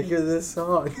picture when I hear this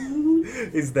song,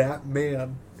 is that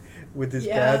man with his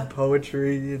Yeah. bad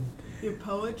poetry. And Your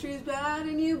poetry's bad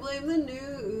and you blame the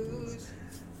news.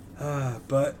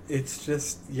 but it's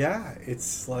just, yeah,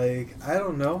 it's like, I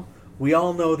don't know. We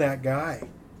all know that guy.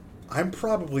 I'm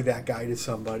probably that guy to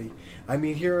somebody. I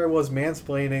mean, here I was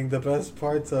mansplaining the best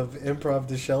parts of improv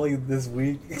to Shelley this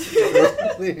week.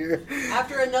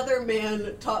 After another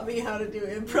man taught me how to do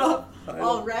improv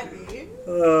already.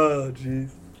 Oh,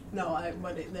 jeez. No,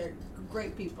 but they're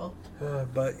great people.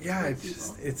 But yeah, Great it's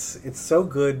just, people. it's so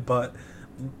good. But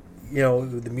you know,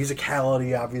 the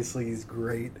musicality obviously is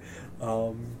great.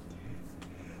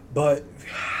 But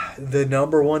the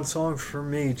number one song for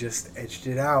me just edged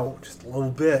it out just a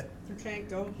little bit. Okay,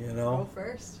 go. You know? Go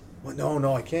first. Well,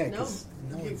 no, I can't. No, 'Cause-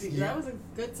 it's you. that was a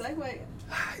good segue.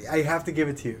 I have to give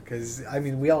it to you because I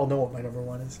mean we all know what my number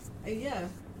one is. Yeah.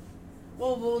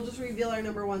 Well, we'll just reveal our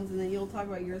number ones, and then you'll talk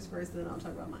about yours first, and then I'll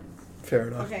talk about mine. Fair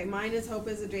enough. Okay, mine is hope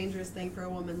is a dangerous thing for a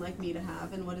woman like me to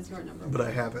have, and what is your number one? But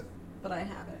I have it. But I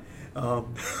have it.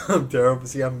 I'm terrible.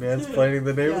 See, I'm mansplaining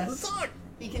the name of the Yes. song.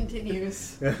 He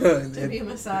continues to be a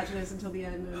misogynist until the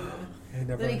end, and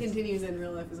then he continues in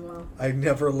real life as well. I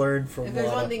never learned from If there's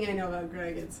Lana. one thing I know about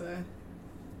Greg, it's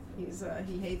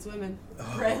he hates women.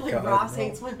 Oh, Right? Like God, Ross no.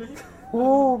 hates women.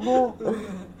 Oh, no.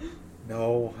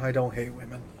 No, I don't hate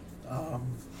women.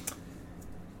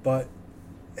 But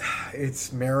it's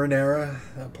Marinara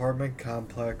Apartment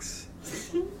Complex.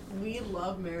 We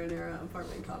love Marinara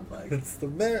Apartment Complex.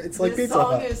 It's like this Pizza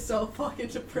song Hut. is so fucking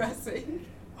depressing.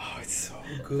 Oh, it's so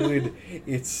good.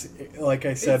 It's like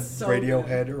I said, It's so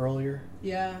Radiohead earlier.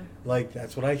 Yeah. Like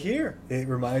that's what I hear. It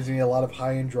reminds me a lot of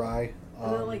High and Dry.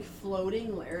 And then like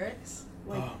floating lyrics.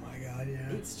 Like oh my god, yeah.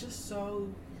 it's just so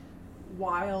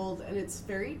wild and it's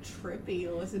very trippy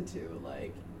to listen to.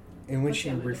 Like And when puts she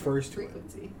you on a refers to different it,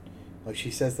 frequency. like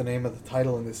she says the name of the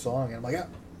title in this song, and I'm like, yeah,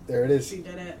 there it is. She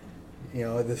did it. You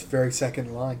know, this very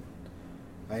second line.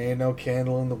 I ain't no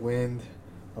candle in the wind.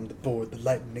 I'm the board, the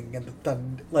lightning, and the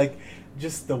thunder. Like,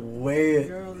 just the way it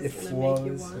Girl, it it's gonna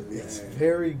make you flows. wonder. It's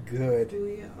very good. Who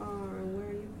you are,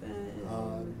 where you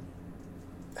been.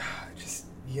 Just,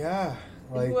 yeah.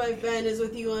 And Like, who I've been is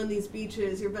with you on these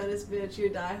beaches. Your Venice bitch, your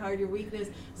die hard, your weakness.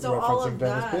 So all referencing of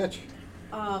Venice that,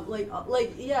 Bitch.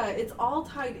 like yeah, it's all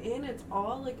tied in. It's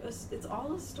all like it's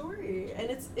all a story, and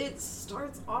it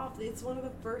starts off. It's one of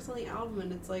the first on the album,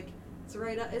 and it's like it's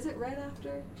right. Is it right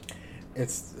after?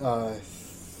 It's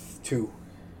 2.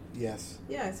 Yes.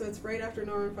 Yeah, so it's right after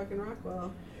Norman fucking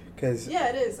Rockwell. Because Yeah,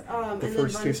 it is. the And then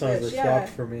first 2 Venice songs Bitch, are yeah. swapped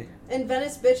for me. And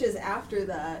Venice Bitch is after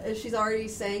that, and she's already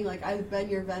saying like I've been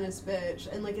your Venice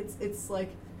Bitch, and like it's like,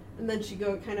 and then she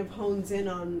kind of hones in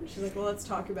on. She's like, well, let's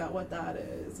talk about what that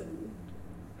is and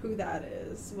who that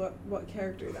is, what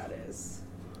character that is.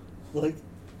 Like,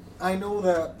 I know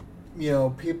that, you know,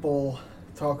 people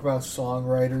talk about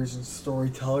songwriters and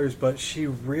storytellers, but she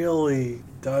really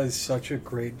does such a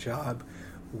great job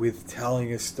with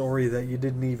telling a story that you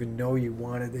didn't even know you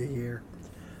wanted to hear.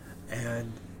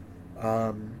 And,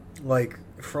 like,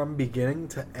 from beginning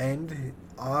to end,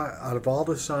 out of all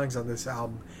the songs on this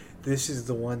album, this is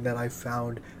the one that I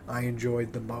found I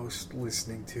enjoyed the most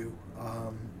listening to.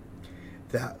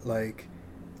 That, like,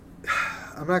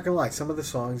 I'm not gonna lie, some of the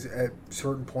songs at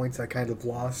certain points I kind of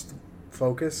lost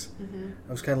focus. Mm-hmm.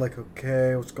 I was kind of like,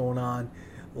 okay, what's going on?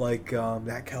 Like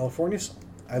that California song.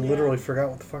 I Yeah. literally forgot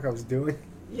what the fuck I was doing.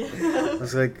 I Yeah.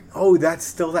 was like, oh, that's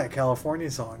still that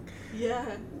California song. Yeah.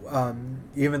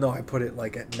 Even though I put it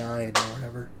like at 9 or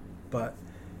whatever. But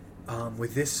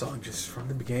with this song, just from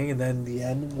the beginning and then the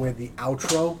end, where the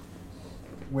outro,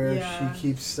 where Yeah, she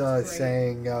keeps great.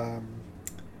 saying,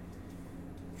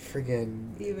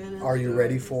 friggin', Even are you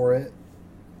ready for it?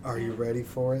 Are Yeah. you ready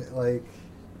for it? Like,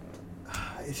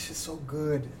 it's just so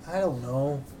good. I don't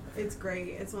know. It's great.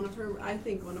 It's one of her. I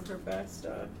think one of her best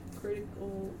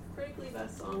critically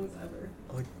best songs ever.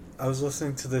 Like, I was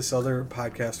listening to this other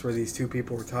podcast where these two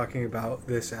people were talking about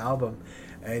this album,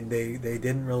 and they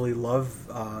didn't really love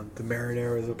the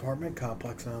Marinara's apartment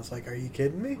complex, and I was like, are you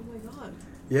kidding me? Oh my god.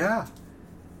 Yeah.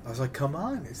 I was like, come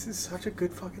on, this is such a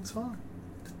good fucking song.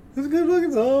 It's a good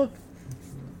fucking song.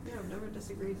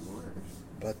 disagreed more.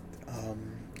 But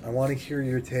I want to hear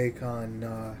your take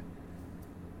on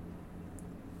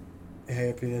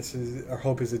happiness is or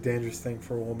hope is a dangerous thing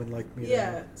for a woman like me.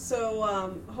 Yeah.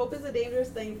 So hope is a dangerous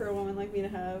thing for a woman like me to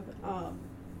have.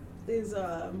 Is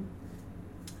a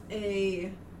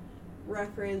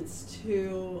reference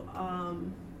to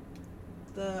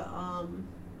the oh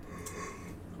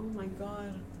my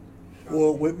god.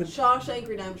 Well, Whitman. Shawshank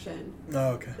Redemption.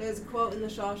 Oh, okay. There's a quote in the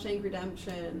Shawshank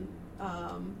Redemption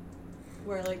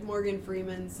where like Morgan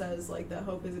Freeman says like that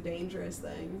hope is a dangerous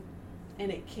thing,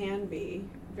 and it can be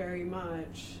very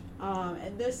much.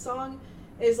 And this song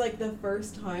is like the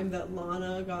first time that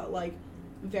Lana got like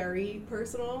very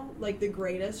personal, like the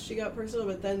greatest she got personal.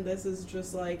 But then this is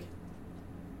just like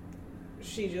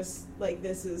she just like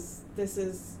this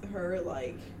is her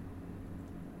like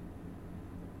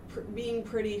being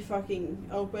pretty fucking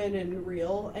open and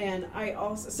real. And I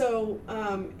also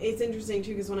it's interesting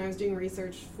too because when I was doing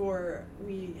research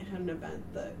we had an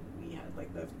event that we had like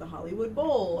the Hollywood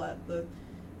Bowl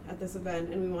at this event,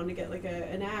 and we wanted to get like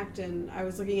an act, and I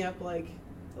was looking up like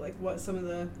what some of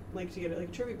the like to get like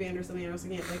a tribute band or something. I was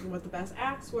looking at like what the best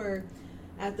acts were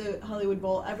at the Hollywood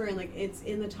Bowl ever, and like it's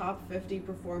in the top 50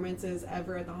 performances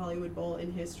ever at the Hollywood Bowl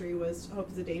in history was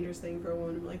Hope is a Dangerous Thing for a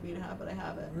Woman like me to have, but I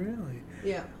have it. Really?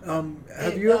 Yeah.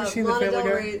 Have you ever seen Lana the Family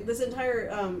Del Guy? Rey, this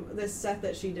entire this set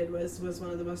that she did was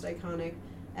one of the most iconic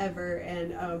ever,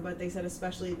 and but they said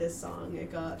especially this song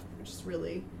it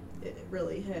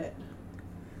really hit.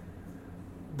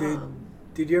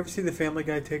 Did you ever see the Family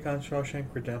Guy take on Shawshank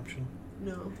Redemption?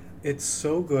 No. It's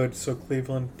so good. So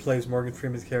Cleveland plays Morgan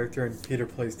Freeman's character, and Peter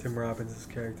plays Tim Robbins'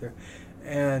 character.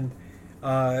 And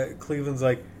Cleveland's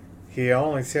like, he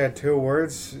only said 2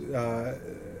 words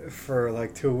for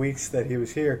like 2 weeks that he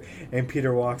was here. And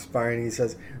Peter walks by and he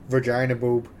says, "Vagina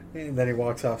boob," and then he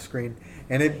walks off screen.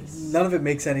 And none of it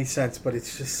makes any sense, but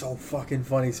it's just so fucking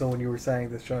funny. So when you were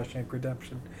saying the Shawshank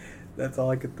Redemption, that's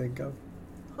all I could think of.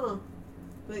 Huh.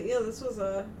 But yeah, this was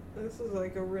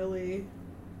like a really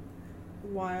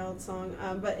wild song.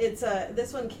 But it's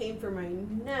this one came from my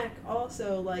neck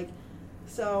also, like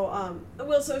so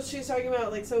so she's talking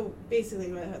about like so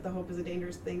basically what the hope is a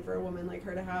dangerous thing for a woman like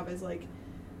her to have is like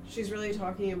she's really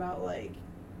talking about like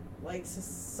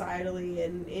societally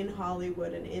and in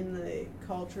Hollywood and in the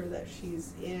culture that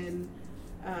she's in.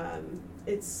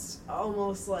 It's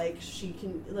almost like she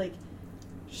can like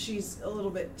she's a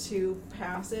little bit too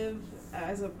passive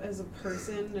as a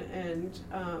person, and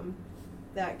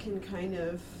that can kind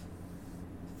of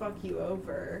fuck you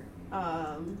over.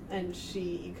 And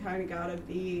you kind of gotta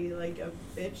be like a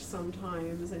bitch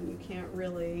sometimes, and you can't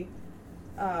really.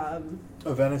 A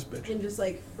Venice bitch. And just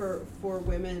like for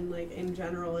women, like in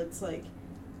general, it's like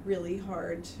really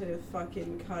hard to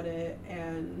fucking cut it,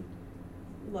 and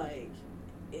like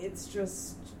it's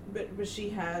just. But she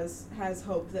has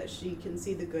hope that she can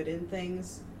see the good in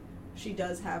things. She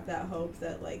does have that hope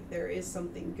that like there is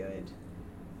something good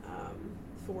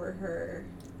for her,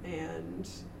 and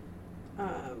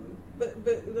but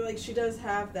like she does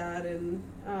have that, and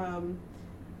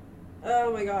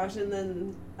oh my gosh, and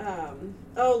then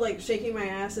like shaking my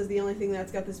ass is the only thing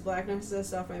that's got this black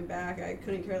narcissist off my back.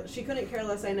 She couldn't care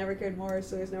less. I never cared more.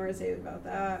 So there's nowhere to say about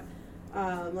that.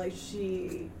 Like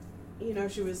she. You know,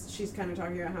 she's kind of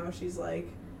talking about how she's like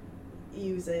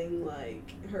using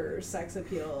like her sex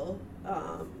appeal.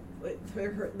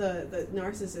 The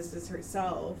narcissist is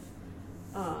herself,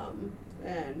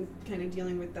 and kind of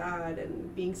dealing with that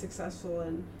and being successful,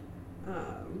 and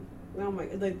oh my,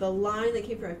 like the line that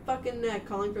came from my fucking neck,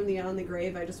 calling from beyond the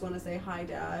grave. I just want to say hi,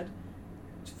 Dad.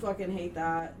 Just fucking hate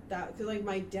that because like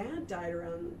my dad died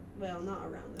around not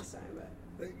around this time,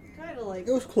 but kind of like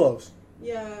it was close.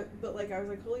 Yeah, but like I was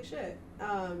like, holy shit.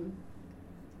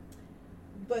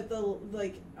 But the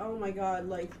like, oh my god,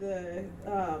 like the.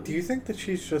 Do you think that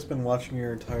she's just been watching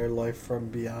your entire life from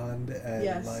beyond and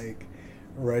yes. like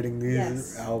writing these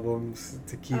yes. albums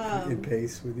to keep in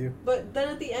pace with you? But then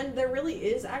at the end, there really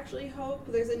is actually hope.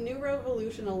 There's a new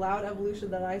revolution, a loud evolution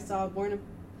that I saw, born of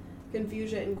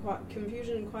confusion and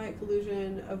quiet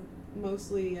collusion of.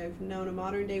 Mostly, I've known a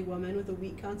modern-day woman with a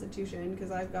weak constitution because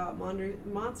I've got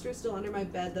monsters still under my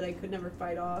bed that I could never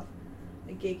fight off.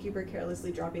 A gatekeeper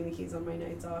carelessly dropping the keys on my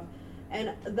nights off.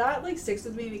 And that, like, sticks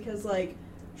with me because, like,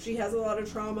 she has a lot of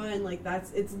trauma, and, like,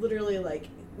 it's literally, like,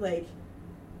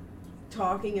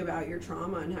 talking about your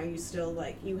trauma and how you still,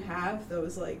 like, you have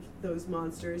those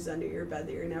monsters under your bed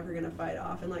that you're never going to fight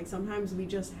off. And, like, sometimes we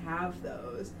just have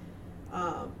those.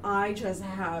 I just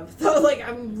have those, like,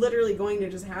 I'm literally going to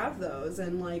just have those,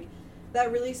 and, like,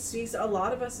 that really speaks, a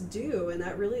lot of us do, and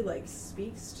that really, like,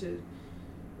 speaks to,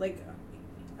 like,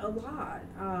 a lot.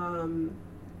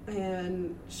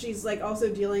 And she's like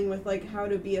also dealing with like how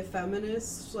to be a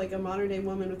feminist, like a modern day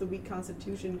woman with a weak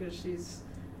constitution, because she's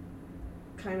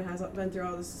kind of has been through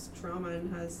all this trauma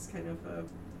and has kind of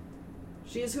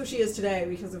she is who she is today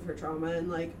because of her trauma, and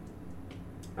like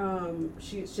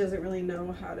she doesn't really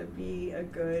know how to be a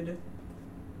good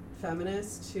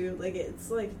feminist too. Like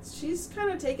it's like she's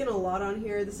kind of taken a lot on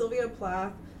here. The Sylvia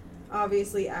Plath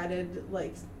obviously added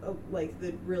like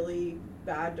the really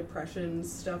bad depression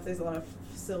stuff. There's a lot of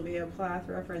Sylvia Plath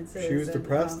references. She was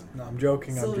depressed? No, I'm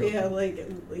joking. Sylvia, I'm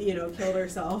joking. killed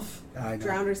herself,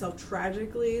 drowned herself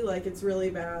tragically. Like, it's really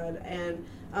bad. And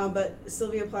but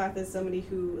Sylvia Plath is somebody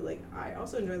who, like, I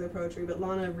also enjoy their poetry, but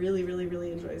Lana really, really,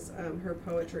 really enjoys her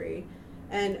poetry.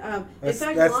 And in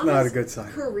fact, that's Lana's not a good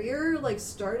sign. career like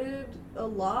started a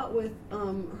lot with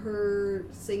her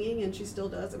singing, and she still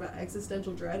does, about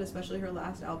existential dread, especially her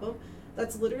last album.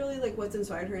 That's literally like what's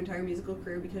inspired her entire musical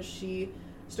career, because she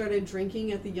started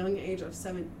drinking at the young age of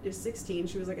 16.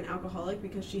 She was like an alcoholic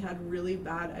because she had really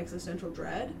bad existential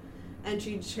dread, and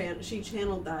she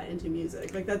channeled that into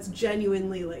music. Like, that's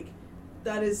genuinely, like,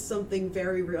 that is something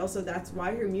very real. So that's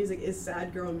why her music is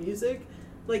sad girl music.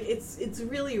 Like, it's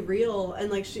really real, and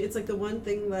like it's like the one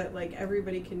thing that like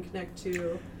everybody can connect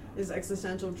to is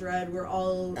existential dread. We're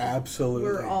all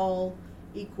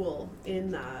equal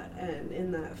in that, and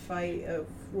in that fight of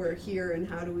we're here and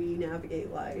how do we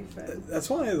navigate life. And that's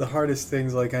one of the hardest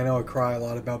things. Like, I know I cry a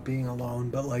lot about being alone,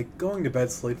 but like going to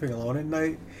bed sleeping alone at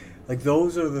night, like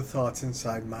those are the thoughts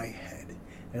inside my head,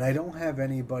 and I don't have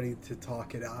anybody to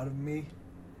talk it out of me.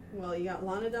 Well, you got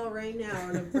Lana Del Rey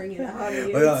now to bring it out of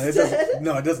you. Well, it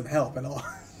doesn't help at all.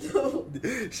 No.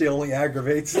 She only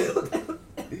aggravates it.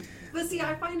 But see,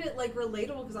 I find it like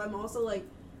relatable, because I'm also like,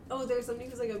 oh, there's somebody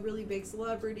who's like a really big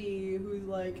celebrity who's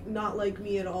like not like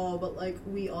me at all, but like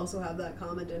we also have that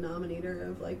common denominator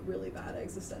of like really bad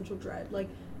existential dread. Like,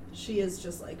 she is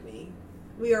just like me.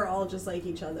 We are all just like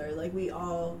each other. Like, we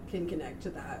all can connect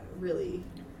to that really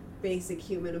basic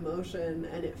human emotion,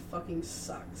 and it fucking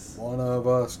sucks. One of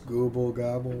us, Google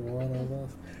Gobble, one of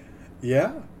us.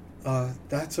 Yeah,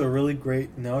 that's a really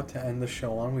great note to end the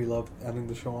show on. We love ending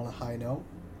the show on a high note.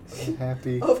 I'm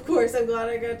happy. Of course, I'm glad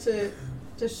I got to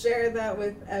share that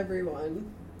with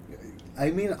everyone.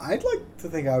 I mean, I'd like to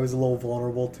think I was a little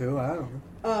vulnerable too. I don't know.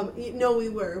 No, we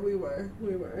were.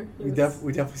 We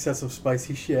definitely said some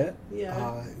spicy shit.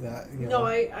 Yeah.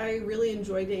 I really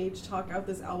enjoyed getting to talk out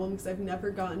this album, because I've never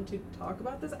gotten to talk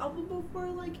about this album before,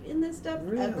 like, in this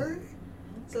depth ever.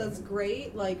 So that's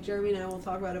great. Like, Jeremy and I will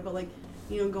talk about it, but like,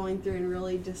 going through and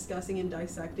really discussing and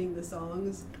dissecting the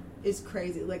songs is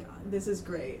crazy. Like, this is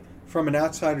great. From an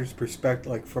outsider's perspective,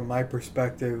 like from my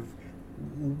perspective,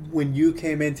 when you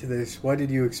came into this, what did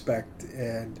you expect,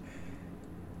 and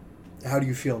how do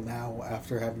you feel now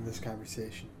after having this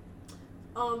conversation?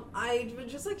 I would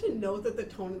just like to note that the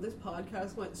tone of this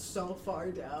podcast went so far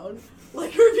down.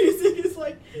 Like, her music is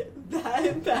like that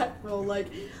impactful.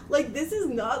 Like this is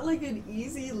not like an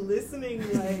easy listening.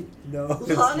 Like, no,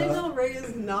 Lana Del Rey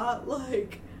is not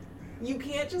like. You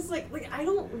can't just like I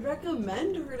don't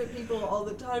recommend her to people all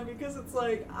the time, because it's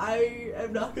like, I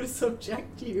am not going to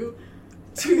subject you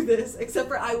to this, except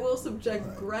for I will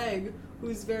subject Greg,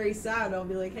 who's very sad. I'll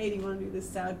be like, hey, do you want to do this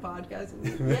sad podcast?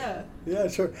 And like, yeah. Yeah,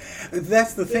 sure.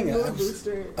 That's the thing. I was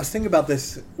thinking about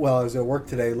this while I was at work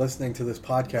today, listening to this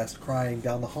podcast, crying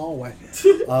down the hallway.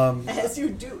 As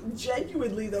you do.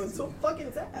 Genuinely, though. It's so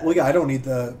fucking sad. Well, yeah, I don't need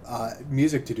the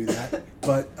music to do that.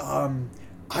 But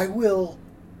I will...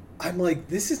 I'm like,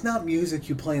 this is not music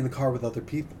you play in the car with other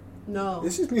people. No.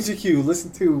 This is music you listen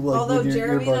to, like, although with your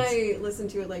Jeremy earbuds. and I listened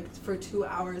to it, like, for 2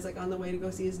 hours, like, on the way to go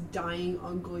see his dying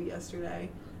uncle yesterday,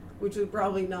 which was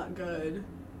probably not good.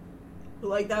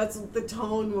 Like, the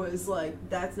tone was, like,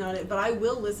 that's not it. But I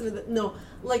will listen to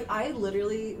I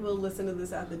literally will listen to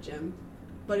this at the gym.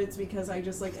 But it's because I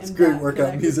just, like, am great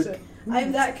workout music.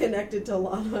 I'm that connected to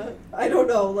Lana. I don't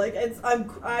know, like,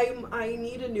 I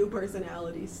need a new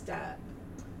personality stat.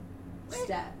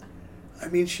 I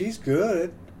mean, she's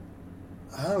good.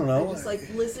 I don't know. I just like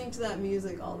listening to that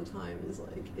music all the time is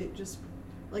like, it just,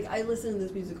 like, I listen to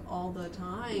this music all the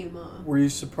time. Were you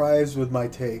surprised with my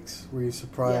takes? Were you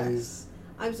surprised? Yes.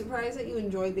 I'm surprised that you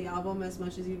enjoyed the album as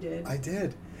much as you did. I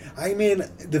did. I mean,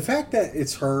 the fact that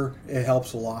it's her, it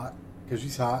helps a lot, because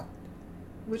she's hot.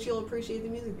 Which you'll appreciate the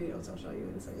music videos I'll show you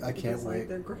in a second. I can't wait. Like,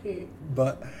 they're great.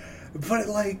 But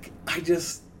like, I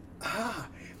just,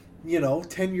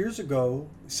 10 years ago,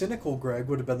 cynical Greg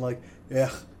would have been like,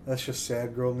 yeah, that's just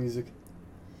sad girl music.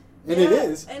 And it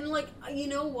is. And, like, you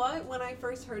know what? When I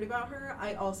first heard about her,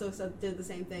 I also did the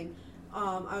same thing.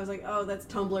 I was like, oh, that's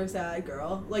Tumblr sad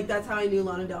girl. Like, that's how I knew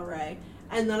Lana Del Rey.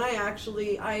 And then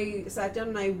I sat down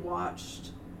and I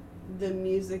watched the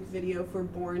music video for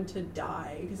Born to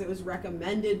Die because it was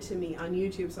recommended to me on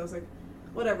YouTube. So I was like,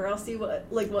 whatever, I'll see what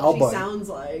she sounds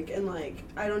like. And, like,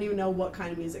 I don't even know what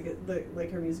kind of music,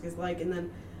 her music is like. And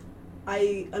then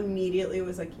I immediately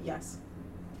was like, yes.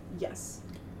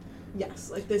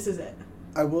 Like, this is it.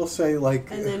 I will say,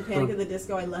 like... And then Panic at the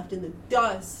Disco, I left in the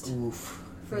dust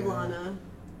for Lana.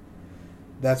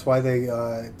 That's why they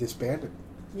disbanded.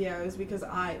 Yeah, it was because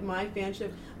my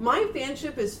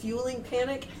fanship is fueling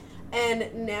Panic,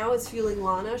 and now it's fueling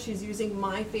Lana. She's using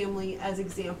my family as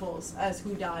examples as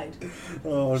who died.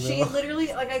 Oh, no. She literally,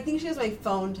 like, I think she has my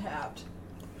phone tapped.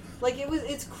 Like,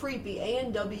 it's creepy.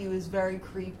 A&W is very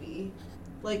creepy.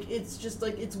 Like, it's just,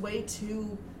 like, it's way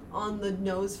too on the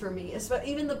nose for me.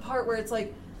 Even the part where it's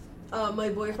like, my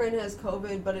boyfriend has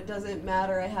COVID, but it doesn't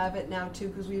matter. I have it now, too,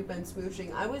 because we've been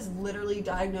smooching. I was literally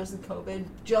diagnosed with COVID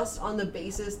just on the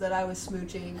basis that I was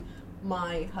smooching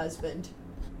my husband.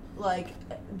 Like,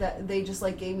 that they just,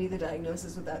 like, gave me the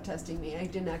diagnosis without testing me. I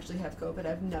didn't actually have COVID.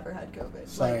 I've never had COVID.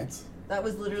 Science. Like, that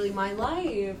was literally my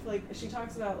life. Like, she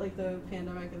talks about, like, the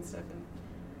pandemic and stuff.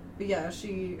 But, yeah,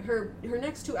 her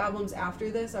next 2 albums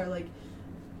after this are, like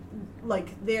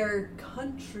they're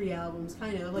country albums,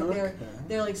 kind of like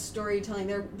they're like storytelling.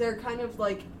 They're kind of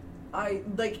like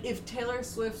if Taylor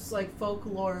Swift's like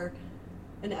Folklore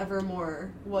and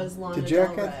Evermore was Lana Del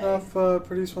Rey. Did Jack Antonoff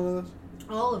produce one of those?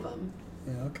 All of them.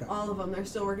 Yeah, okay. All of them. They're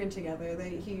still working together.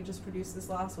 He just produced this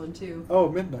last one too. Oh,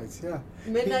 Midnights, yeah.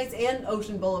 Midnights and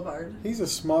Ocean Boulevard. He's a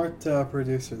smart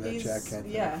producer, Jack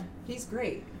Antonoff. Yeah, he's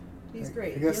great. He's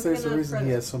great. I guess there's a reason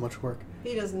he has so much work.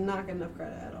 He does not get enough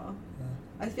credit at all.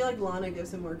 I feel like Lana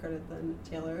gives him more credit than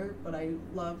Taylor, but I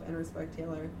love and respect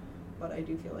Taylor. But I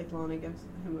do feel like Lana gives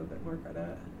him a bit more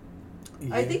credit.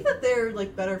 Yeah. I think that they're,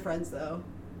 like, better friends, though.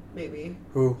 Maybe.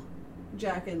 Who?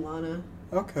 Jack and Lana.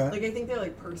 Okay. Like, I think they're,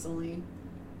 like, personally,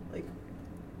 like,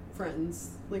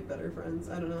 friends. Like, better friends.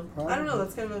 I don't know. Probably. I don't know.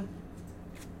 That's kind of a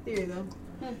theory, though.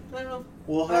 I don't know.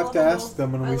 We'll have to ask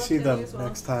them when we see them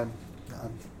next time.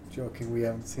 I'm joking. We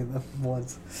haven't seen them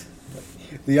once.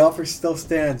 The offer still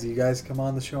stands. You guys come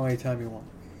on the show anytime you want.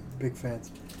 Big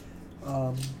fans.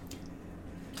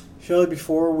 Shelley,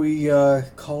 before we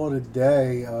call it a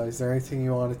day, is there anything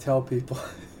you want to tell people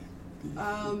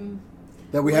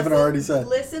that we haven't already said?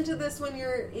 Listen to this when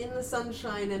you're in the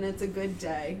sunshine and it's a good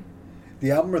day.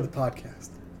 The album or the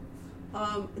podcast?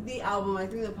 The album. I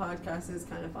think the podcast is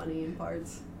kind of funny in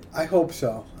parts. I hope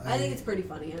so. I think it's pretty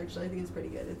funny, actually. I think it's pretty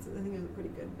good. I think it was a pretty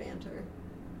good banter.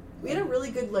 We had a really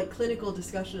good, like, clinical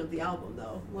discussion of the album,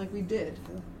 though. Like, we did.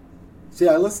 See,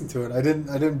 I listened to it. I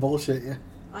didn't bullshit you.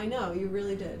 I know, you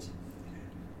really did.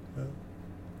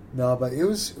 No, but it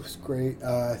was great.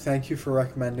 Thank you for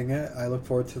recommending it. I look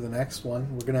forward to the next one.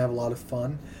 We're going to have a lot of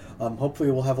fun. Hopefully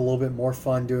we'll have a little bit more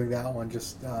fun doing that one,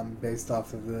 just based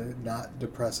off of the not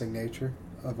depressing nature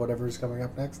of whatever is coming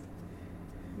up next.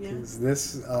 Yeah. Because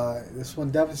this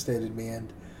one devastated me,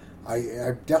 and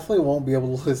I definitely won't be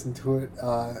able to listen to it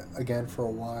again for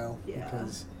a while,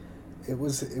 because it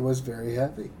was very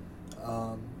heavy.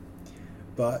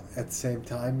 But at the same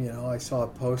time, I saw a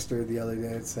poster the other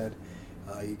day that said,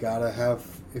 you gotta have,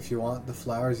 if you want the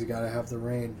flowers, you gotta have the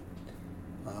rain.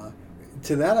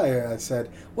 To that I said,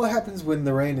 what happens when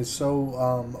the rain is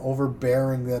so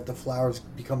overbearing that the flowers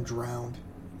become drowned?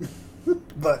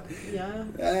 But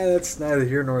that's neither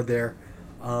here nor there.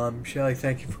 Shelley,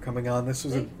 thank you for coming on.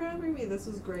 Thank you for having me. This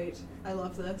was great. I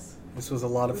love this. This was a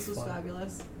lot of fun. This was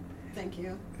fabulous. Thank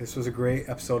you. This was a great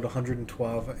episode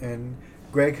 112. And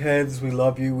Greg Heads, we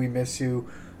love you. We miss you.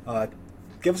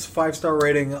 Give us a 5-star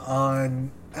rating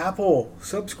on Apple.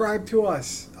 Subscribe to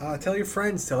us. Tell your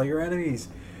friends. Tell your enemies.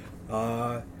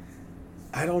 I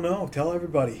don't know. Tell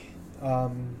everybody.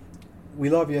 We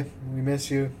love you. We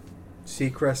miss you.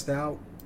 Seacrest out.